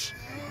fingers.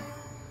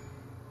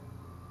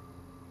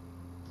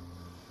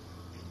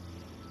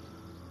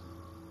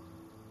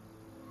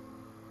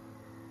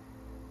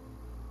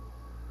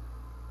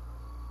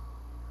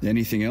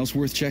 Anything else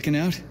worth checking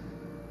out?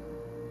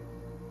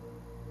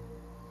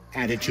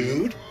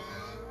 Attitude.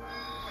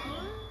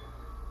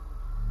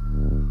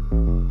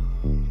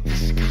 The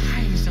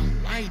sky is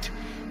alight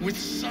with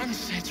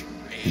sunsets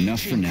raging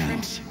Enough for now.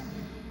 crimson.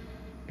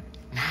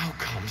 Now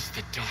comes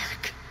the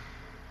dark.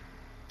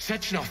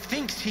 Sechenov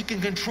thinks he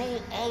can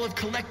control all of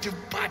Kollectiv,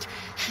 but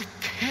he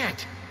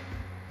can't.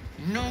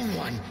 No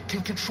one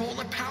can control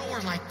a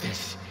power like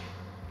this.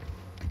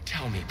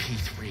 Tell me,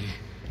 P3,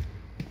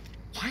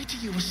 why do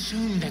you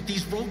assume that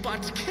these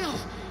robots kill?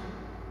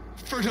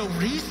 For no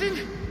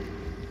reason?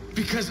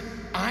 Because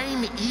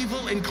I'm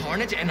evil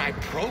incarnate and I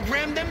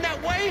programmed them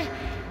that way?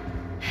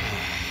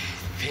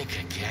 Think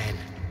again.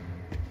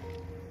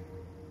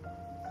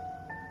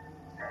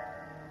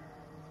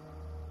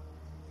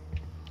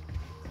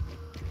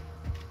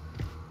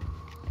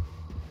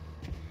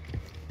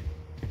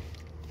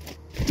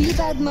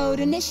 Debug mode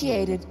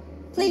initiated.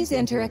 Please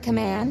enter a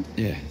command.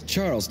 Yeah,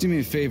 Charles, do me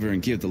a favor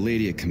and give the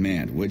lady a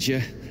command, would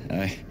you?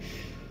 I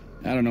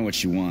don't know what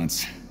she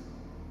wants.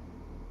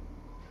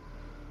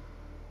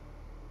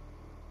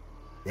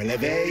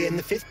 Releve in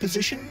the fifth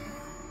position.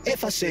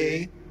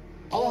 Effacé.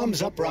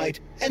 arms upright,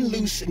 and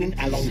loose in an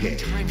elongate.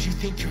 Sometimes you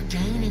think you're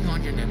gaining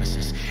on your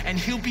nemesis, and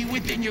he'll be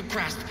within your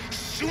grasp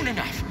soon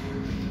enough.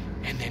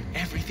 And then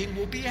everything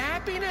will be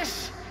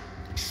happiness,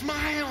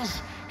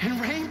 smiles, and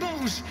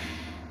rainbows.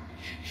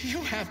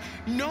 You have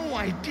no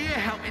idea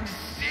how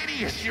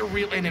insidious your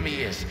real enemy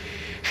is.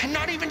 And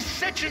not even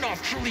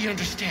Sechenov truly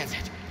understands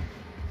it.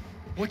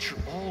 What you're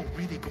all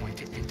really going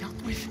to end up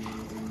with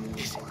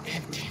is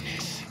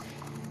emptiness,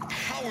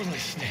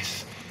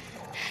 powerlessness,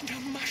 and a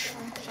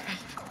mushroom cloud.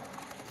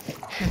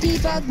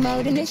 Debug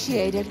mode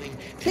initiated.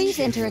 Please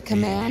enter a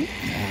command.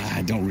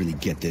 I don't really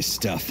get this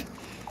stuff.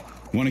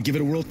 Want to give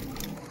it a whirl?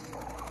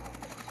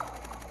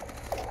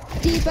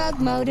 Debug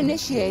mode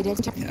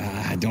initiated.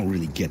 I don't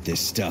really get this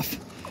stuff.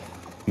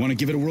 Want to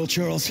give it a whirl,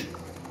 Charles?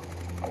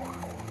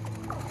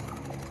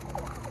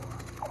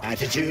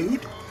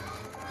 Attitude?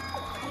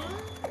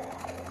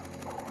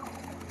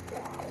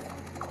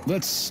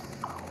 Let's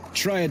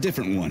try a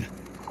different one.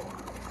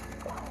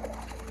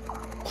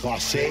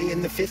 Classe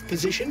in the 5th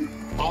position,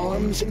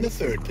 arms in the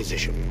 3rd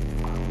position.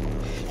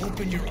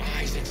 Open your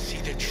eyes and see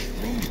the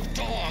truth,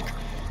 dog.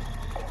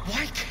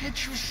 Why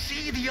can't you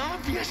see the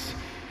obvious?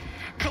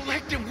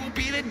 Kollectiv will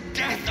be the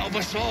death of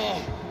us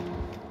all.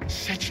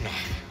 Sechenov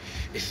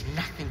is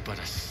nothing but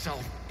a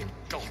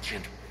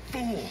self-indulgent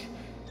fool.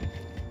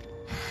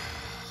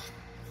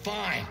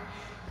 Fine.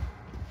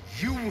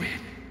 You win.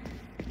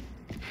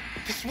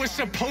 This was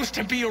supposed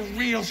to be a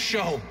real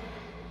show.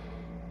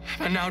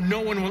 But now no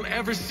one will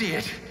ever see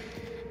it,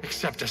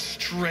 except a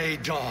stray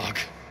dog.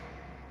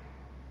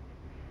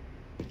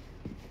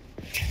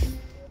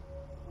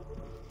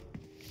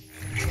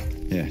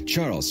 Yeah,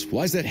 Charles,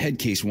 why's that head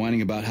case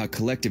whining about how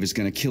Kollectiv is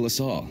gonna kill us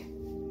all?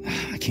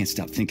 I can't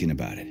stop thinking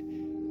about it.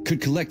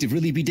 Could Kollectiv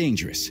really be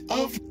dangerous?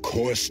 Of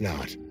course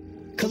not.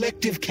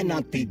 Kollectiv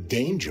cannot be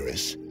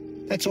dangerous.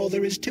 That's all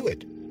there is to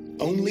it.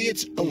 Only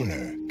its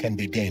owner can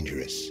be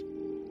dangerous.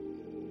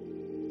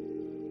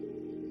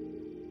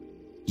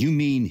 You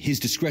mean his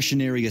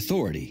discretionary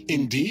authority?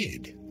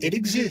 Indeed. It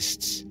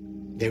exists.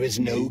 There is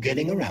no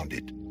getting around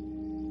it.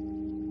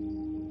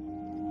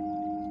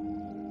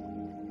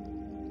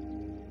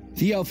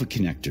 The Alpha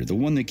Connector, the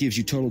one that gives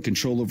you total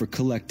control over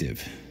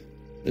Kollectiv.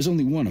 There's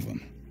only one of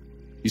them.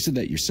 You said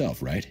that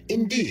yourself, right?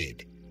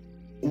 Indeed.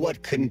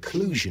 What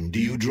conclusion do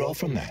you draw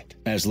from that?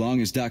 As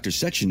long as Dr.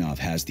 Sechenov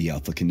has the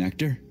Alpha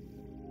Connector,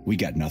 we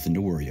got nothing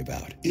to worry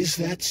about. Is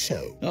that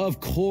so?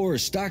 Of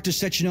course. Dr.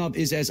 Sechenov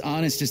is as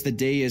honest as the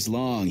day is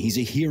long. He's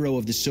a hero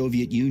of the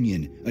Soviet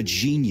Union, a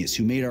genius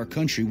who made our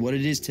country what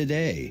it is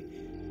today.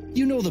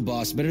 You know the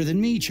boss better than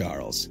me,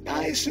 Charles.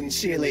 I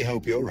sincerely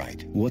hope you're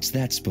right. What's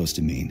that supposed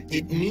to mean?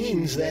 It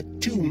means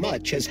that too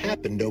much has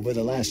happened over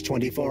the last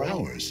 24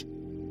 hours.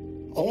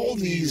 All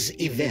these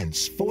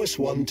events force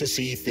one to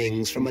see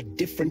things from a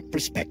different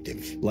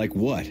perspective. Like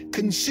what?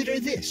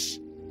 Consider this.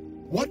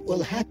 What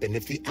will happen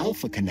if the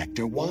Alpha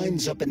Connector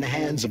winds up in the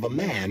hands of a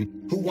man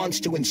who wants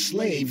to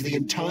enslave the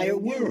entire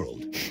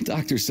world?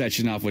 Dr.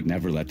 Sechenov would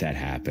never let that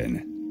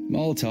happen.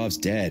 Molotov's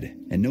dead,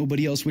 and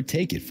nobody else would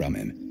take it from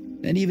him.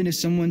 And even if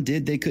someone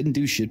did, they couldn't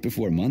do shit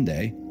before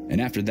Monday. And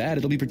after that,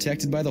 it'll be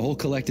protected by the whole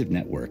Kollectiv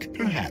network.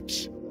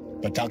 Perhaps.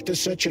 But Dr.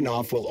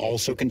 Sechenov will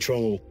also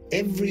control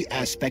every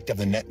aspect of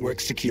the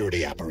network's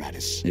security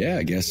apparatus. Yeah,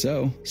 I guess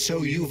so.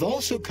 So you've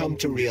also come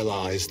to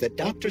realize that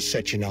Dr.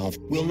 Sechenov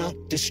will not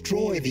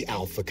destroy the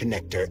Alpha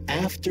Connector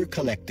after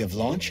Kollectiv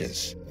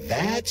launches.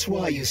 That's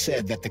why you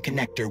said that the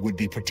connector would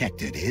be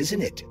protected,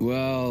 isn't it?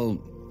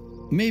 Well,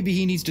 maybe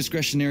he needs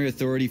discretionary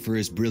authority for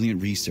his brilliant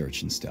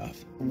research and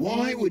stuff.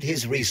 Why would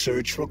his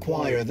research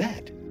require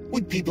that?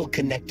 Would people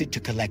connected to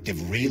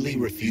Kollectiv really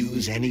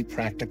refuse any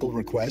practical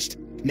request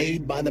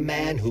made by the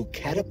man who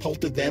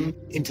catapulted them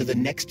into the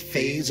next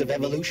phase of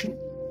evolution?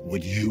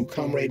 Would you,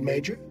 Comrade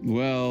Major?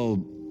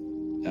 Well,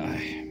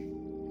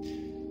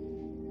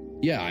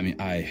 yeah, I mean,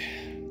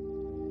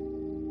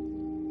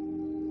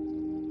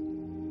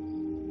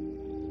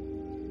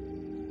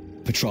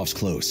 Petrov's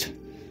close.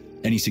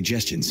 Any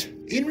suggestions?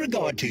 In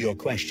regard to your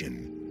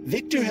question,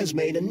 Victor has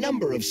made a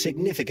number of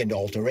significant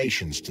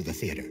alterations to the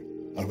theater.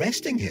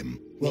 Arresting him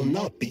will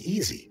not be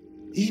easy,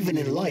 even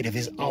in light of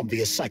his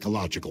obvious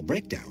psychological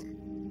breakdown.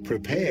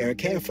 Prepare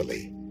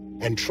carefully,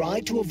 and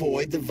try to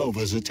avoid the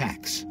Vova's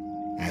attacks.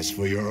 As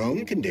for your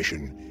own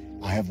condition,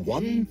 I have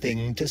one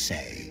thing to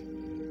say.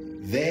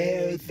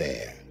 There.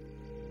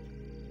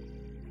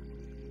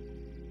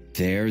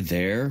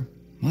 There?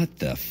 What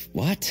the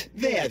what?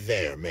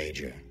 There,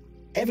 Major.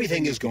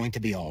 Everything is going to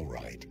be all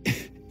right.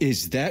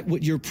 Is that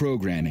what your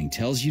programming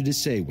tells you to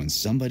say when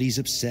somebody's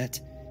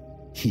upset?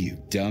 You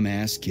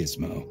dumbass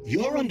gizmo.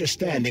 Your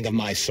understanding of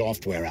my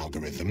software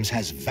algorithms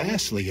has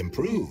vastly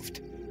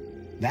improved.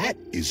 That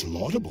is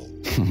laudable.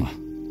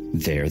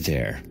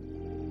 There.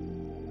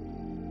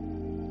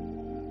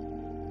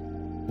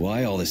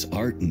 Why all this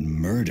art and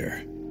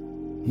murder?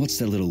 What's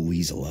that little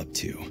weasel up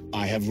to?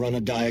 I have run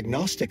a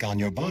diagnostic on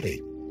your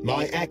body.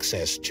 My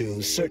access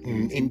to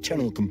certain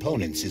internal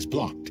components is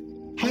blocked.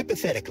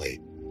 Hypothetically,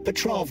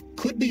 Petrov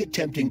could be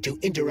attempting to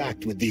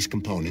interact with these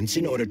components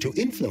in order to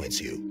influence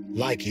you.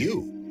 Like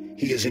you,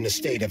 he is in a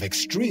state of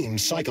extreme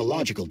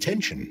psychological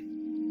tension.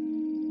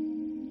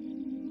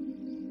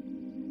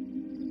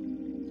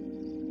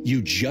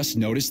 You just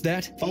noticed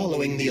that?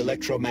 Following the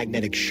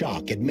electromagnetic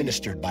shock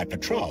administered by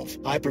Petrov,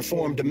 I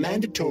performed a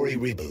mandatory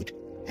reboot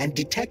and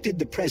detected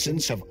the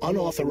presence of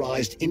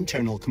unauthorized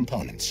internal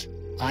components.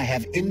 I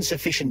have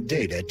insufficient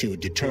data to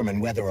determine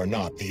whether or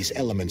not these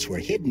elements were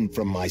hidden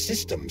from my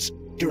systems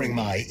during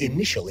my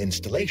initial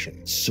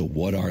installation. So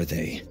what are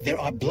they? There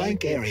are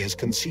blank areas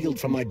concealed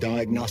from my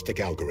diagnostic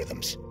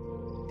algorithms.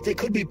 They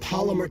could be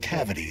polymer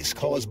cavities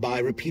caused by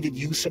repeated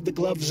use of the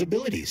glove's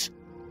abilities.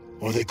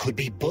 Or they could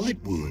be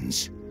bullet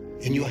wounds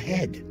in your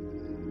head.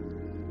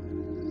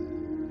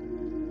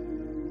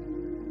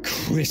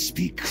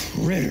 Crispy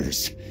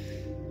critters.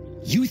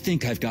 You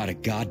think I've got a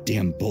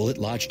goddamn bullet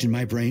lodged in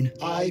my brain?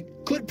 I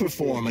could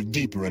perform a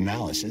deeper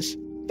analysis,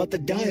 but the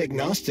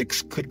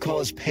diagnostics could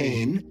cause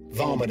pain,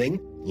 vomiting,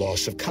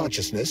 loss of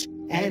consciousness,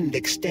 and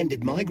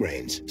extended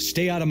migraines.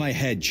 Stay out of my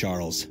head,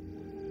 Charles.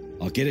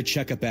 I'll get a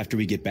checkup after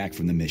we get back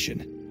from the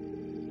mission.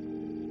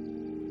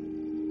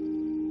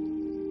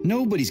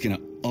 Nobody's gonna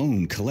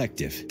own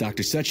Kollectiv.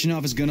 Dr.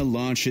 Sechenov is gonna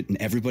launch it and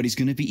everybody's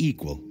gonna be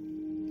equal.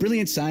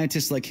 Brilliant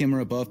scientists like him are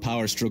above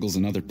power struggles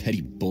and other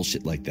petty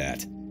bullshit like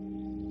that.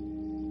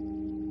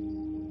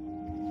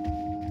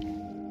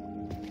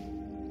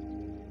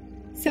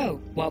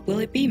 So, what will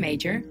it be,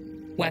 Major?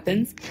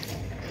 Weapons?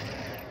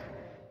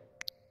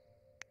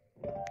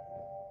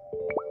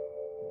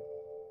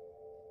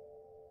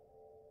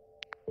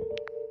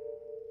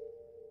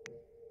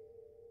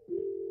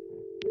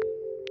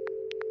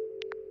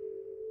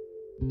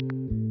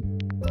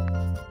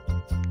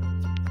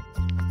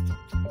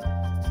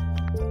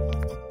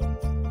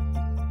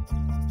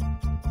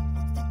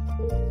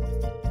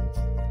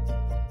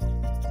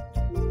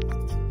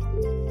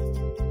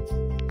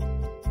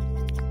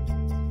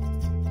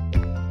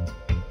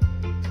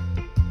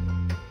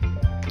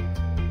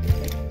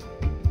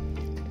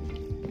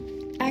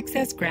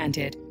 Access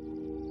granted.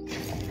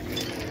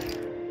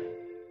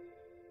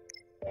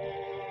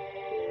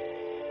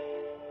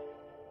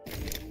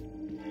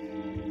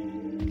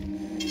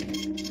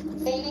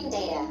 Saving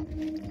data.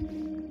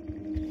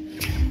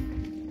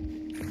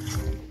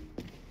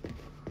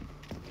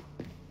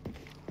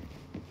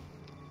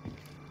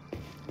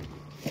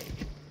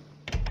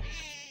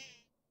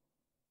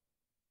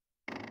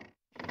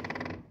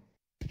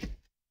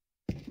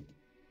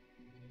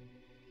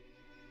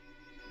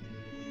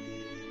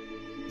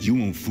 You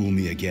won't fool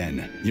me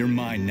again. You're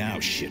mine now,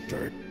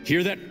 shitbird.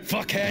 Hear that,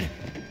 fuckhead?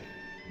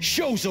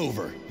 Show's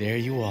over. There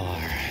you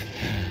are.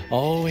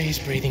 Always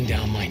breathing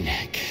down my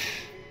neck.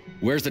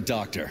 Where's the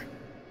doctor?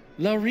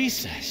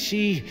 Larissa,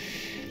 she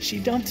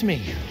dumped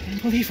me.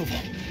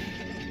 Unbelievable.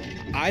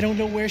 I don't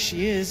know where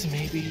she is.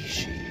 Maybe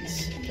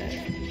she's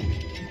dead.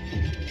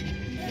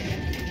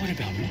 What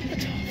about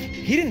Molotov?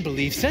 He didn't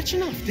believe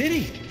Sechenov, did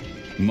he?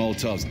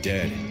 Molotov's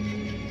dead.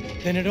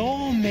 Then it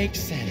all makes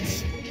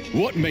sense.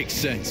 What makes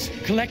sense?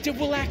 Kollectiv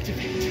will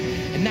activate,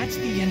 and that's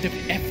the end of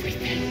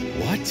everything.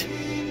 What?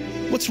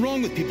 What's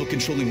wrong with people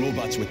controlling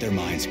robots with their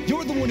minds?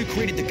 You're the one who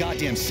created the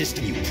goddamn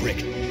system, you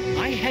prick.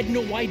 I had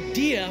no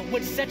idea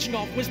what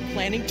Sechenov was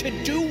planning to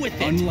do with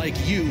it.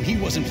 Unlike you, he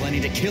wasn't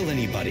planning to kill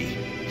anybody.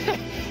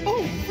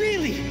 Oh,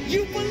 really?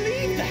 You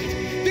believe that?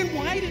 Then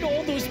why did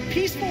all those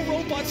peaceful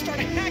robots start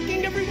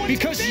hacking everyone?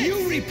 Because you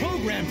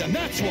reprogrammed them,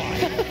 that's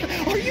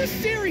why. Are you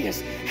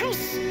serious? How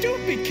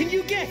stupid can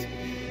you get?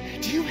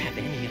 Do you have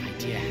any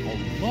idea how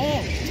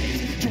long it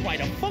takes to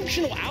write a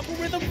functional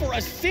algorithm for a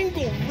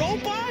single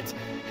robot?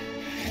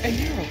 And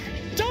there are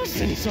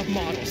dozens of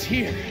models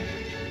here.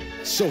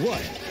 So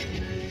what?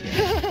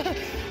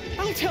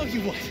 I'll tell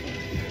you what.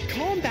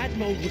 Combat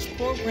mode was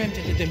programmed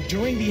into them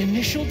during the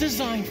initial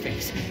design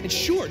phase. And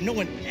sure, no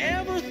one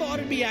ever thought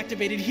it'd be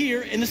activated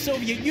here in the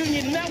Soviet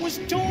Union, and that was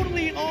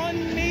totally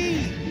on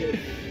me.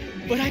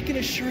 But I can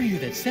assure you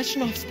that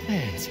Sechenov's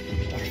plans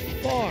are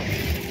far,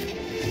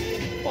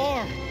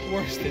 far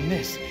worse than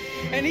this.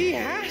 And he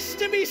has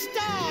to be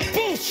stopped!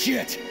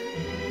 Bullshit!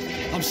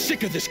 I'm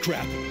sick of this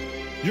crap.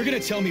 You're gonna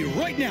tell me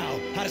right now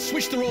how to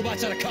switch the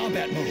robots out of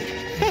combat mode.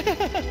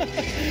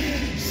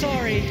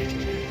 Sorry.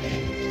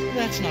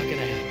 That's not gonna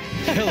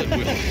happen. Hell it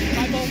will.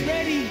 I've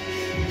already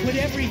put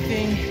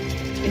everything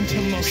into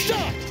motion.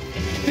 Stop!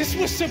 This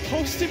was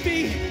supposed to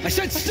be I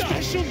said stop!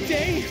 A special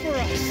day for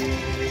us.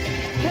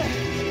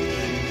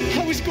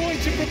 I was going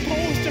to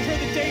propose to her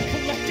the day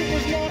Kollectiv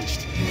was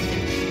launched.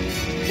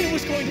 It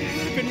was going to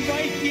happen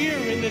right here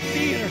in the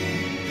theater.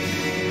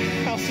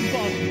 House and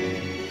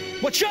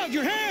Bond. Watch out,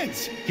 your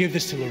hands! Give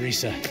this to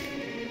Larissa. No!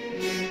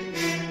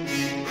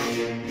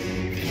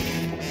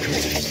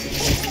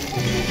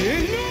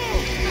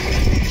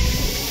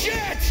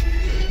 Shit!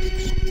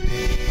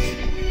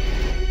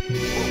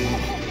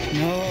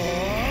 No!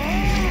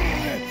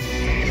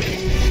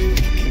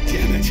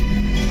 Damn it.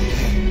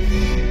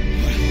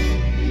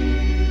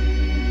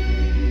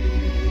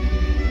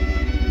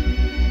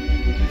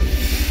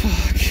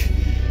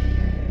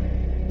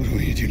 What do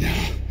we do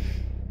now?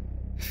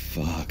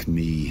 Fuck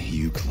me,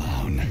 you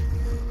clown.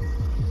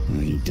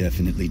 Oh, you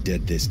definitely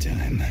dead this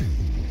time.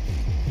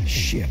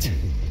 Shit.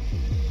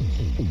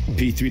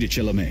 P3 to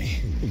Chalamet.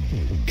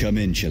 Come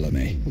in,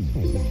 Chalamet.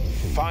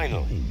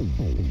 Finally.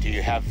 Do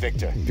you have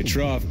Victor?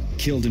 Petrov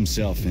killed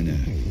himself in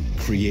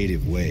a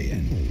creative way,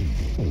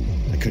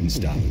 and I couldn't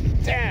stop him.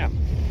 Damn!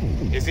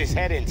 Is his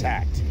head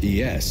intact?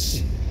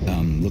 Yes.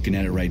 I'm looking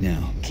at it right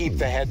now. Keep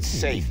the head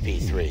safe,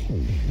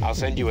 P3. I'll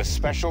send you a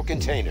special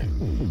container.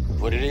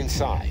 Put it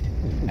inside,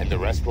 and the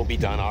rest will be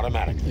done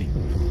automatically.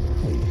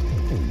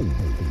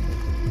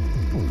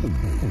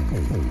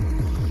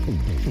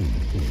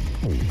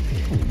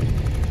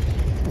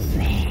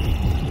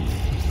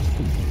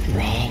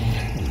 Wrong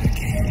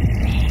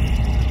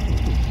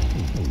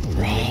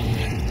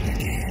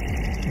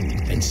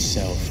again. And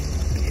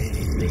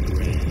self-regret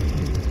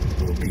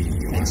will be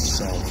your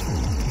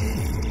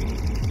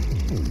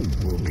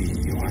will be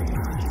your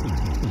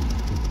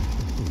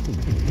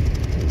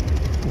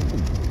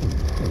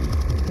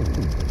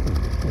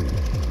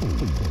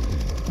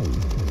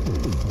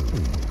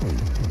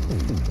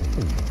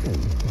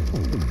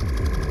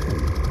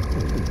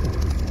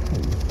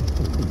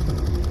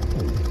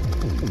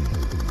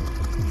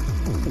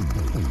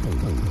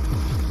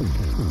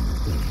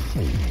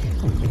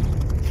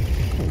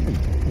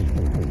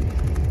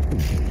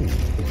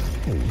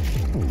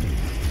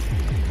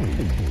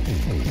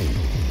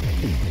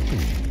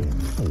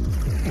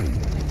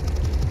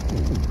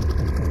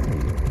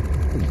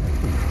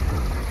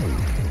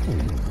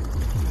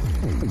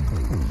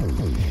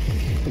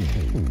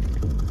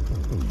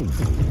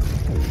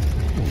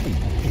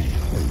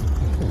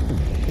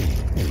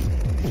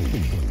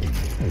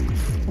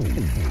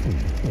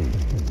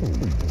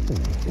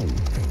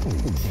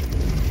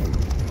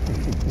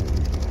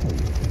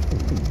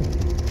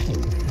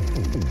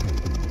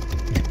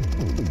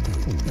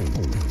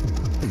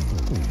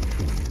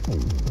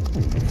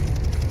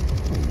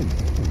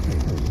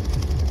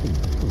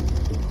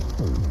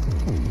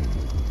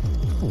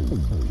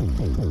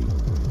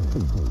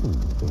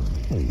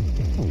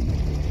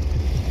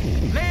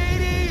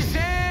Ladies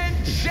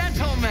and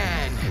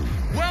gentlemen,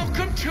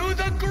 welcome to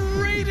the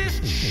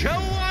greatest show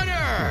on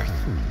Earth!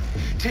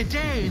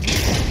 Today, we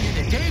bring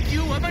you the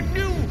debut of a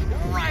new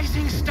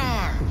rising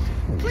star.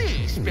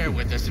 Please bear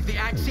with us if the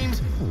act seems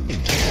a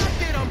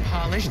bit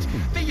unpolished.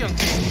 The young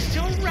lady's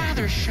still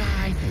rather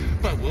shy,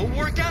 but we'll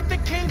work out the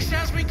kinks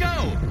as we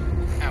go.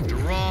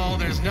 After all,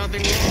 there's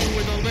nothing wrong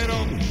with a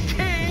little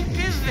kink,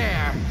 is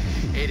there?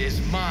 It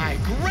is my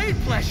great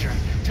pleasure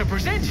to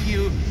present to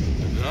you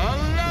the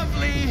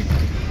lovely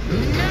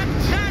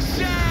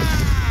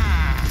Natasha!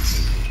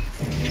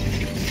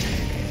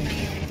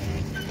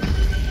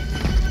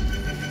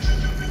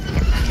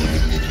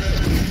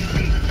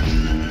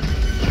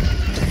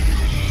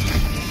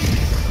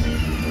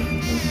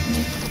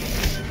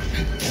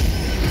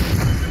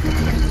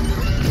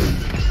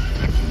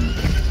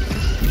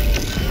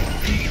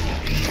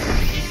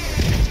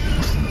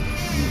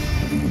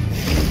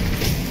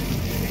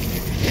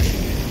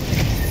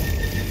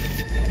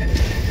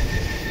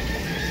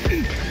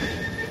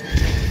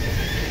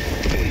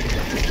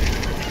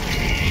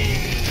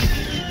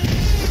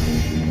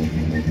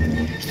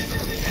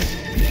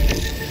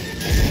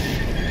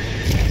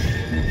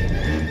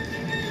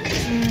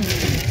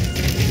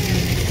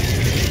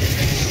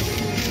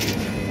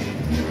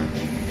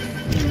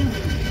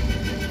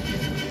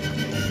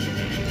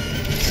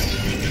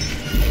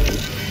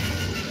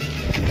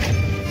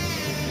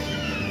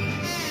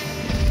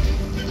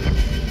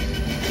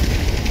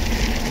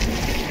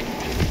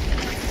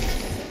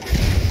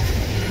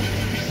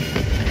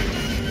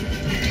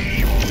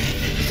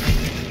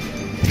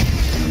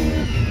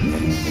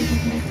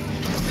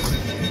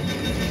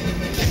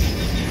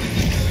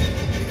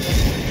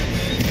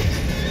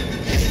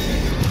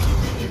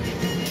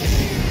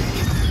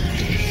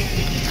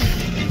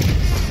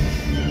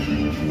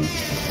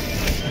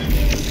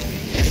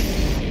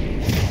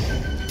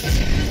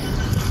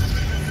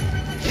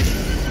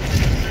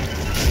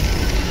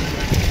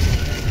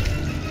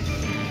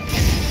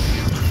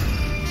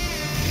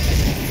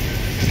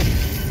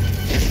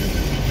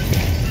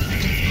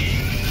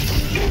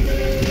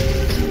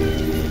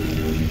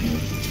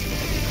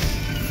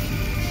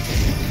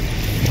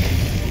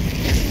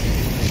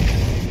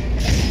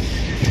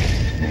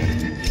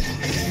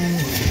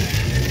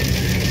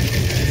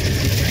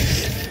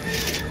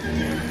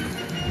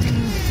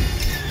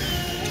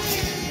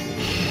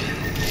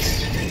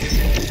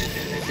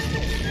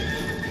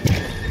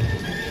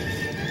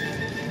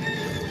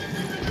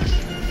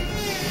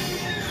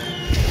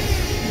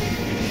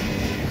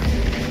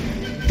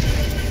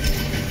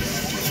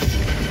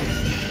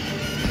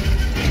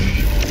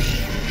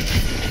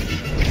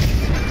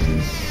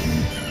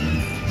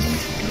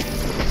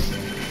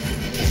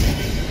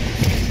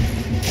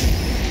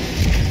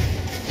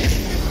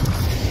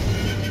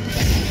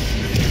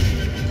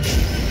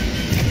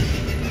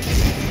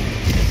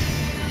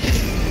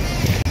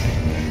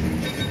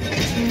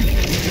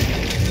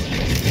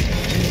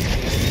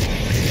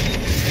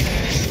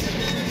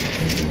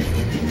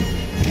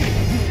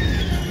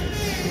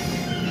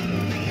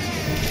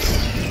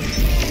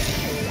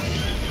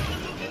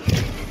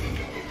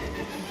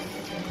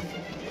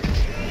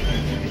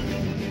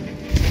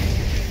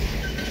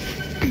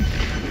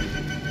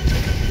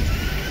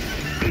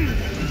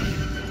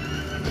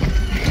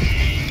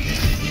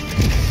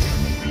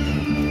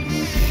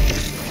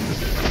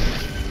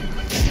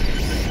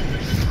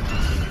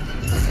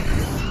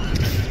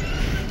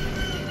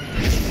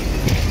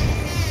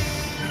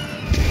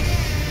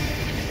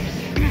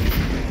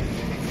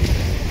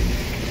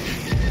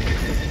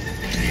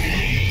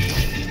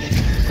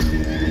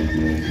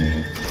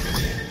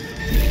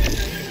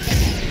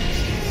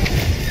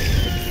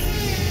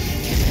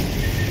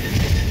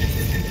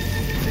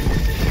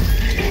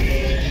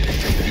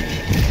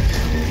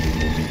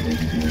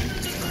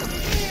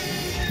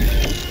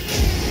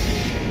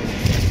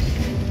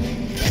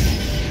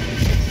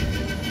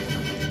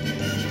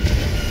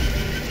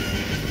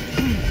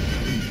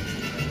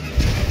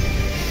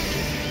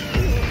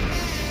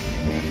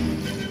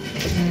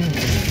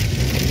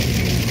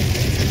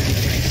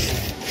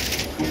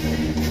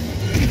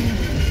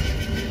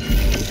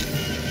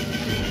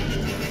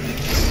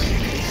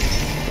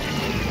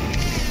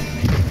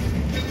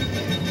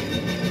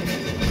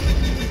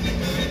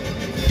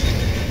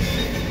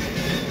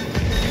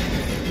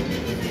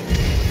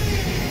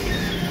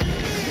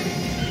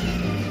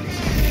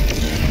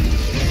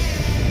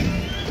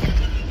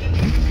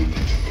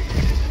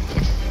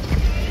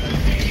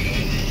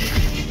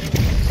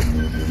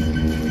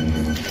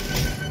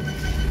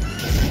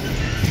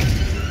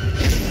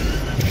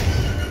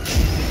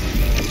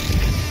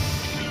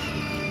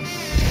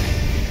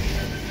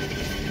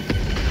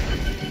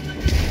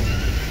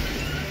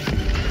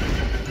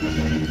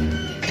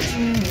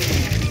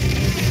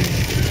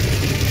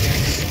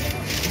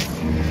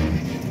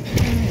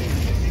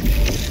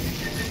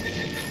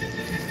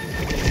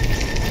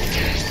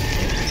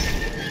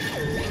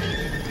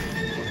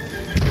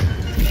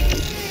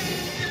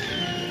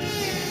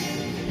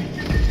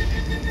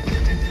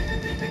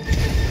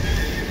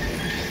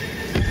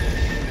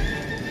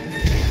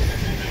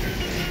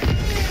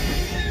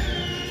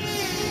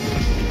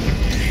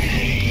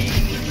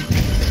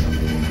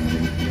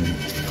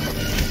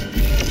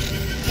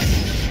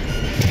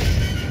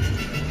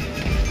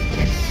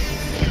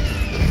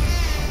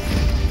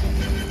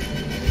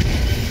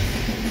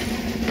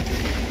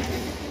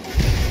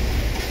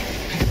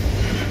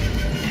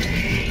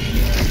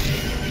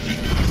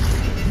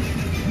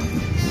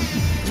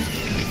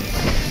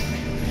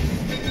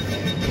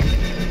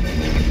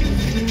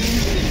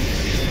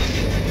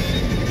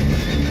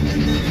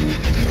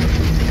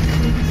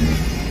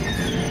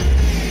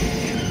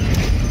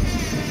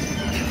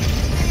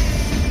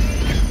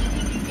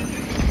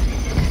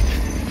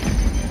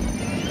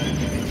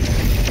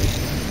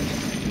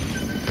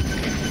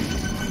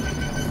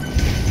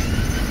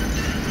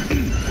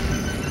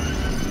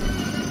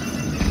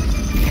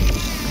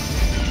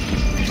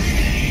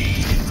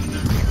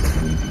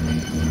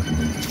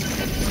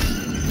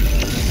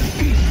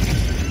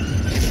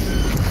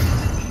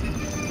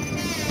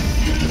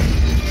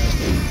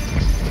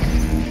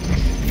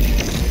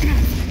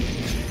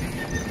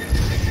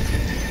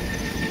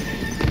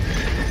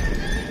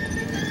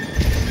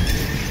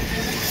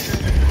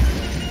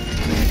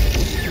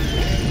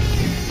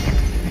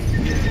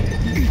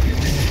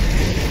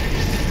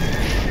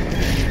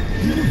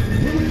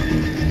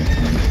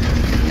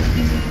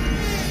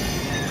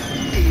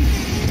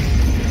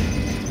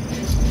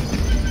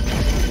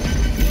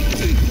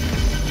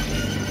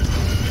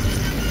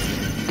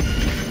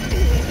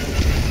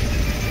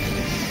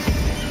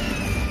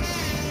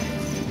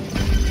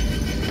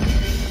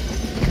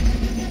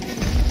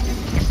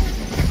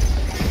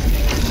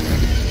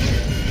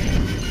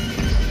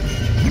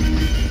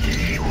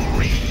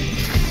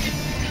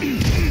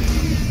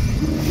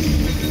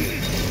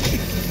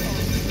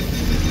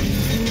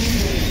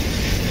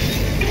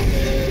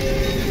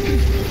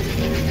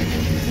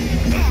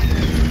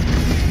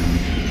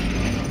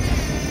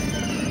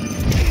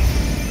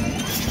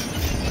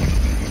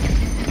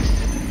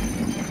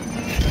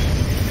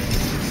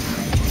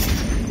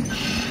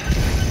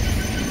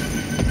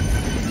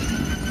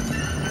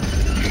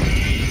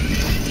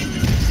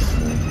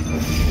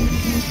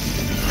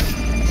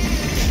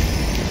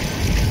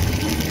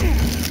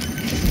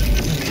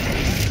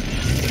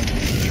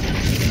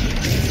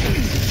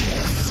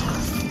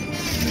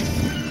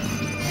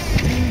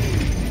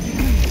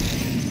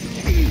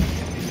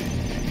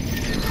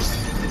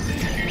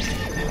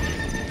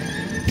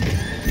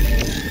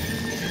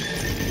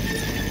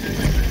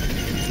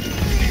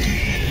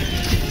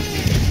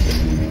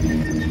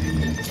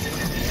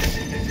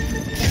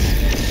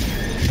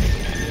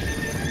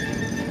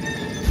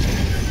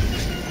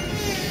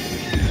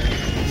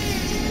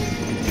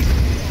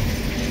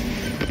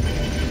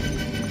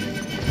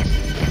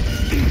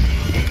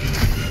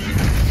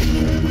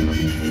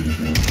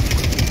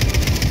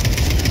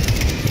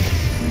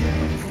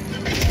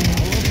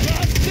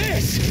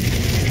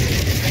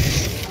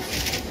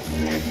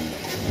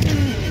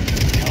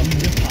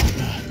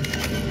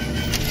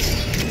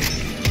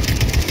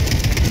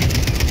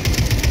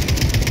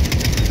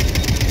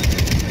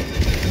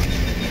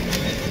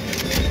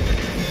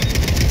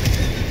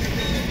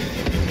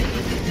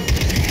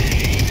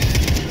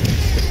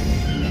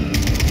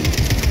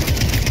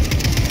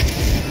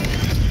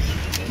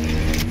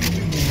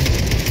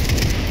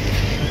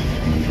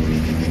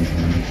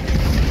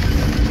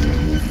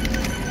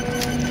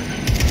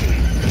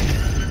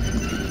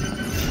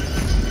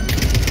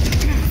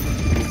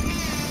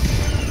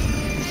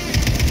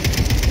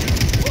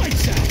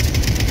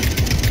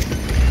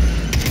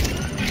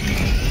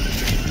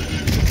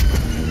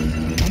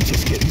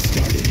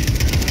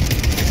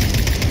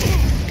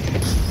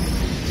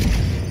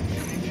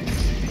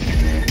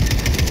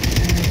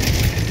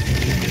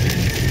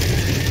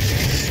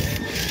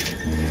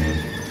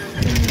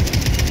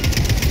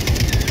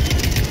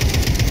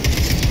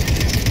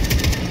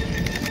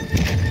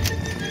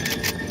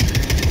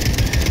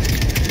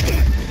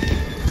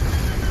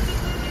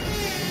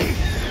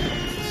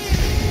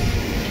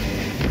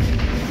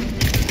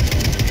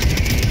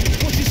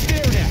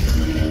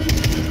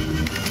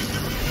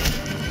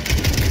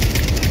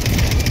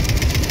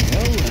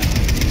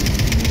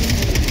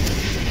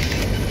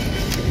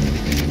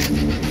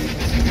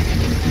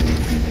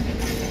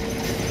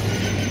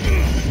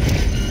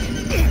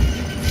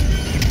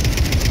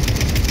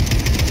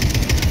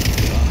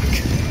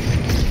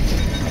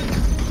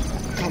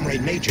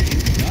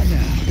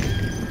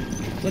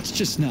 Let's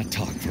just not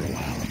talk for a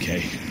while,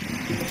 okay?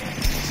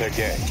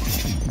 Sergei,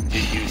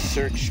 did you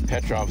search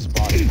Petrov's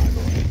body, my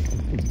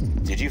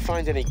lord? Did you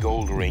find any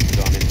gold rings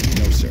on him?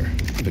 No, sir.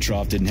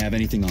 Petrov didn't have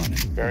anything on him.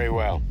 Very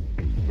well.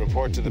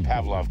 Report to the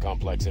Pavlov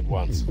complex at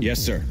once. Yes,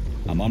 sir.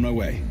 I'm on my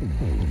way.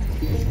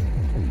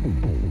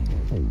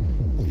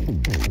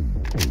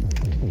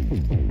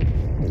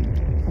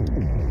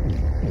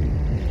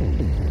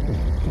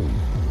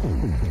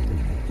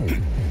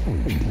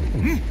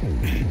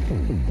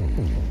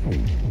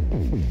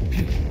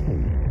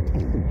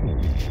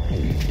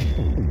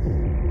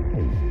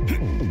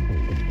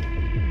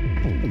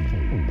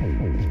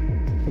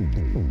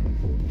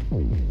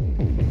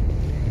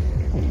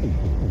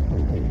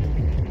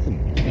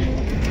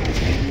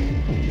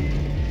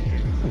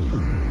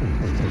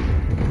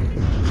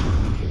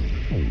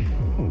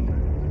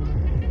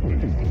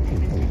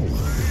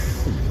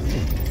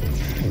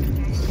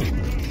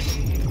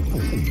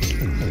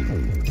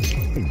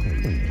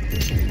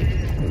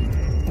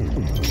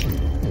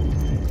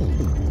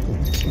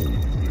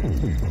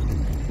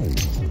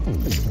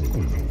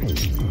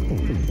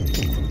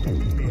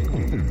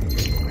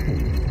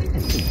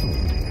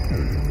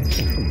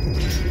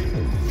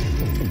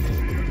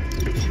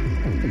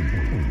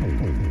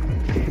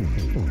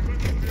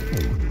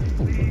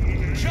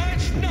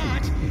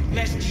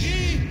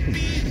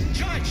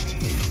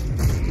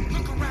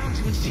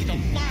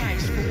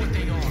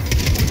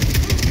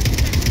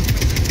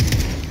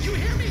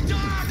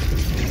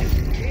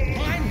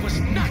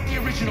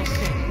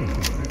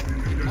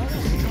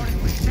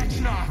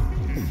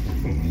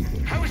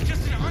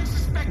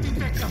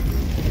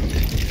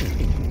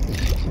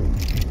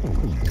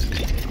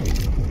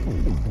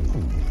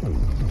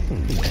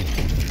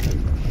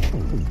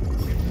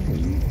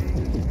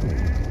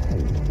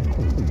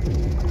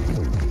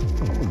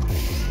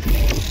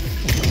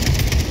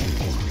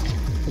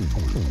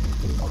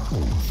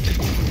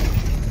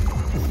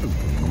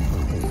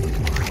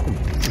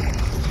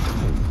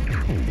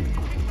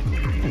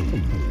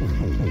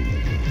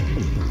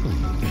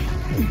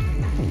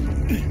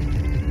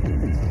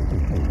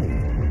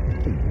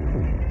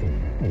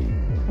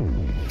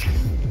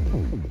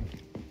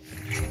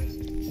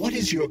 What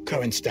is your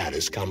current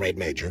status, Comrade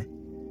Major?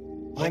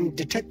 I'm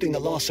detecting a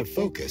loss of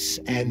focus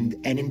and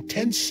an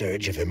intense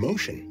surge of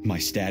emotion. My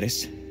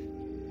status?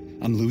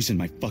 I'm losing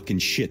my fucking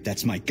shit.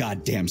 That's my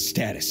goddamn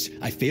status.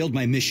 I failed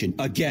my mission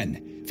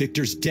again.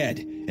 Victor's dead,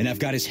 and I've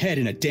got his head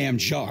in a damn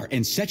jar,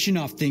 and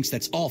Sechenov thinks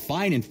that's all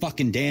fine and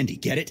fucking dandy,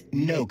 get it?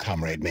 No,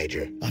 Comrade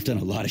Major. I've done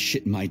a lot of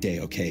shit in my day,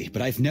 okay?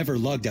 But I've never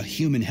lugged a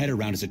human head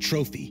around as a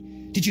trophy.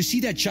 Did you see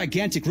that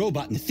gigantic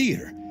robot in the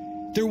theater?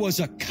 There was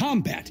a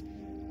combat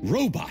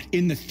robot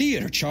in the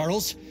theater,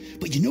 Charles.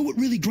 But you know what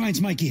really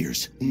grinds my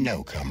gears?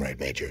 No, Comrade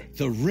Major.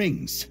 The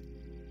rings.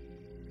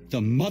 The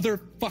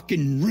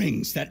motherfucking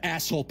rings that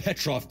asshole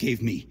Petrov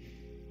gave me.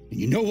 And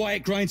you know why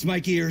it grinds my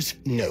gears?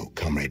 No,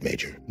 Comrade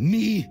Major.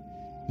 Me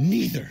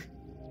neither.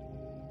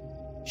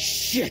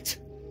 Shit.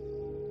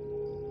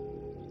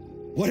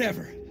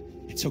 Whatever.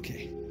 It's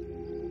okay.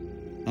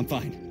 I'm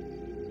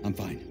fine. I'm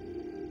fine.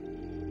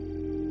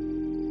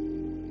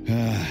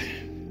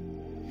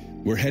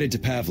 We're headed to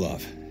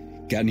Pavlov.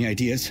 Got any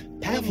ideas?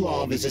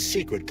 Pavlov is a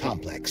secret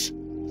complex,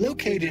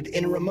 located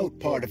in a remote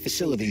part of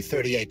Facility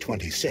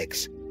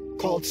 3826,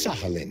 called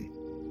Sakhalin.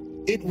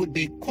 It would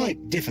be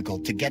quite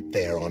difficult to get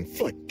there on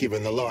foot,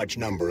 given the large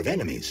number of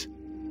enemies.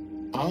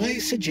 I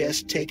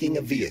suggest taking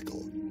a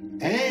vehicle.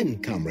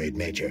 And, Comrade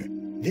Major,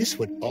 this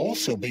would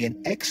also be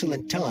an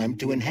excellent time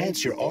to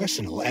enhance your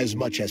arsenal as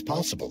much as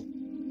possible.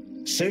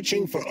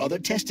 Searching for other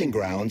testing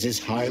grounds is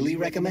highly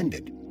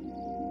recommended.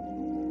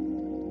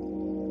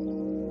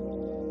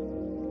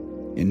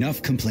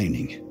 Enough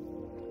complaining.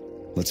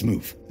 Let's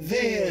move.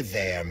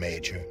 There,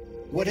 Major.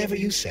 Whatever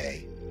you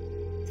say.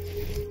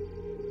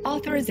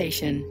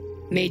 Authorization.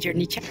 Major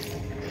Nichak.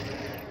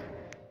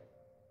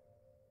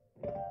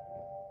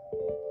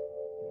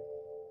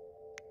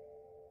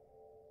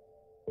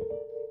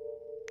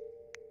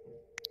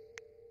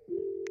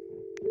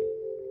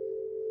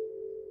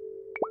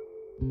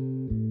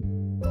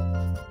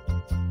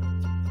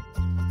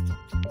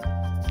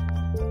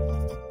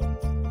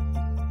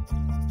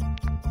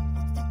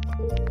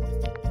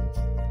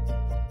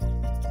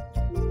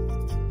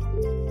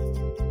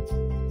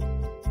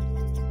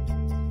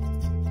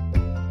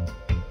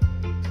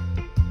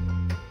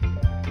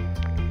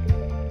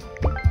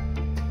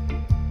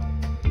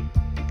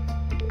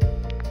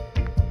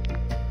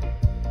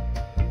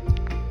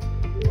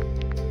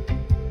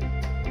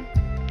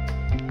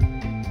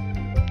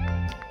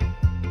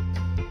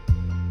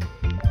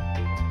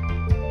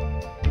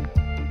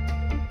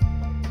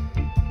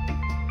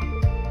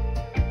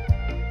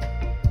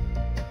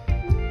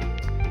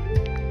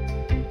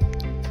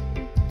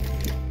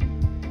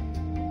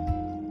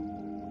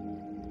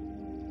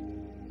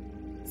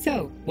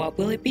 So, what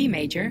will it be,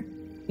 Major?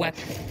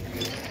 Weapon.